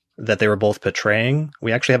 that they were both portraying,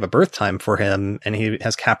 we actually have a birth time for him, and he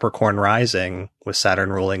has Capricorn rising with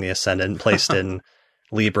Saturn ruling the ascendant, placed in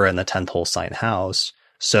Libra in the 10th whole sign house.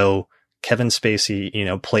 So Kevin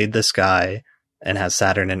Spacey, played this guy and has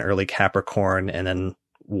Saturn in early Capricorn, and then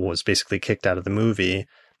was basically kicked out of the movie.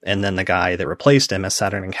 And then the guy that replaced him has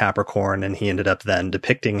Saturn in Capricorn, and he ended up then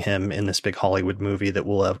depicting him in this big Hollywood movie that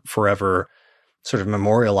will forever sort of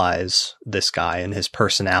memorialize this guy and his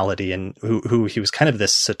personality, and who he was kind of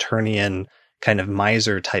this Saturnian kind of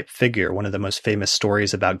miser type figure. One of the most famous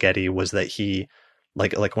stories about Getty was that he,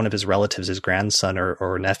 like one of his relatives, his grandson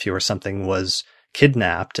or nephew or something, was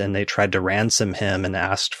kidnapped, and they tried to ransom him and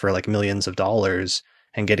asked for like millions of dollars,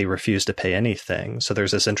 and Getty refused to pay anything. So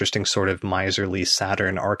there's this interesting sort of miserly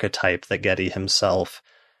Saturn archetype that Getty himself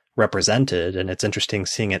represented, and it's interesting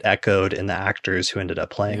seeing it echoed in the actors who ended up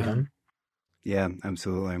playing him. Yeah,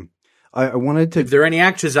 absolutely. I wanted to. If there are any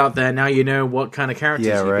actors out there, now you know what kind of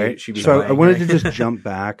characters she'd be playing. I wanted to just jump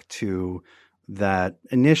back to that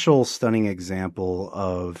initial stunning example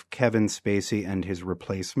of Kevin Spacey and his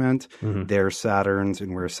replacement, their Saturns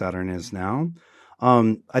and where Saturn is now.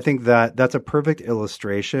 I think that's a perfect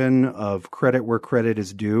illustration of credit where credit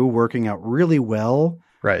is due, working out really well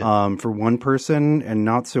for one person and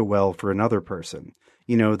not so well for another person.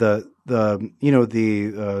 Was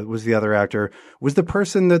the other actor was the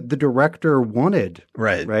person that the director wanted.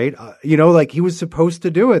 Right. Right. Like he was supposed to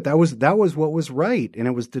do it. That was what was right. And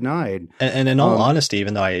it was denied. And in all honesty,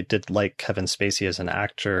 even though I did like Kevin Spacey as an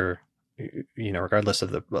actor, regardless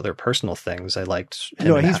of the other personal things, I liked him.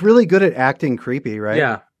 No, he's really good at acting creepy, right?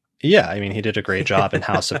 Yeah. Yeah. I mean, he did a great job in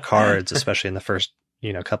House of Cards, especially in the first,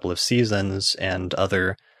 couple of seasons and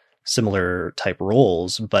other similar type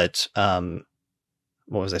roles. But,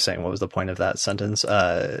 what was I saying? What was the point of that sentence?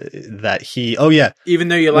 That he, Even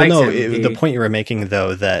though you liked him. The point you were making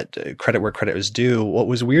though, that credit where credit was due. What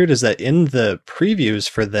was weird is that in the previews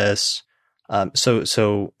for this, Kevin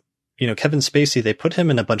Spacey, they put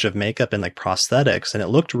him in a bunch of makeup and like prosthetics, and it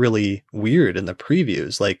looked really weird in the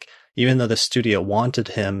previews. Like, even though the studio wanted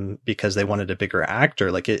him because they wanted a bigger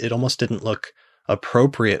actor, like it almost didn't look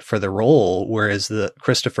appropriate for the role. Whereas the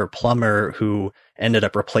Christopher Plummer, who ended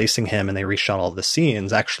up replacing him and they reshot all the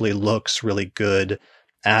scenes, actually looks really good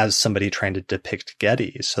as somebody trying to depict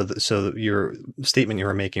Getty. So your statement you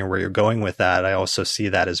were making, or where you're going with that, I also see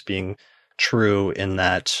that as being true in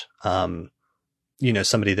that,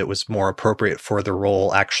 somebody that was more appropriate for the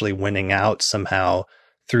role actually winning out somehow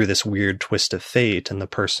through this weird twist of fate, and the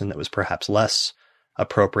person that was perhaps less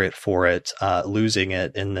appropriate for it, losing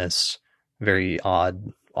it in this very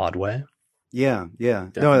odd way. Yeah.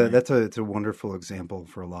 Definitely. No, it's a wonderful example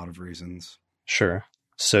for a lot of reasons. Sure.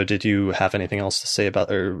 So did you have anything else to say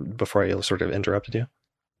about, or before I sort of interrupted you?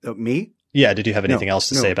 Me? Yeah. Did you have anything else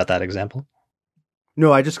to say about that example?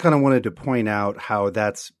 No, I just kind of wanted to point out how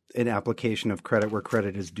that's an application of credit where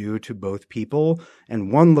credit is due to both people.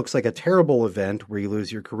 And one looks like a terrible event where you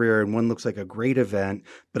lose your career, and one looks like a great event,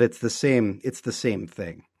 but it's the same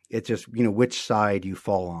thing. It's just, which side you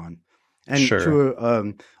fall on. And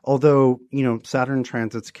sure. Although, Saturn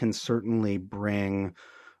transits can certainly bring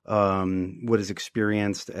what is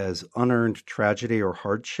experienced as unearned tragedy or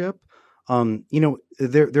hardship,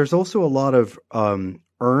 there's also a lot of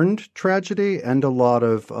earned tragedy and a lot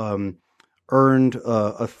of earned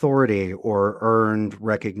authority or earned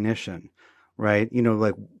recognition, right?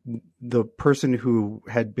 Like the person who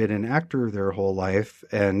had been an actor their whole life,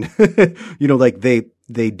 and like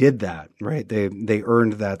they did that, right? They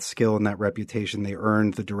earned that skill and that reputation. They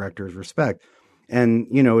earned the director's respect. And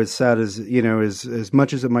as sad as as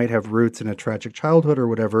much as it might have roots in a tragic childhood or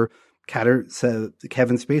whatever, Kevin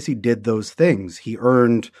Spacey did those things. He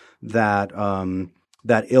earned that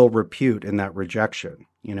that ill repute and that rejection.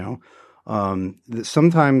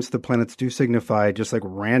 Sometimes the planets do signify just like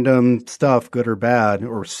random stuff, good or bad,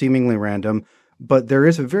 or seemingly random, but there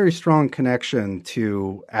is a very strong connection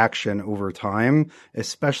to action over time,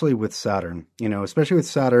 especially with Saturn, especially with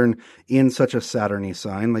Saturn in such a Saturn-y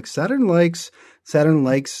sign. Like Saturn,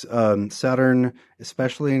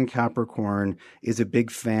 especially in Capricorn, is a big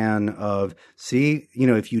fan of,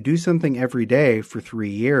 if you do something every day for 3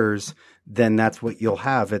 years, then that's what you'll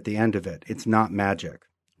have at the end of it. It's not magic.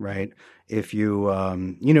 Right. If you,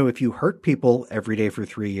 if you hurt people every day for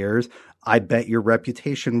 3 years, I bet your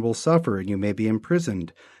reputation will suffer and you may be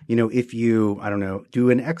imprisoned. If you, do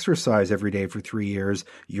an exercise every day for 3 years,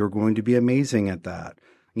 you're going to be amazing at that.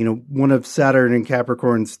 One of Saturn and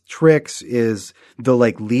Capricorn's tricks is the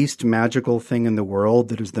least magical thing in the world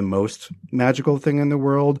that is the most magical thing in the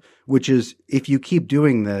world, which is if you keep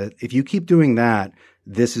doing that,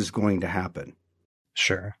 this is going to happen.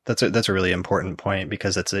 Sure. That's a really important point,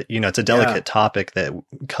 because it's a delicate topic that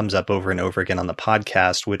comes up over and over again on the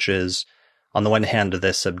podcast, which is, on the one hand,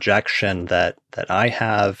 this objection that I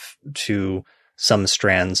have to some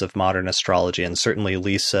strands of modern astrology, and certainly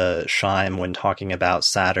Lisa Scheim, when talking about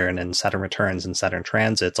Saturn and Saturn returns and Saturn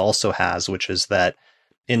transits, also has, which is that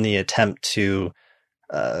in the attempt to,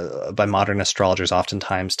 by modern astrologers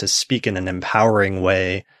oftentimes, to speak in an empowering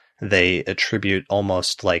way, they attribute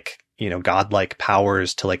almost godlike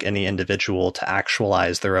powers to any individual to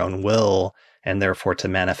actualize their own will and therefore to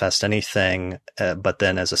manifest anything. But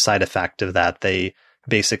then as a side effect of that, they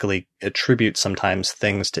basically attribute sometimes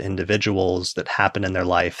things to individuals that happen in their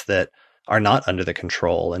life that are not under the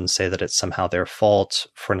control, and say that it's somehow their fault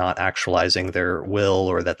for not actualizing their will,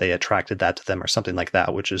 or that they attracted that to them or something like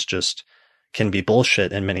that, which is just can be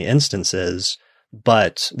bullshit in many instances.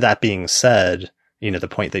 But that being said, the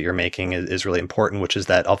point that you're making is really important, which is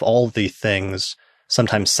that of all the things,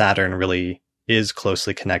 sometimes Saturn really is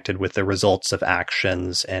closely connected with the results of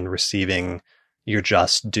actions and receiving your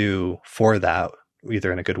just due for that,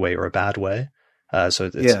 either in a good way or a bad way.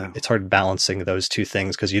 So it's hard balancing those two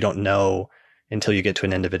things, because you don't know until you get to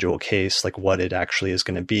an individual case, what it actually is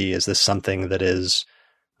going to be. Is this something that is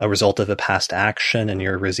a result of a past action and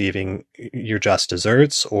you're receiving your just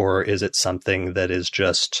desserts, or is it something that is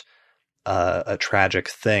just a tragic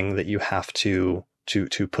thing that you have to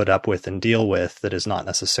put up with and deal with that is not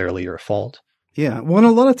necessarily your fault? Yeah. Well, and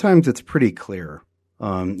a lot of times it's pretty clear.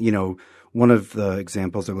 One of the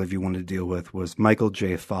examples I believe you wanted to deal with was Michael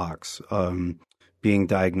J. Fox being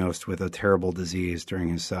diagnosed with a terrible disease during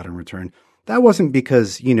his Saturn return. That wasn't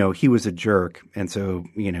because, he was a jerk. And so,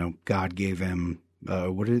 God gave him,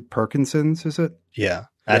 Parkinson's, is it? Yeah.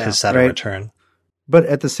 At his Saturn return. But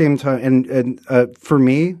at the same time, and for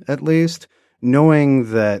me, at least,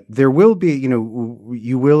 knowing that there will be,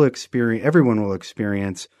 everyone will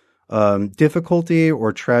experience difficulty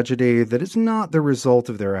or tragedy that is not the result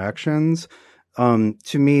of their actions.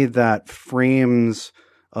 To me, that frames,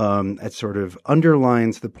 it sort of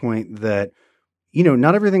underlines the point that,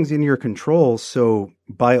 not everything's in your control. So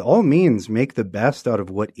by all means, make the best out of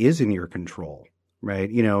what is in your control, right?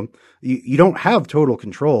 You don't have total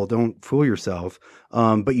control. Don't fool yourself.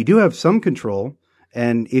 But you do have some control.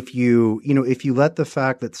 And if you let the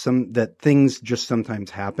fact that things just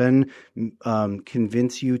sometimes happen,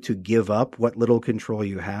 convince you to give up what little control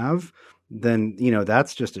you have, then,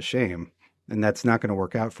 that's just a shame, and that's not going to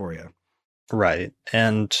work out for you. Right.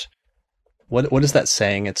 And what is that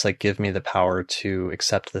saying? It's like, give me the power to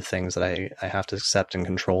accept the things that I have to accept and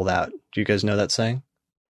control that. Do you guys know that saying?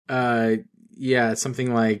 Yeah,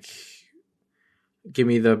 something like,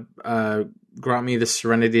 grant me the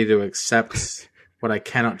serenity to accept what I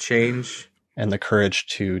cannot change. And the courage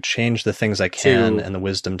to change the things I can and the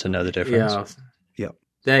wisdom to know the difference. Yeah.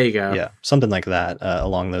 There you go. Yeah, something like that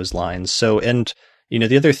along those lines. So, and,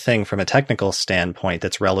 the other thing from a technical standpoint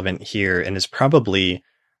that's relevant here and is probably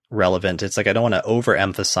relevant, it's like I don't want to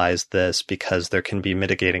overemphasize this because there can be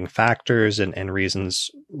mitigating factors and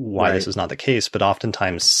reasons why this is not the case, but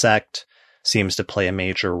oftentimes sect seems to play a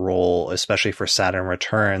major role, especially for Saturn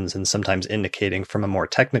returns, and sometimes indicating from a more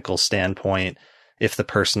technical standpoint if the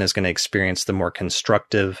person is going to experience the more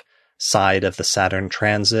constructive side of the Saturn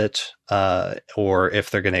transit, or if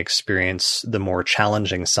they're going to experience the more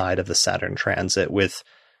challenging side of the Saturn transit, with,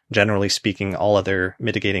 generally speaking, all other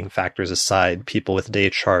mitigating factors aside, people with day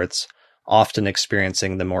charts often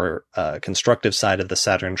experiencing the more constructive side of the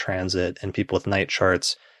Saturn transit, and people with night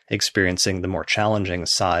charts experiencing the more challenging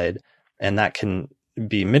side. And that can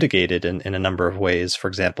be mitigated in a number of ways. For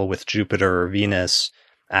example, with Jupiter or Venus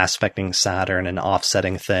aspecting Saturn and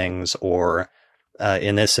offsetting things, or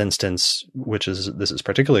in this instance, this is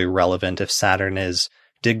particularly relevant if Saturn is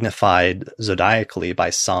dignified zodiacally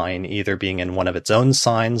by sign, either being in one of its own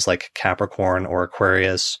signs like Capricorn or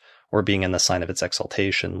Aquarius, or being in the sign of its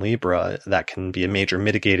exaltation, Libra. That can be a major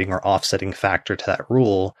mitigating or offsetting factor to that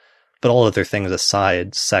rule. But all other things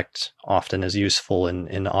aside, sect often is useful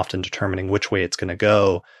in often determining which way it's going to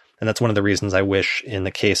go. And that's one of the reasons I wish in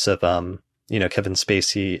the case of Kevin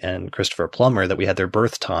Spacey and Christopher Plummer that we had their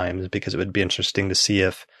birth times, because it would be interesting to see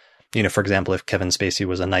if, for example, if Kevin Spacey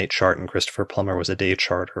was a night chart and Christopher Plummer was a day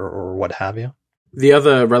chart, or what have you. The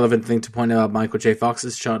other relevant thing to point out about Michael J.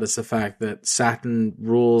 Fox's chart is the fact that Saturn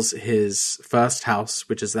rules his first house,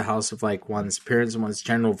 which is the house of like one's appearance and one's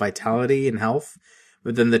general vitality and health.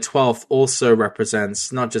 But then the 12th also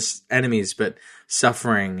represents not just enemies, but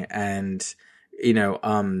suffering and,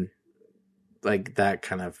 like that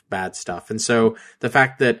kind of bad stuff. And so the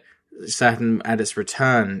fact that Saturn at its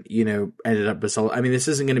return, ended up this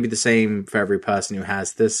isn't going to be the same for every person who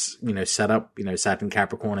has this, setup, Saturn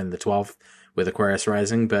Capricorn in the 12th with Aquarius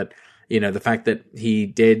rising. But, the fact that he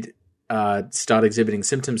did start exhibiting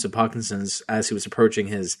symptoms of Parkinson's as he was approaching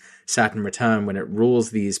his Saturn return, when it rules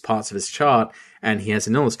these parts of his chart and he has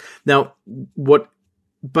an illness. Now,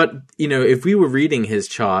 if we were reading his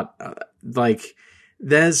chart, there's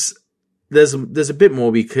a bit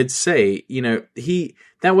more we could say.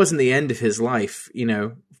 That wasn't the end of his life,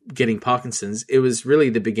 getting Parkinson's. It was really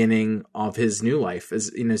the beginning of his new life. As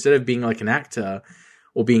instead of being like an actor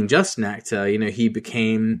or being just an actor, he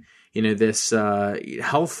became, this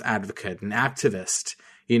health advocate and activist,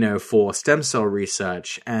 for stem cell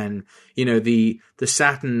research. And, the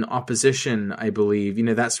Saturn opposition, I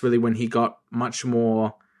believe, that's really when he got much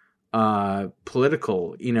more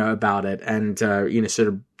political, about it, and, sort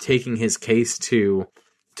of taking his case to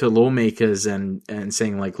lawmakers and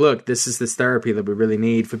saying like, look, this is this therapy that we really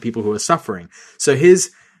need for people who are suffering. So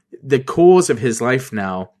the cause of his life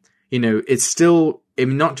now, it's still,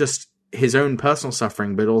 not just his own personal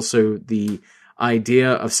suffering, but also the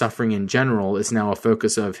idea of suffering in general is now a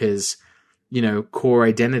focus of his, core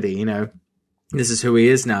identity. This is who he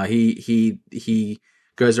is now. He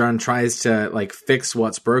goes around and tries to like fix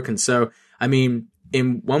what's broken. So,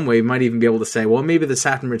 in one way, we might even be able to say, well, maybe the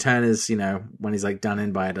Saturn return is, when he's like done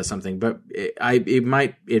in by it or something. But it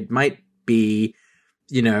might be,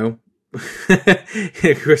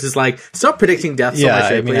 Chris is like, stop predicting death so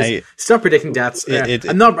much, please. Stop predicting deaths.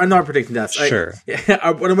 I'm not predicting deaths. Sure.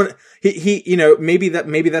 Maybe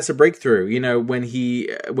that's a breakthrough.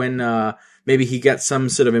 When maybe he gets some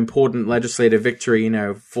sort of important legislative victory,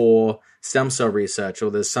 for stem cell research,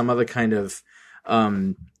 or there's some other kind of,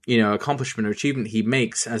 accomplishment or achievement he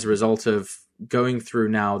makes as a result of going through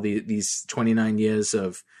now these 29 years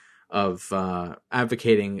of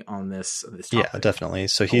advocating on this topic. Yeah, definitely.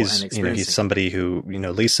 So he's somebody who,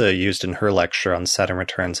 Lisa used in her lecture on Saturn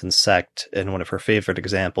returns and sect in one of her favorite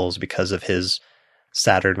examples because of his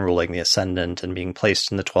Saturn ruling the ascendant and being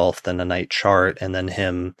placed in the 12th in a night chart, and then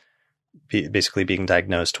him basically being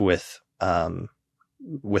diagnosed with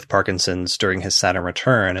Parkinson's during his Saturn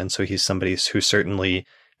return. And so he's somebody who certainly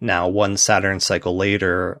now, one Saturn cycle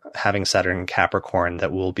later, having Saturn in Capricorn,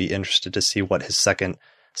 that will be interested to see what his second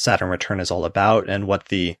Saturn return is all about, and what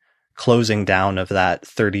the closing down of that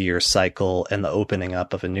 30-year cycle and the opening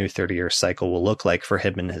up of a new 30-year cycle will look like for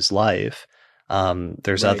him in his life.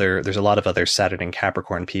 There's a lot of other Saturn and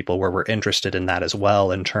Capricorn people where we're interested in that as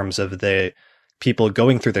well, in terms of the people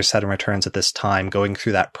going through their Saturn returns at this time, going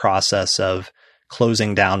through that process of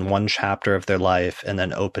closing down one chapter of their life and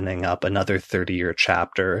then opening up another 30-year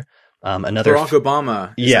chapter. Barack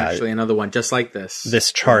Obama is actually another one just like this.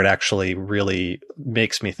 This chart actually really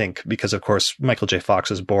makes me think, because of course Michael J. Fox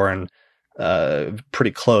was born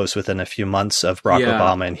pretty close within a few months of Barack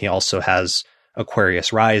Obama, and he also has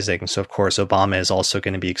Aquarius rising. So of course Obama is also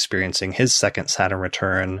going to be experiencing his second Saturn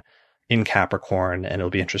return in Capricorn, and it'll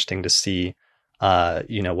be interesting to see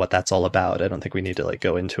what that's all about. I don't think we need to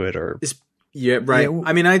go into it or... Yeah, right. Yeah.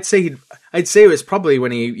 I mean, I'd say it was probably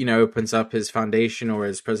when he, opens up his foundation or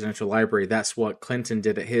his presidential library. That's what Clinton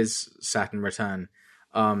did at his Saturn return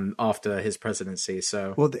after his presidency.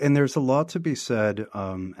 So, well, and there's a lot to be said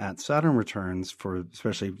at Saturn returns for,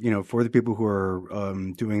 especially, for the people who are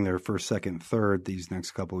doing their first, second, third these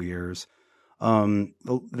next couple of years.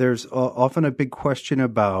 There's often a big question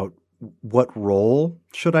about what role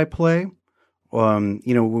should I play? When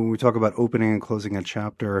we talk about opening and closing a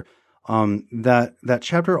chapter, that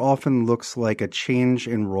chapter often looks like a change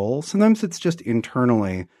in role. Sometimes it's just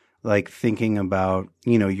internally, like thinking about,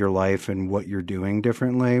 your life and what you're doing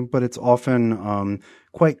differently, but it's often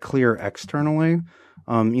quite clear externally.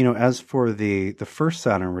 As for the first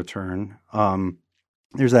Saturn return,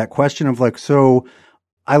 there's that question of so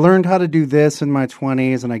I learned how to do this in my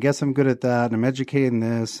 20s, and I guess I'm good at that, and I'm educated in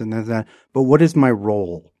this and that, but what is my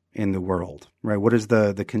role in the world, right? What is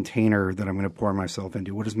the container that I'm going to pour myself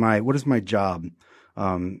into? What is my job,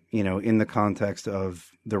 in the context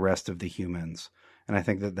of the rest of the humans? And I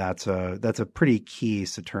think that's a pretty key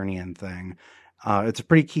Saturnian thing. It's a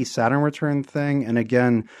pretty key Saturn return thing. And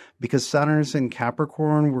again, because Saturn is in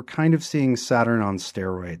Capricorn, we're kind of seeing Saturn on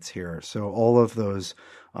steroids here. So all of those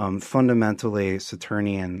fundamentally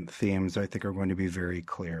Saturnian themes, I think, are going to be very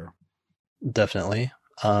clear. Definitely.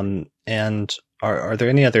 And are there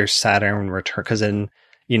any other Saturn return? Because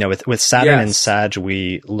with Saturn and Sag,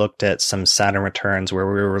 we looked at some Saturn returns where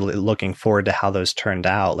we were really looking forward to how those turned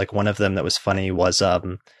out. Like one of them that was funny was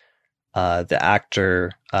the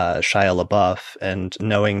actor Shia LaBeouf, and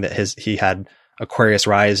knowing that he had Aquarius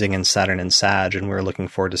rising and Saturn and Sag, and we were looking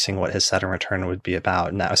forward to seeing what his Saturn return would be about.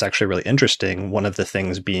 And that was actually really interesting. One of the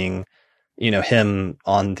things being, him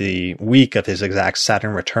on the week of his exact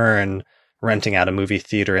Saturn return, renting out a movie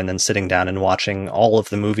theater and then sitting down and watching all of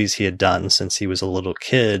the movies he had done since he was a little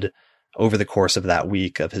kid over the course of that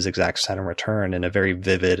week of his exact Saturn return, in a very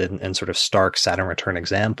vivid and sort of stark Saturn return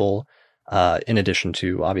example, in addition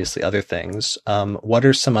to obviously other things. What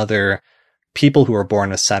are some other people who are born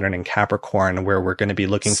with Saturn in Capricorn where we're going to be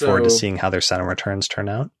looking forward to seeing how their Saturn returns turn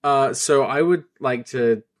out? So I would like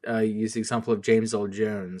to use the example of James Earl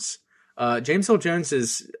Jones. James Earl Jones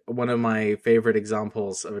is one of my favorite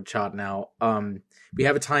examples of a chart now. We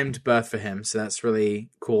have a timed birth for him, so that's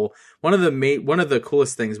really cool. One of the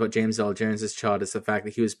coolest things about James Earl Jones's chart is the fact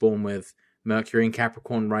that he was born with Mercury in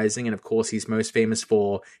Capricorn rising, and of course he's most famous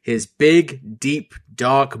for his big, deep,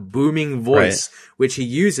 dark, booming voice, which he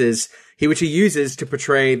uses to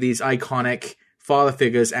portray these iconic father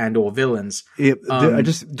figures and or villains.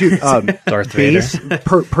 Darth Vader.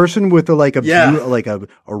 Person with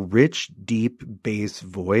a rich, deep bass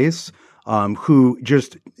voice, who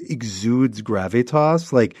just exudes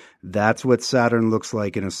gravitas. Like that's what Saturn looks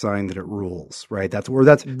like in a sign that it rules, right? That's what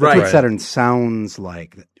Saturn sounds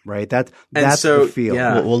like, right? That's the feel.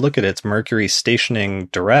 Yeah. We'll look at it. It's Mercury stationing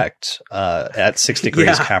direct at 6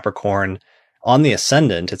 degrees Capricorn. on the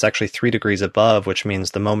ascendant, it's actually 3 degrees above, which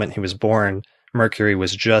means the moment he was born, Mercury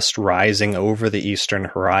was just rising over the eastern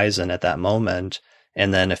horizon at that moment.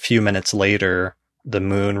 And then a few minutes later, the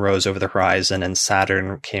moon rose over the horizon and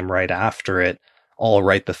Saturn came right after it, all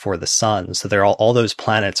right before the sun. So they're all those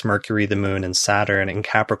planets, Mercury, the moon, and Saturn in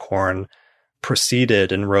Capricorn,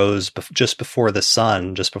 preceded and rose just before the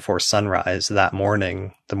sun, just before sunrise that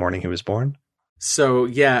morning, the morning he was born. So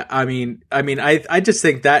yeah, I just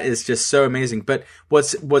think that is just so amazing. But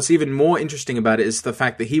what's even more interesting about it is the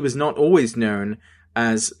fact that he was not always known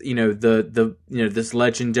as, this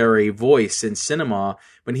legendary voice in cinema.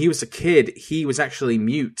 When he was a kid, he was actually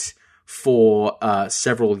mute for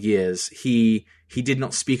several years. He did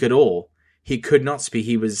not speak at all. He could not speak.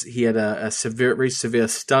 He had a very severe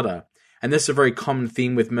stutter. And this is a very common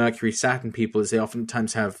theme with Mercury Saturn people, is they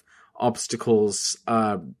oftentimes have obstacles,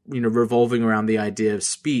 revolving around the idea of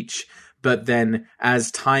speech. But then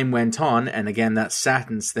as time went on, and again, that's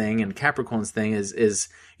Saturn's thing and Capricorn's thing is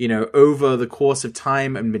over the course of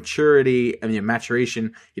time and maturity and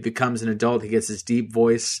maturation, he becomes an adult. He gets his deep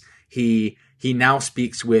voice. He now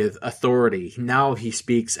speaks with authority. Now he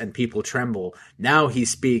speaks and people tremble. Now he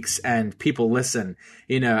speaks and people listen.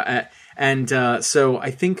 So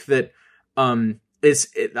I think that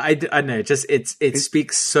I don't know. Just it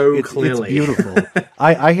speaks so clearly. It's beautiful.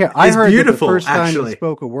 I heard beautiful, that the first time actually. he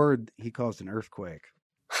spoke a word, he caused an earthquake.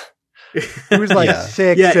 It was like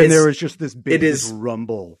 6, and there was just this big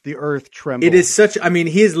rumble. The earth trembled. It is such.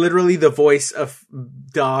 He is literally the voice of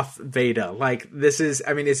Darth Vader. Like this is.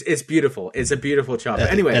 It's beautiful. It's a beautiful chart.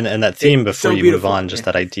 But anyway, and that theme before so you beautiful. move on, just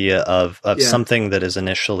that idea of something that is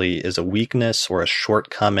initially is a weakness or a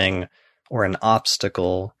shortcoming or an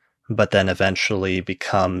obstacle, but then eventually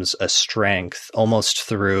becomes a strength almost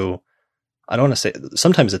through, I don't want to say,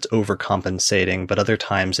 sometimes it's overcompensating, but other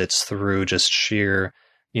times it's through just sheer,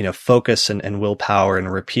 focus and willpower and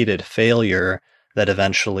repeated failure that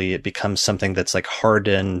eventually it becomes something that's like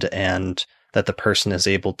hardened and that the person is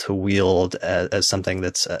able to wield as something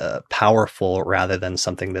that's powerful rather than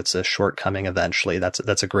something that's a shortcoming eventually.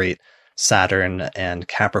 That's a great Saturn and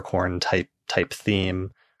Capricorn type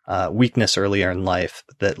theme. Weakness earlier in life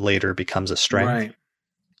that later becomes a strength. Right.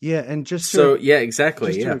 Yeah, and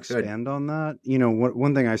exactly. Just to expand on that,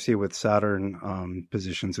 one thing I see with Saturn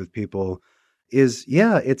positions with people is,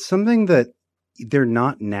 it's something that they're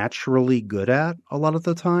not naturally good at a lot of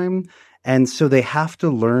the time, and so they have to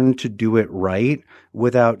learn to do it right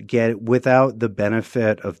without the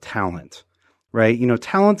benefit of talent. Right?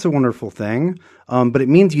 Talent's a wonderful thing, but it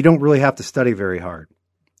means you don't really have to study very hard.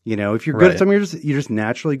 If you're good at something, you're just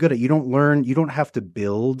naturally good at it. You don't have to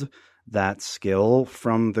build that skill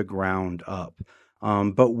from the ground up.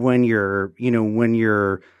 But when you're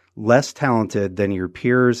less talented than your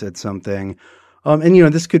peers at something, and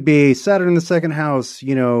this could be Saturn in the second house,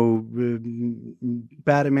 bad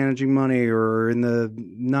at managing money, or in the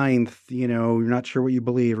ninth, you're not sure what you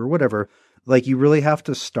believe or whatever. Like, you really have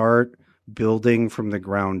to start building from the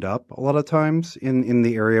ground up a lot of times in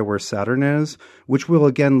the area where Saturn is, which will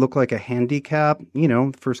again look like a handicap,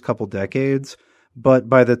 first couple decades. But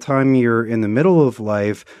by the time you're in the middle of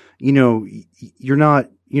life, you're not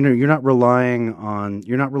relying on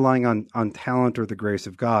talent or the grace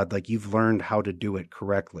of God. Like, you've learned how to do it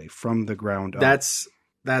correctly from the ground up. That's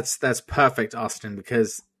perfect, Austin,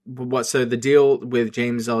 because so the deal with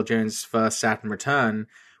James L. Jones' first Saturn return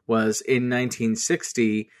was in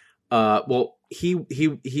 1960.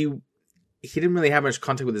 He didn't really have much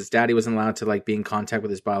contact with his dad. He wasn't allowed to be in contact with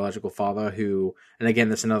his biological father, who, and again,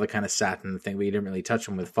 that's another kind of Saturn thing we didn't really touch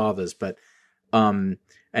on with fathers, but, and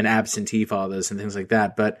absentee fathers and things like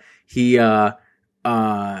that. But his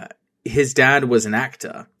dad was an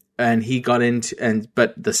actor, and he got into,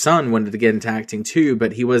 but the son wanted to get into acting too,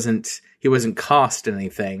 but he wasn't cast in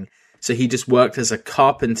anything. So he just worked as a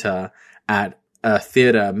carpenter at a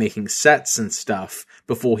theater making sets and stuff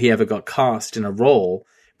before he ever got cast in a role.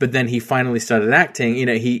 But then he finally started acting.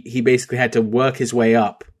 He basically had to work his way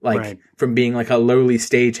up, from being like a lowly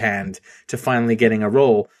stagehand to finally getting a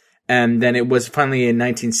role. And then it was finally in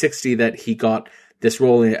 1960 that he got this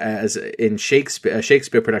role in Shakespeare, a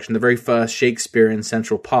Shakespeare production, the very first Shakespeare in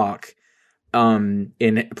Central Park, in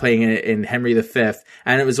playing in Henry V.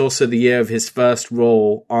 And it was also the year of his first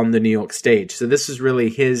role on the New York stage. So this is really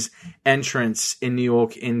his entrance in New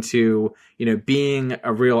York into, being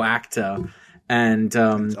a real actor. And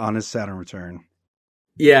on his Saturn return.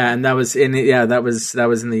 Yeah, and that was in the year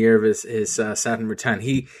of his Saturn return.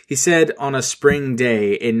 He said on a spring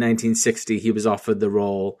day in 1960 he was offered the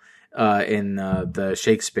role in the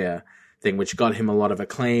Shakespeare. thing, which got him a lot of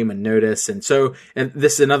acclaim and notice. And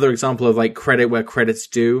this is another example of like credit where credit's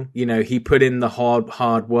due. You know, he put in the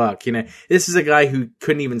hard work. You know, this is a guy who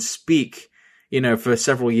couldn't even speak, you know, for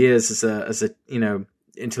several years as a you know,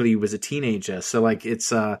 until he was a teenager. So like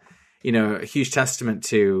it's you know, a huge testament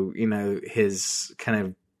to, you know, his kind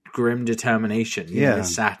of grim determination. You know,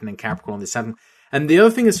 this Saturn and Capricorn, this Saturn. And the other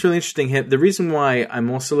thing that's really interesting here, the reason why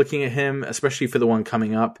I'm also looking at him, especially for the one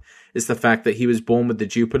coming up, is the fact that he was born with the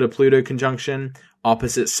Jupiter-Pluto conjunction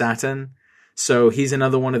opposite Saturn. So he's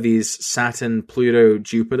another one of these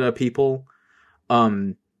Saturn-Pluto-Jupiter people.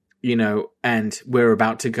 You know, and we're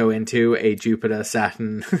about to go into a Jupiter,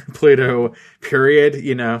 Saturn, Pluto period,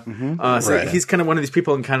 you know. So he's kind of one of these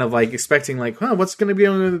people and kind of like expecting like, oh, what's going to be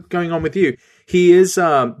going on with you? He is,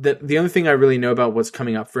 the only thing I really know about what's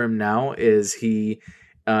coming up for him now is he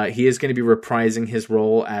is going to be reprising his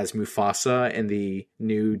role as Mufasa in the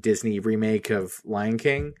new Disney remake of Lion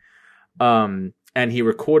King. And he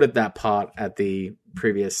recorded that part at the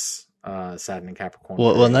previous Saturn and Capricorn.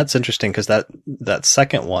 Well, and that's interesting because that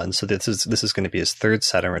second one. So this is going to be his third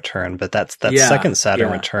Saturn return, but that second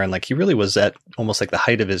Saturn return, like he really was at almost like the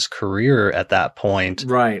height of his career at that point.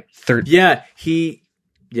 Right. So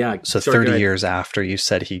 30 years after you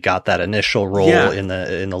said he got that initial role in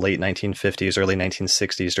the late 1950s, early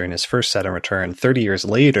 1960s during his first Saturn return. 30 years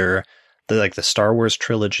later, the Star Wars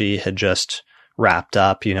trilogy had just wrapped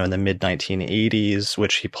up, you know, in the mid 1980s,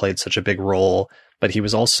 which he played such a big role. But he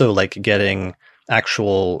was also like getting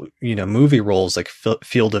actual, you know, movie roles like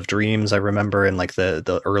Field of Dreams. I remember in like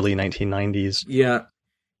the early 1990s. Yeah,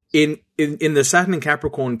 in the Saturn and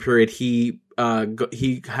Capricorn period, he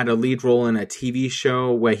had a lead role in a TV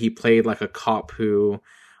show where he played like a cop who,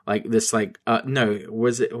 like this, like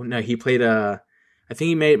he played I think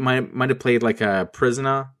he might have played like a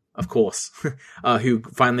prisoner. Of course, who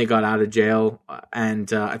finally got out of jail,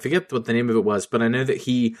 and I forget what the name of it was, but I know that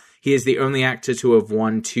he is the only actor to have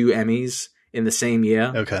won 2 Emmys in the same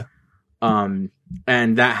year. Okay. And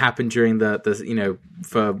that happened during the you know,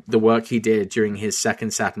 for the work he did during his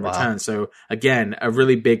second Saturn return. So again, a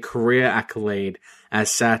really big career accolade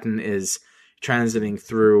as Saturn is transiting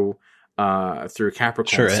through Capricorn.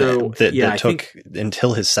 Sure. So that took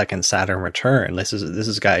until his second Saturn return. This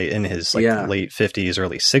is a guy in his late 50s,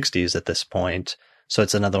 early 60s at this point. So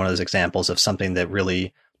it's another one of those examples of something that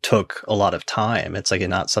really took a lot of time. It's like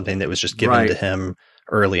not something that was just given to him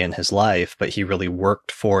early in his life, but he really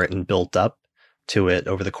worked for it and built up to it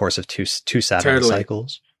over the course of two Saturn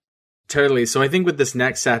cycles. Totally. So I think with this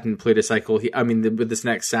next Saturn Pluto cycle, with this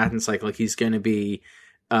next Saturn cycle, he's going to be,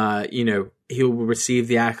 you know, he'll receive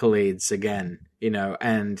the accolades again, you know,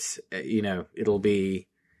 and, you know, it'll be,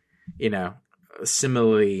 you know,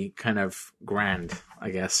 similarly kind of grand, I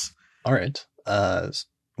guess. All right.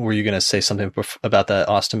 Were you going to say something about that,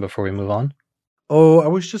 Austin, before we move on? Oh, I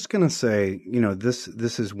was just going to say, you know, this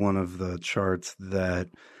is one of the charts that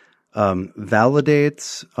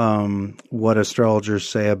validates what astrologers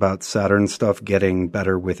say about Saturn stuff getting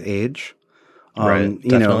better with age. Right,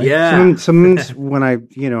 you know, sometimes when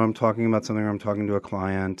I'm talking about something, or I'm talking to a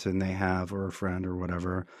client and they have, or a friend or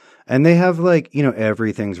whatever, and they have like, you know,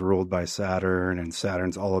 everything's ruled by Saturn and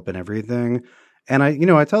Saturn's all up in everything. And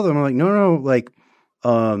I tell them, I'm like, no, like,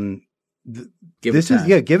 give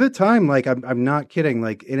it time. Like, I'm not kidding.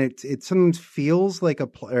 Like, and it sometimes feels like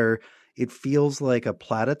it feels like a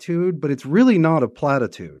platitude, but it's really not a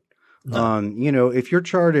platitude. No. You know, if your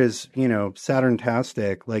chart is, you know,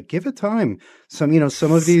 Saturn-tastic, like give it time. Some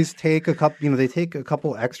of these take a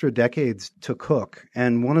couple extra decades to cook.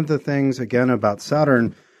 And one of the things again about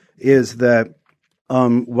Saturn is that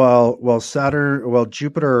while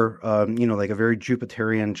Jupiter, you know, like a very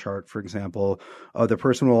Jupiterian chart, for example, the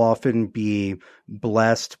person will often be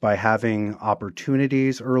blessed by having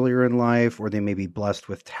opportunities earlier in life, or they may be blessed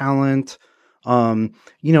with talent. You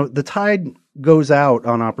know, the tide goes out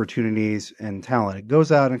on opportunities and talent. It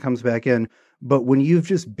goes out and comes back in. But when you've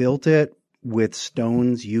just built it with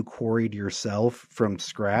stones you quarried yourself from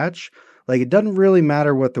scratch, like it doesn't really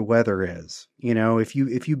matter what the weather is. You know, if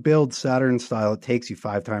you build Saturn style, it takes you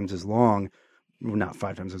 5 times as long. Well, not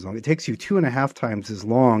 5 times as long. It takes you 2.5 times as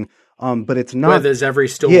long. But it's not. Weather's every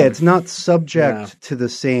storm. Yeah, it's not subject to the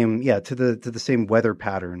same. Yeah, to the same weather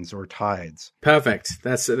patterns or tides. Perfect.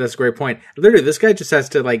 That's a great point. Literally, this guy just has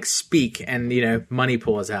to like speak, and you know, money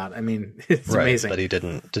pours out. I mean, it's amazing. But he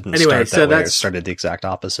didn't anyway, start that way. It started the exact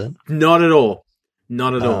opposite. Not at all.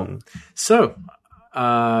 Not at all. So,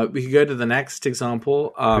 we could go to the next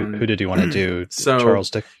example. Who did you want to do? Charles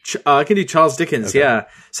Dickens. I can do Charles Dickens. Okay. Yeah.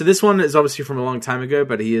 So this one is obviously from a long time ago,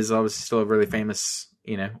 but he is obviously still a really famous,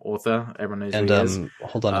 you know, author. Everyone knows who he is.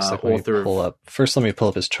 Hold on a second. First, let me pull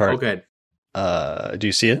up his chart. Oh, good. Do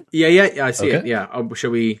you see it? Yeah, I see it. Okay. Yeah.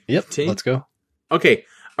 Shall we Yep. continue? Let's go. Okay.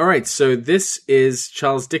 All right. So this is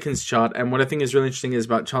Charles Dickens' chart, and what I think is really interesting is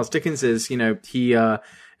about Charles Dickens is, he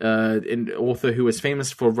an author who was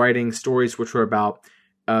famous for writing stories which were about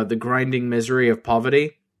the grinding misery of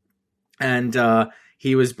poverty, and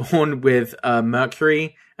he was born with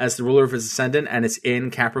Mercury as the ruler of his ascendant, and it's in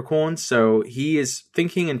Capricorn. So he is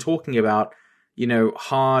thinking and talking about,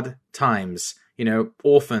 hard times,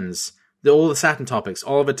 orphans, all the Saturn topics,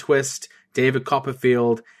 Oliver Twist, David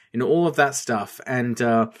Copperfield, all of that stuff. And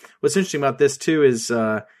what's interesting about this too is,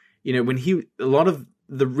 when a lot of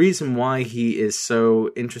the reason why he is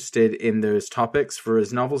so interested in those topics for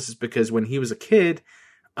his novels is because when he was a kid,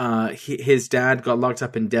 his dad got locked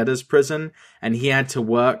up in debtor's prison, and he had to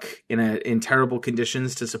work in terrible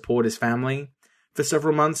conditions to support his family for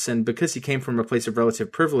several months. And because he came from a place of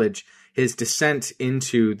relative privilege, his descent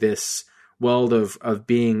into this world of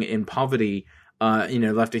being in poverty,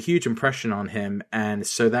 left a huge impression on him. And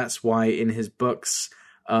so that's why in his books,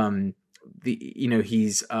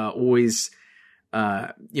 he's always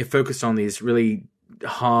focused on these really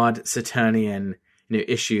hard Saturnian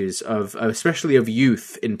issues of especially of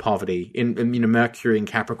youth in poverty. In Mercury and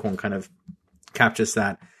Capricorn kind of captures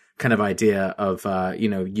that kind of idea of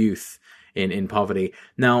youth in poverty.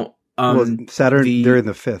 Now, Saturn, they're in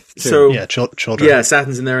the fifth too. So yeah, children. Yeah,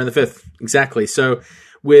 Saturn's in there in the fifth, exactly. So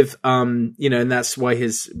with and that's why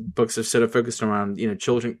his books are sort of focused around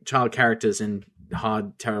child characters in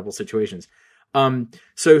hard, terrible situations.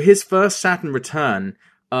 So his first Saturn return,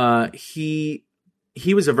 he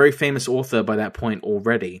was a very famous author by that point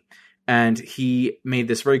already, and he made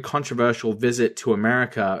this very controversial visit to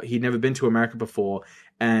America. He'd never been to America before,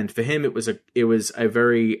 and for him it was a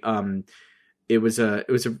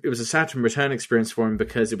Saturn return experience for him,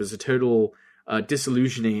 because it was a total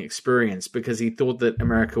disillusioning experience, because he thought that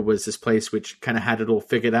America was this place which kind of had it all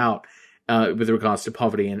figured out with regards to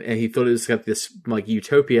poverty, and he thought it was like this like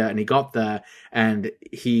utopia, and he got there and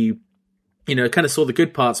he kind of saw the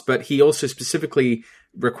good parts, but he also specifically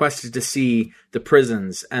requested to see the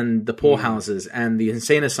prisons and the poorhouses and the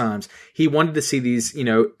insane asylums. He wanted to see these,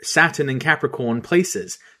 Saturn and Capricorn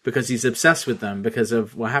places because he's obsessed with them because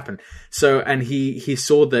of what happened. So, and he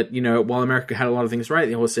saw that, while America had a lot of things right,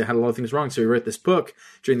 they also had a lot of things wrong. So he wrote this book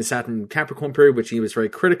during the Saturn Capricorn period, which he was very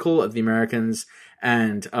critical of the Americans,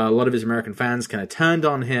 and a lot of his American fans kind of turned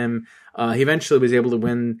on him. He eventually was able to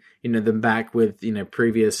win, them back with,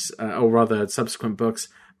 previous, or rather subsequent books.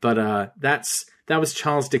 But that was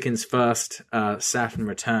Charles Dickens' first Saturn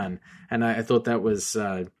return, and I thought that was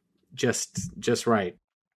just right.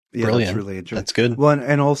 Yeah, Brilliant. That's really interesting. That's good. Well,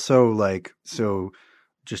 and also so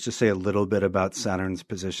just to say a little bit about Saturn's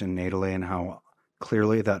position natally and how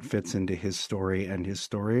clearly that fits into his story and his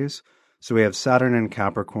stories. So we have Saturn and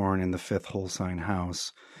Capricorn in the fifth whole sign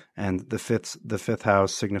house, and the fifth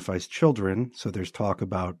house signifies children. So there's talk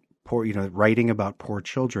about poor, writing about poor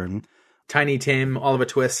children. Tiny Tim, Oliver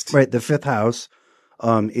Twist. Right. The fifth house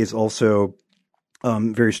is also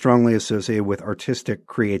very strongly associated with artistic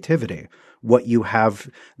creativity. What you have,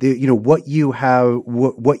 what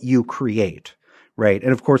you create, right?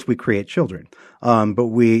 And of course, we create children. But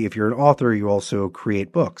if you're an author, you also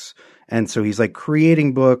create books. And so he's like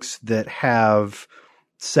creating books that have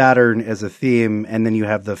Saturn as a theme, and then you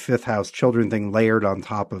have the fifth house children thing layered on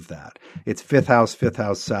top of that. It's fifth house,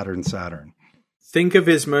 Saturn, Saturn. Think of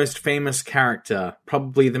his most famous character,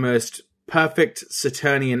 probably the most perfect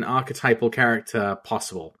Saturnian archetypal character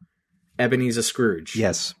possible. Ebenezer Scrooge.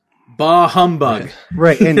 Yes. Bah humbug.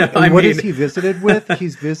 Right. And, what is he visited with?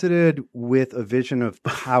 He's visited with a vision of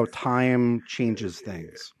how time changes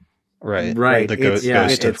things. Right. Right. The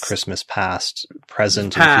ghost of Christmas past,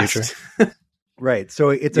 present, and future. Right. So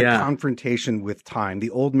it's a confrontation with time. The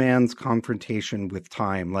old man's confrontation with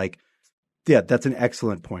time. Like, yeah, that's an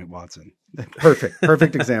excellent point, Watson.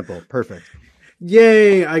 Perfect example. Perfect.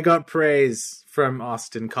 Yay! I got praise from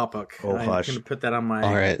Austin Coppock. Oh, hush. I'm going to put that on my.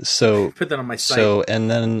 All right, so put that on my site. So, and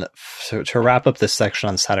then to wrap up this section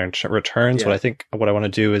on Saturn returns, what I want to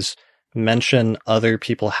do is mention other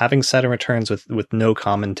people having Saturn returns with no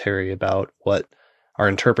commentary about what our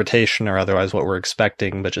interpretation or otherwise what we're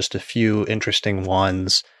expecting, but just a few interesting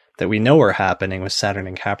ones that we know are happening with Saturn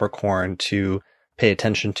and Capricorn to pay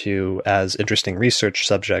attention to as interesting research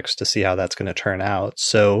subjects to see how that's going to turn out.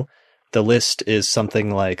 So the list is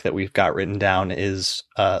something like that we've got written down is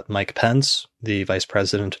Mike Pence, the Vice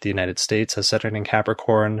President of the United States, has Saturn in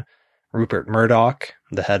Capricorn. Rupert Murdoch,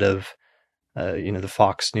 the head of the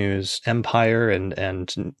Fox News empire,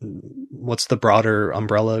 and what's the broader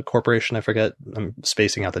umbrella corporation? I forget. I'm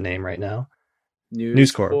spacing out the name right now.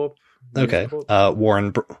 News Corp. Okay.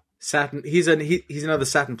 Saturn. He's another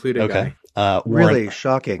Saturn Pluto Okay. guy. Really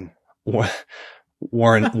shocking.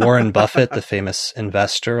 Warren Buffett, the famous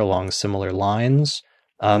investor, along similar lines.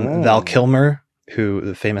 Oh. Val Kilmer, who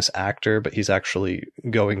the famous actor, but he's actually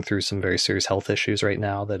going through some very serious health issues right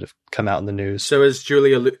now that have come out in the news. So is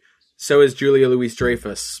Julia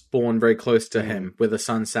Louis-Dreyfus, born very close to him, with a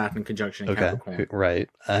Sun-Saturn conjunction in Capricorn. Right.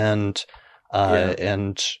 And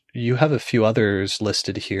you have a few others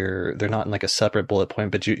listed here. They're not in like a separate bullet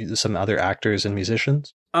point, but some other actors and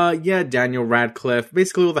musicians. Yeah, Daniel Radcliffe,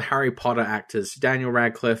 basically all the Harry Potter actors. Daniel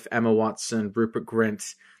Radcliffe, Emma Watson, Rupert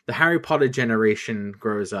Grint. The Harry Potter generation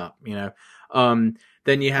grows up, you know.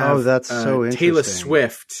 Then you have that's so interesting. Taylor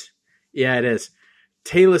Swift. Yeah, it is.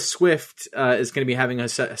 Taylor Swift is going to be having a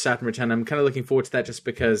Saturn return. I'm kind of looking forward to that just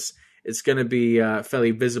because it's going to be fairly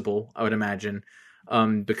visible, I would imagine,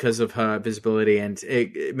 because of her visibility. And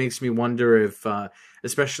it makes me wonder if,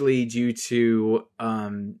 especially due to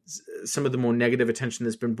some of the more negative attention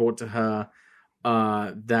that's been brought to her,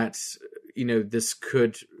 that, you know, this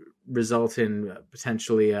could result in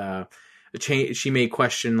potentially a change. She may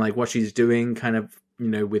question like what she's doing, kind of, you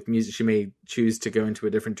know, with music. She may choose to go into a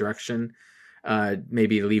different direction.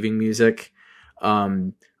 Maybe leaving music,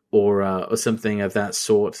 or something of that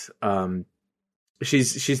sort.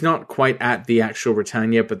 She's not quite at the actual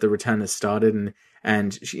return yet, but the return has started,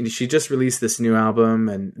 and she just released this new album,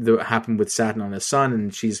 and that happened with Saturn on the Sun,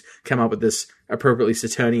 and she's come up with this appropriately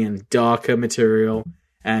Saturnian, darker material,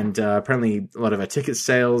 and apparently a lot of her ticket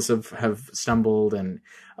sales have stumbled, and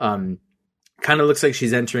kind of looks like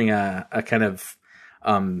she's entering a kind of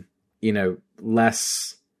you know,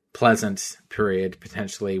 less pleasant period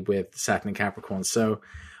potentially with Saturn and Capricorn. So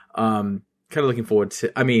kind of looking forward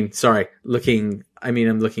to I'm looking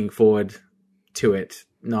forward to it,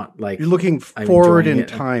 not like you're looking forward in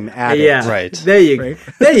time at it. Yeah, right. There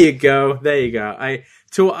you go. I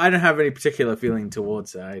don't have any particular feeling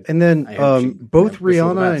towards it. And then both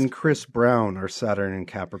Rihanna and Chris Brown are Saturn and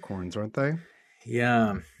Capricorns, aren't they?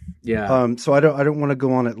 Yeah. So I don't want to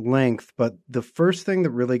go on at length, but the first thing that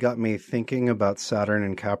really got me thinking about Saturn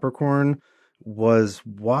and Capricorn was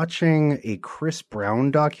watching a Chris Brown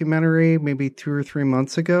documentary maybe 2 or 3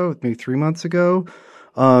 months ago, maybe 3 months ago,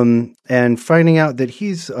 and finding out that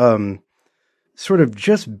he's sort of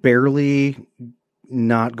just barely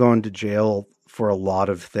not gone to jail for a lot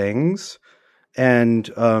of things. And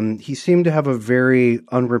he seemed to have a very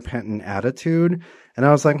unrepentant attitude. And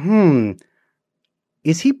I was like,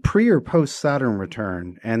 is he pre or post Saturn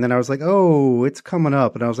return? And then I was like, oh, it's coming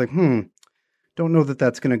up. And I was like, don't know that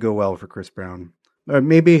that's going to go well for Chris Brown. Or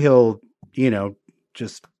maybe he'll, you know,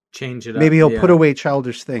 just change it up. Maybe he'll put away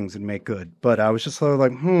childish things and make good. But I was just sort of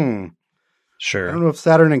like, Sure. I don't know if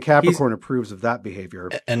Saturn and Capricorn approves of that behavior.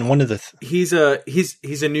 And one of the he's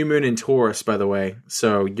a new moon in Taurus, by the way.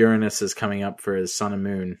 So Uranus is coming up for his sun and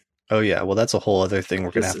moon. Oh, yeah. Well, that's a whole other thing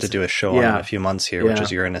we're going to have to do a show on in a few months here, which is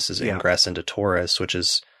Uranus's ingress into Taurus, which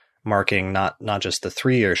is marking not just the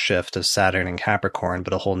 3-year shift of Saturn and Capricorn,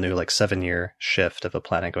 but a whole new 7-year shift of a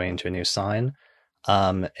planet going into a new sign.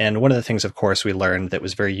 And one of the things, of course, we learned that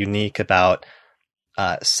was very unique about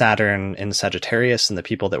Saturn in Sagittarius and the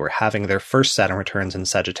people that were having their first Saturn returns in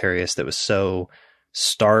Sagittarius that was so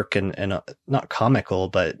stark and not comical,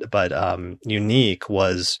 but unique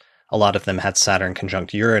was a lot of them had Saturn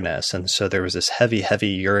conjunct Uranus. And so there was this heavy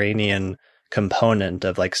Uranian component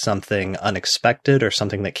of something unexpected or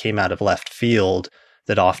something that came out of left field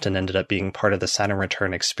that often ended up being part of the Saturn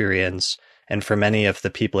return experience. And for many of the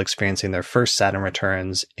people experiencing their first Saturn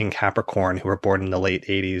returns in Capricorn who were born in the late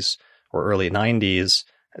 80s or early 90s,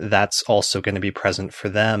 that's also going to be present for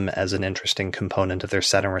them as an interesting component of their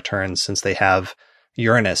Saturn returns, since they have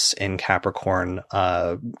Uranus in Capricorn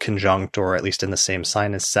conjunct, or at least in the same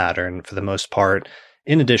sign as Saturn for the most part,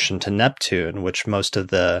 in addition to Neptune, which most of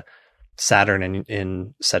the Saturn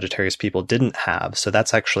in Sagittarius people didn't have. So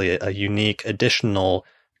that's actually a unique additional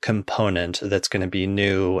component that's going to be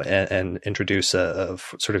new and introduce a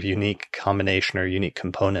sort of unique combination or unique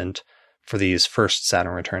component for these first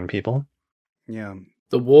Saturn return people. Yeah.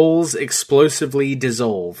 The walls explosively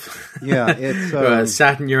dissolve. Yeah, it's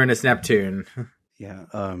Saturn, Uranus, Neptune. Yeah,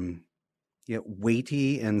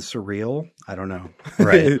 weighty and surreal. I don't know.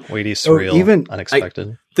 Right, weighty, surreal, even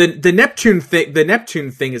unexpected. The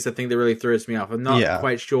Neptune thing is the thing that really throws me off. I'm not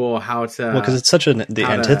quite sure how to. Well, because it's such the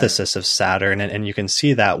antithesis of Saturn, and you can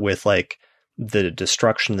see that with the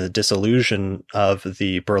destruction, the dissolution of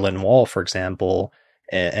the Berlin Wall, for example,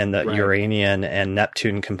 and the Uranian and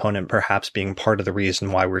Neptune component perhaps being part of the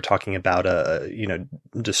reason why we're talking about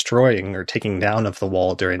destroying or taking down of the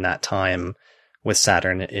wall during that time with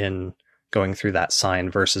Saturn in going through that sign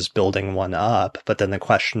versus building one up. But then the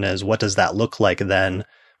question is, what does that look like then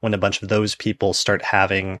when a bunch of those people start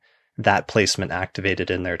having that placement activated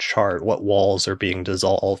in their chart? What walls are being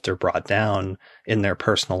dissolved or brought down in their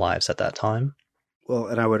personal lives at that time? Well,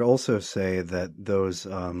 and I would also say that those,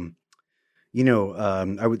 I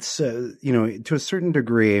would say, to a certain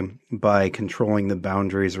degree, by controlling the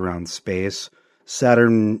boundaries around space,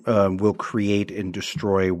 Saturn will create and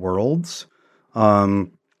destroy worlds.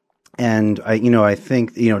 And I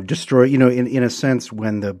think, destroy, in a sense,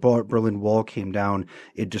 when the Berlin Wall came down,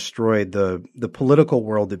 it destroyed the political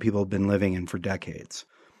world that people have been living in for decades.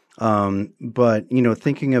 But,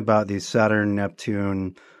 thinking about these Saturn,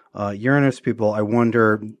 Neptune, Uranus people, I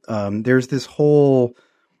wonder, there's this whole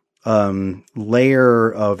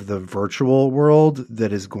layer of the virtual world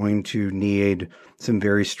that is going to need some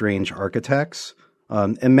very strange architects,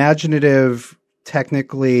 imaginative,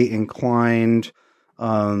 technically inclined,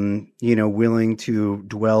 willing to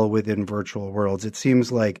dwell within virtual worlds. It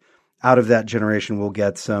seems like out of that generation, we'll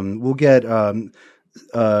get some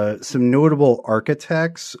notable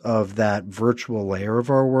architects of that virtual layer of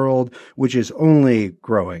our world, which is only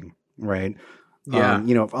growing, right? Yeah.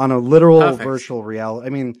 On a literal Perfect. virtual reality. I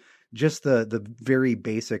mean, just the very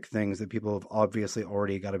basic things that people have obviously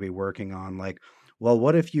already got to be working on, like, well,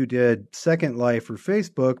 what if you did Second Life or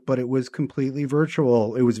Facebook, but it was completely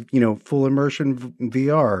virtual? It was, full immersion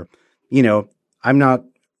VR. I'm not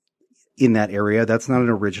in that area. That's not an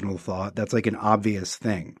original thought. That's like an obvious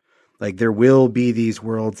thing. Like, there will be these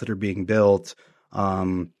worlds that are being built.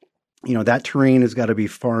 That terrain has got to be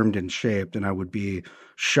farmed and shaped. And I would be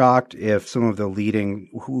shocked if some of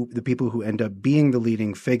the people who end up being the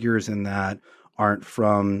leading figures in that aren't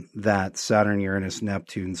from that Saturn, Uranus,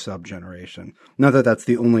 Neptune subgeneration. Not that that's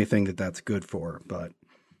the only thing that that's good for, but.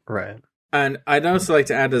 Right. And I'd also like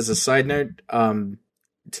to add as a side note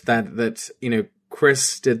to that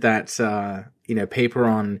Chris did that paper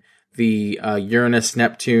on the Uranus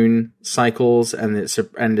Neptune cycles and its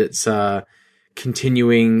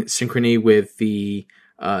continuing synchrony with the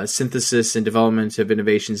synthesis and development of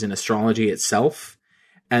innovations in astrology itself.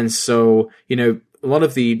 And so, a lot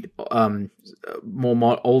of the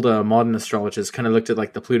older modern astrologers kind of looked at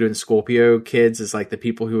like the Pluto and Scorpio kids as like the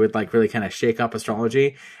people who would like really kind of shake up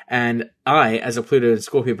astrology. And I, as a Pluto and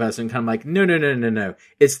Scorpio person, kind of like, no.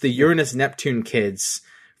 It's the Uranus Neptune kids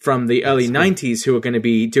from the early 90s who are going to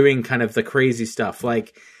be doing kind of the crazy stuff.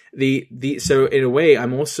 Like so in a way,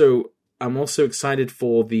 I'm also excited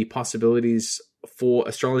for the possibilities for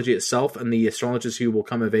astrology itself and the astrologers who will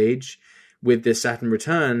come of age with this Saturn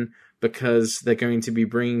return, because they're going to be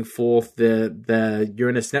bringing forth the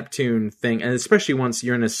Uranus Neptune thing, and especially once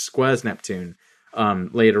Uranus squares Neptune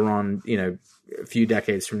later on, a few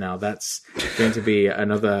decades from now. That's going to be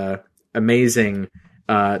another amazing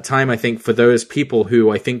time, I think, for those people who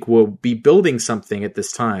I think will be building something at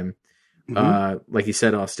this time, like you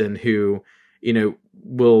said, Austin, who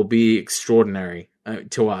will be extraordinary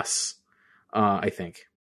to us, I think.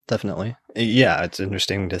 Definitely. Yeah, it's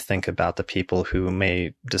interesting to think about the people who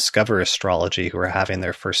may discover astrology, who are having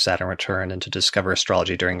their first Saturn return, and to discover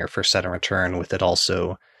astrology during your first Saturn return, with it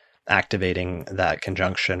also activating that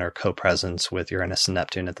conjunction or co-presence with Uranus and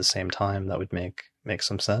Neptune at the same time. That would make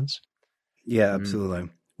some sense. Yeah, absolutely.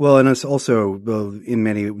 Well, and it's also,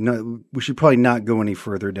 we should probably not go any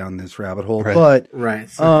further down this rabbit hole, Right. but Right.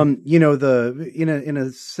 in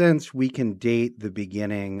a sense, we can date the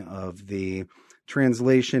beginning of the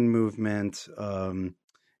translation movement, and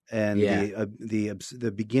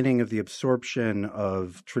the beginning of the absorption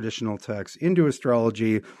of traditional texts into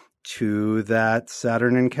astrology to that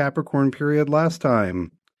Saturn and Capricorn period last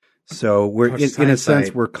time. So we're in a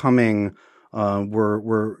sense we're coming.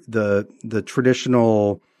 We're the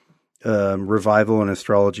traditional revival in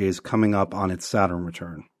astrology is coming up on its Saturn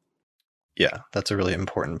return. Yeah, that's a really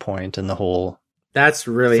important point, and the whole That's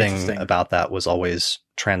really thing interesting about that was always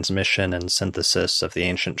transmission and synthesis of the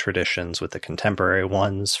ancient traditions with the contemporary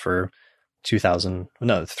ones for 3,000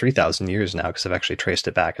 years now, because I've actually traced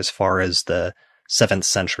it back as far as the 7th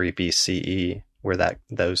century BCE, where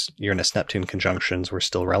those Uranus-Neptune conjunctions were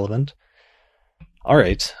still relevant. All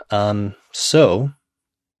right, so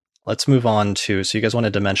let's move on to, so you guys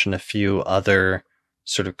wanted to mention a few other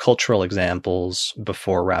sort of cultural examples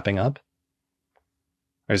before wrapping up?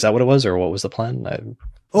 Or is that what it was, or what was the plan?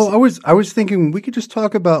 I was thinking we could just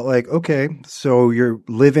talk about, like, okay, so you're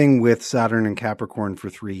living with Saturn and Capricorn for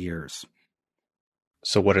 3 years.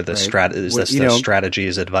 So what are the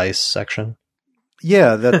strategies advice section?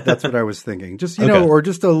 Yeah, that's what I was thinking. Just, or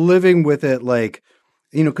just a living with it, like,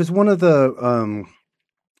 because one of the,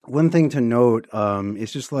 one thing to note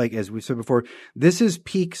is just like, as we said before, this is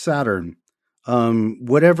peak Saturn.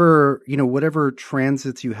 whatever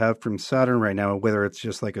transits you have from Saturn right now, whether it's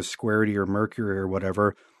just like a square to your Mercury or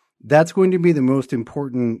whatever, that's going to be the most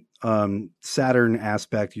important Saturn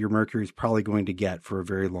aspect your Mercury is probably going to get for a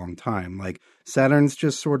very long time. Like Saturn's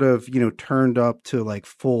just sort of, turned up to like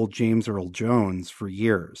full James Earl Jones for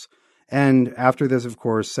years. And after this, of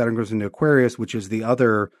course, Saturn goes into Aquarius, which is the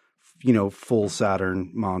other, full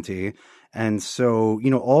Saturn Monty. And so,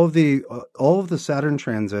 all of the Saturn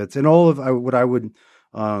transits and all of what I would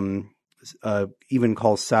even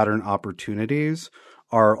call Saturn opportunities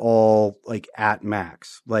are all like at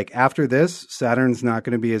max. Like after this, Saturn's not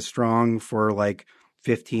going to be as strong for like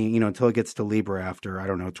 15, until it gets to Libra after, I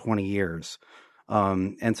don't know, 20 years.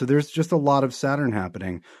 And so there's just a lot of Saturn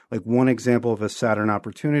happening. Like one example of a Saturn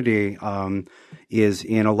opportunity is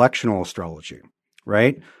in electional astrology,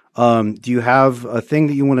 right? Do you have a thing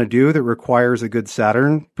that you want to do that requires a good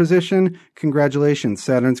Saturn position? Congratulations.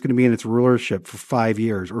 Saturn's going to be in its rulership for 5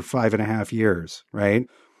 years or 5.5 years, right?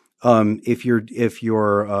 If you're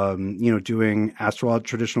doing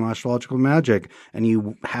traditional astrological magic and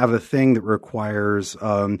you have a thing that requires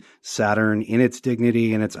Saturn in its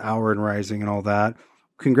dignity and its hour and rising and all that,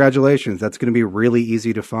 congratulations. That's going to be really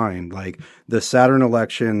easy to find. Like the Saturn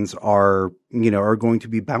elections are going to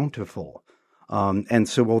be bountiful. And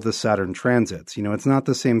so will the Saturn transits. It's not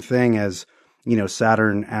the same thing as,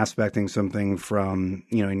 Saturn aspecting something from,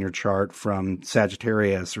 in your chart from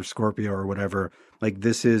Sagittarius or Scorpio or whatever. Like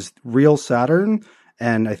this is real Saturn.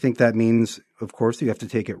 And I think that means, of course, you have to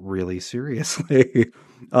take it really seriously.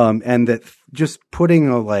 And that just putting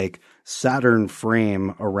a like Saturn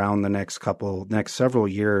frame around the next several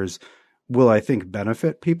years will, I think,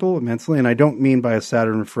 benefit people immensely. And I don't mean by a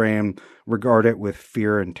Saturn frame, regard it with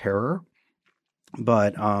fear and terror.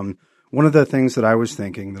 But one of the things that I was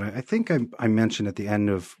thinking that I think I mentioned at the end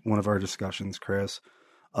of one of our discussions, Chris,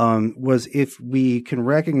 was if we can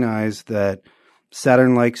recognize that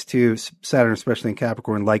Saturn, especially in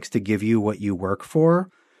Capricorn, likes to give you what you work for,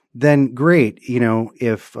 then great.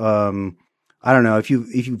 If I don't know, if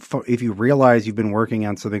you realize you've been working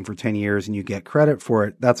on something for 10 years and you get credit for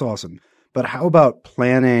it, that's awesome. But how about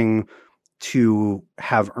planning to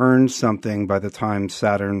have earned something by the time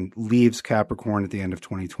Saturn leaves Capricorn at the end of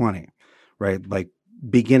 2020, right? Like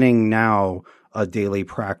beginning now a daily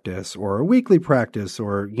practice or a weekly practice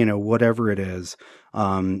or, whatever it is,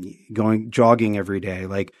 jogging every day,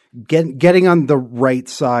 like getting on the right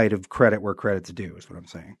side of credit where credit's due is what I'm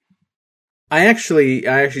saying. I actually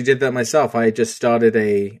did that myself. I just started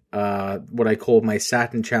what I call my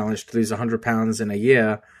Saturn challenge to lose 100 pounds in a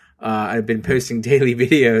year. I've been posting daily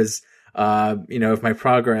videos of my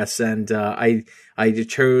progress, and I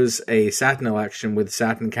chose a Saturn election with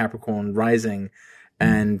Saturn Capricorn rising,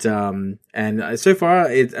 and so far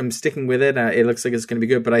I'm sticking with it. It looks like it's going to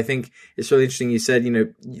be good, but I think it's really interesting. You said,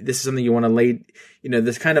 this is something you want to lay,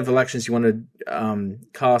 this kind of elections you want to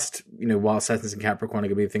cast, while Saturn's in Capricorn are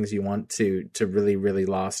going to be things you want to really, really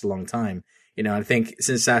last a long time. I think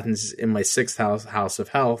since Saturn's in my 6th house of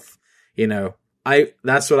health,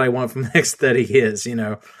 that's what I want from the next 30 years.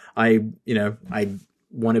 I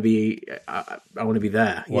want to be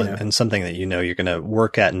there. And something that you're going to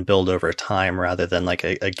work at and build over time, rather than like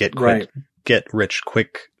a get rich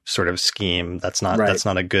quick sort of scheme. That's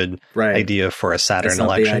not a good idea for a Saturn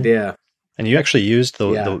election. The idea. And you actually used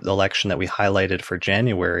the election that we highlighted for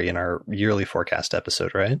January in our yearly forecast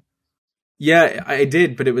episode, right? Yeah, I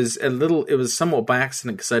did, but it was somewhat by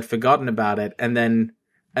accident because I'd forgotten about it, and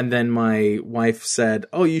then my wife said,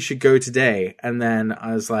 "Oh, you should go today." And then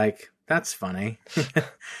I was like, "That's funny."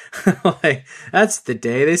 Like, that's the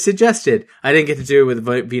day they suggested. I didn't get to do it with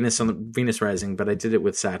Venus rising, but I did it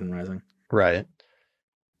with Saturn rising. Right.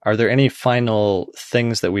 Are there any final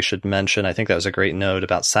things that we should mention? I think that was a great note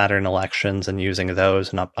about Saturn elections and using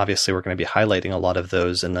those. And obviously we're going to be highlighting a lot of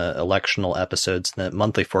those in the electional episodes, the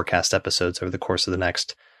monthly forecast episodes over the course of the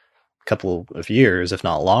next couple of years, if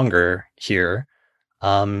not longer here.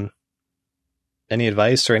 Any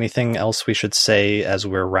advice or anything else we should say as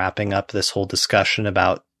we're wrapping up this whole discussion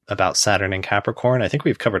about Saturn and Capricorn? I think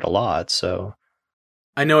we've covered a lot. So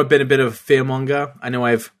I know I've been a bit of a fearmonger. I know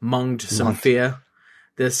I've munged some fear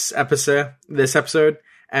this episode,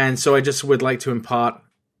 and so I just would like to impart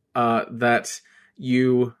that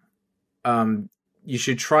you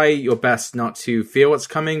should try your best not to fear what's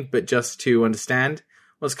coming, but just to understand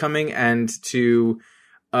what's coming and to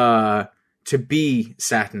be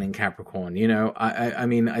Saturn in Capricorn. I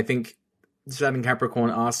mean, I think Saturn in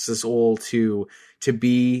Capricorn asks us all to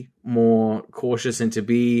be more cautious and to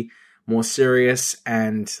be more serious,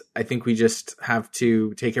 and I think we just have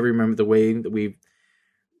to take every moment the way that we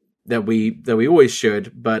we always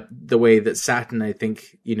should, but the way that Saturn, I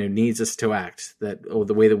think, needs us to act, or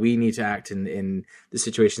the way that we need to act in the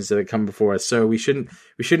situations that come before us. So we shouldn't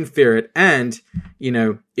fear it. And,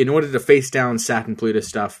 in order to face down Saturn Pluto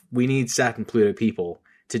stuff, we need Saturn Pluto people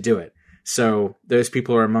to do it. So those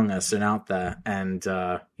people are among us and out there, and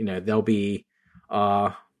they'll be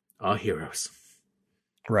our heroes.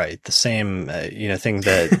 Right. The same, thing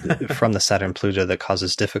that from the Saturn Pluto that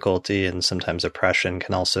causes difficulty and sometimes oppression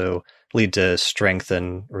can also lead to strength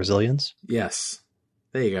and resilience. Yes.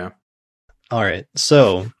 There you go. All right.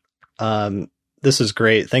 So, this is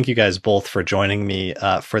great. Thank you guys both for joining me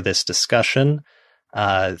for this discussion.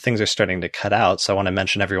 Things are starting to cut out, so I want to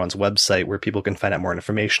mention everyone's website where people can find out more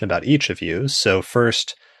information about each of you. So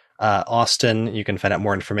first, Austin, you can find out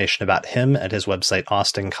more information about him at his website,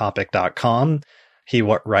 austincoppock.com. He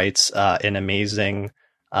writes an amazing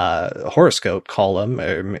horoscope column,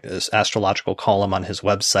 or astrological column on his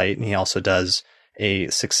website, and he also does a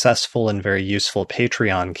successful and very useful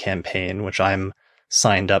Patreon campaign, which I'm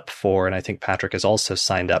signed up for, and I think Patrick is also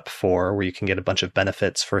signed up for, where you can get a bunch of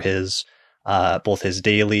benefits for his both his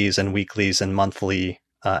dailies and weeklies and monthly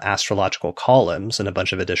astrological columns and a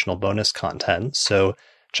bunch of additional bonus content. So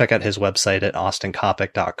check out his website at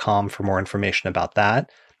austincoppock.com for more information about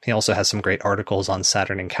that. He also has some great articles on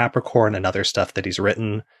Saturn and Capricorn and other stuff that he's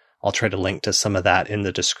written. I'll try to link to some of that in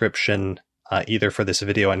the description, either for this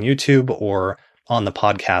video on YouTube or on the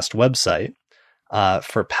podcast website.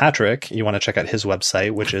 For Patrick, you want to check out his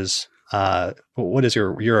website, which is, what is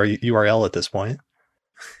your URL at this point?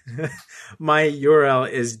 My URL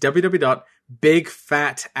is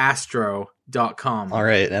www.bigfatastro.com. All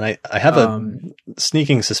right. And I have a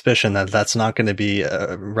sneaking suspicion that that's not going to be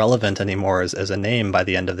relevant anymore as a name by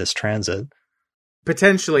the end of this transit.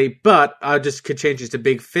 Potentially, but I just could change it to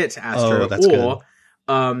Big Fit Astro. Oh, that's good.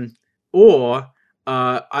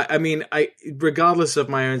 I mean, regardless of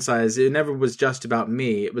my own size, it never was just about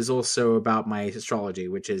me. It was also about my astrology,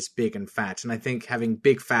 which is big and fat. And I think having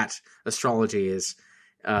big fat astrology is,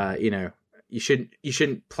 you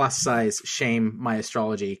shouldn't plus size shame my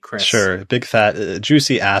astrology, Chris. Sure. Big fat,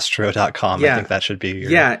 juicyastro.com. Yeah. I think that should be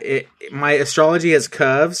your... Yeah. My astrology has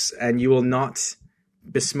curves and you will not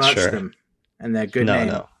besmirch them. And they're good name.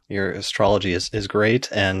 No. Your astrology is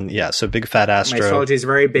great. And yeah, so bigfatastro.com, my astrology is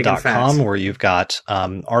very big and fat. where you've got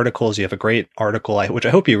articles. You have a great article, which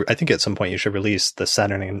I think at some point you should release the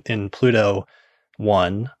Saturn in Pluto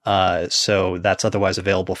one. So that's otherwise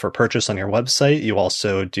available for purchase on your website. You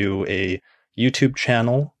also do a YouTube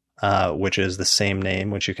channel, which is the same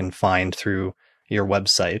name, which you can find through your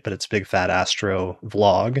website, but it's Big Fat Astro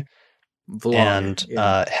Vlog. And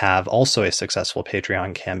have also a successful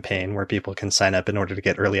Patreon campaign where people can sign up in order to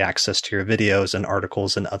get early access to your videos and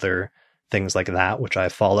articles and other things like that, which I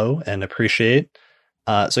follow and appreciate.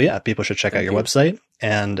 So yeah, people should check out your website.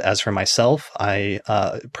 And as for myself, I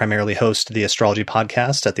primarily host the Astrology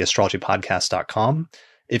Podcast at theastrologypodcast.com.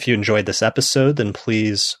 If you enjoyed this episode, then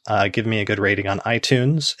please give me a good rating on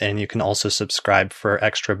iTunes. And you can also subscribe for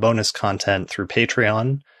extra bonus content through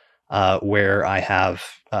Patreon, where I have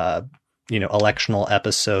electional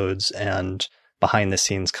episodes and behind the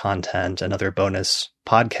scenes content and other bonus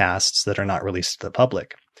podcasts that are not released to the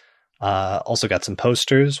public. Also got some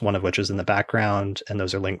posters, one of which is in the background, and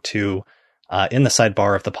those are linked to in the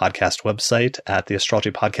sidebar of the podcast website at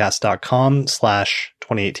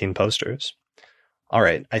theastrologypodcast.com/2018 posters. All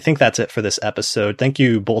right. I think that's it for this episode. Thank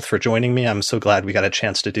you both for joining me. I'm so glad we got a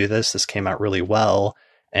chance to do this. This came out really well,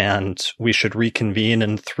 and we should reconvene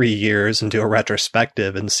in 3 years and do a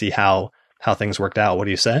retrospective and see how things worked out. What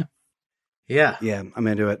do you say? Yeah. Yeah, I'm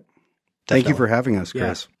into it. Thank you for having us,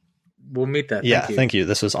 Chris. Yeah. We'll meet that. Thank you.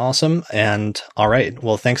 This was awesome. And all right.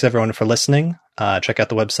 Well, thanks everyone for listening. Check out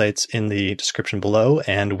the websites in the description below,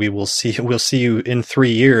 and we'll see you in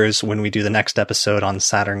 3 years when we do the next episode on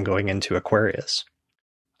Saturn going into Aquarius.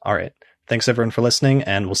 All right. Thanks everyone for listening,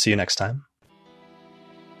 and we'll see you next time.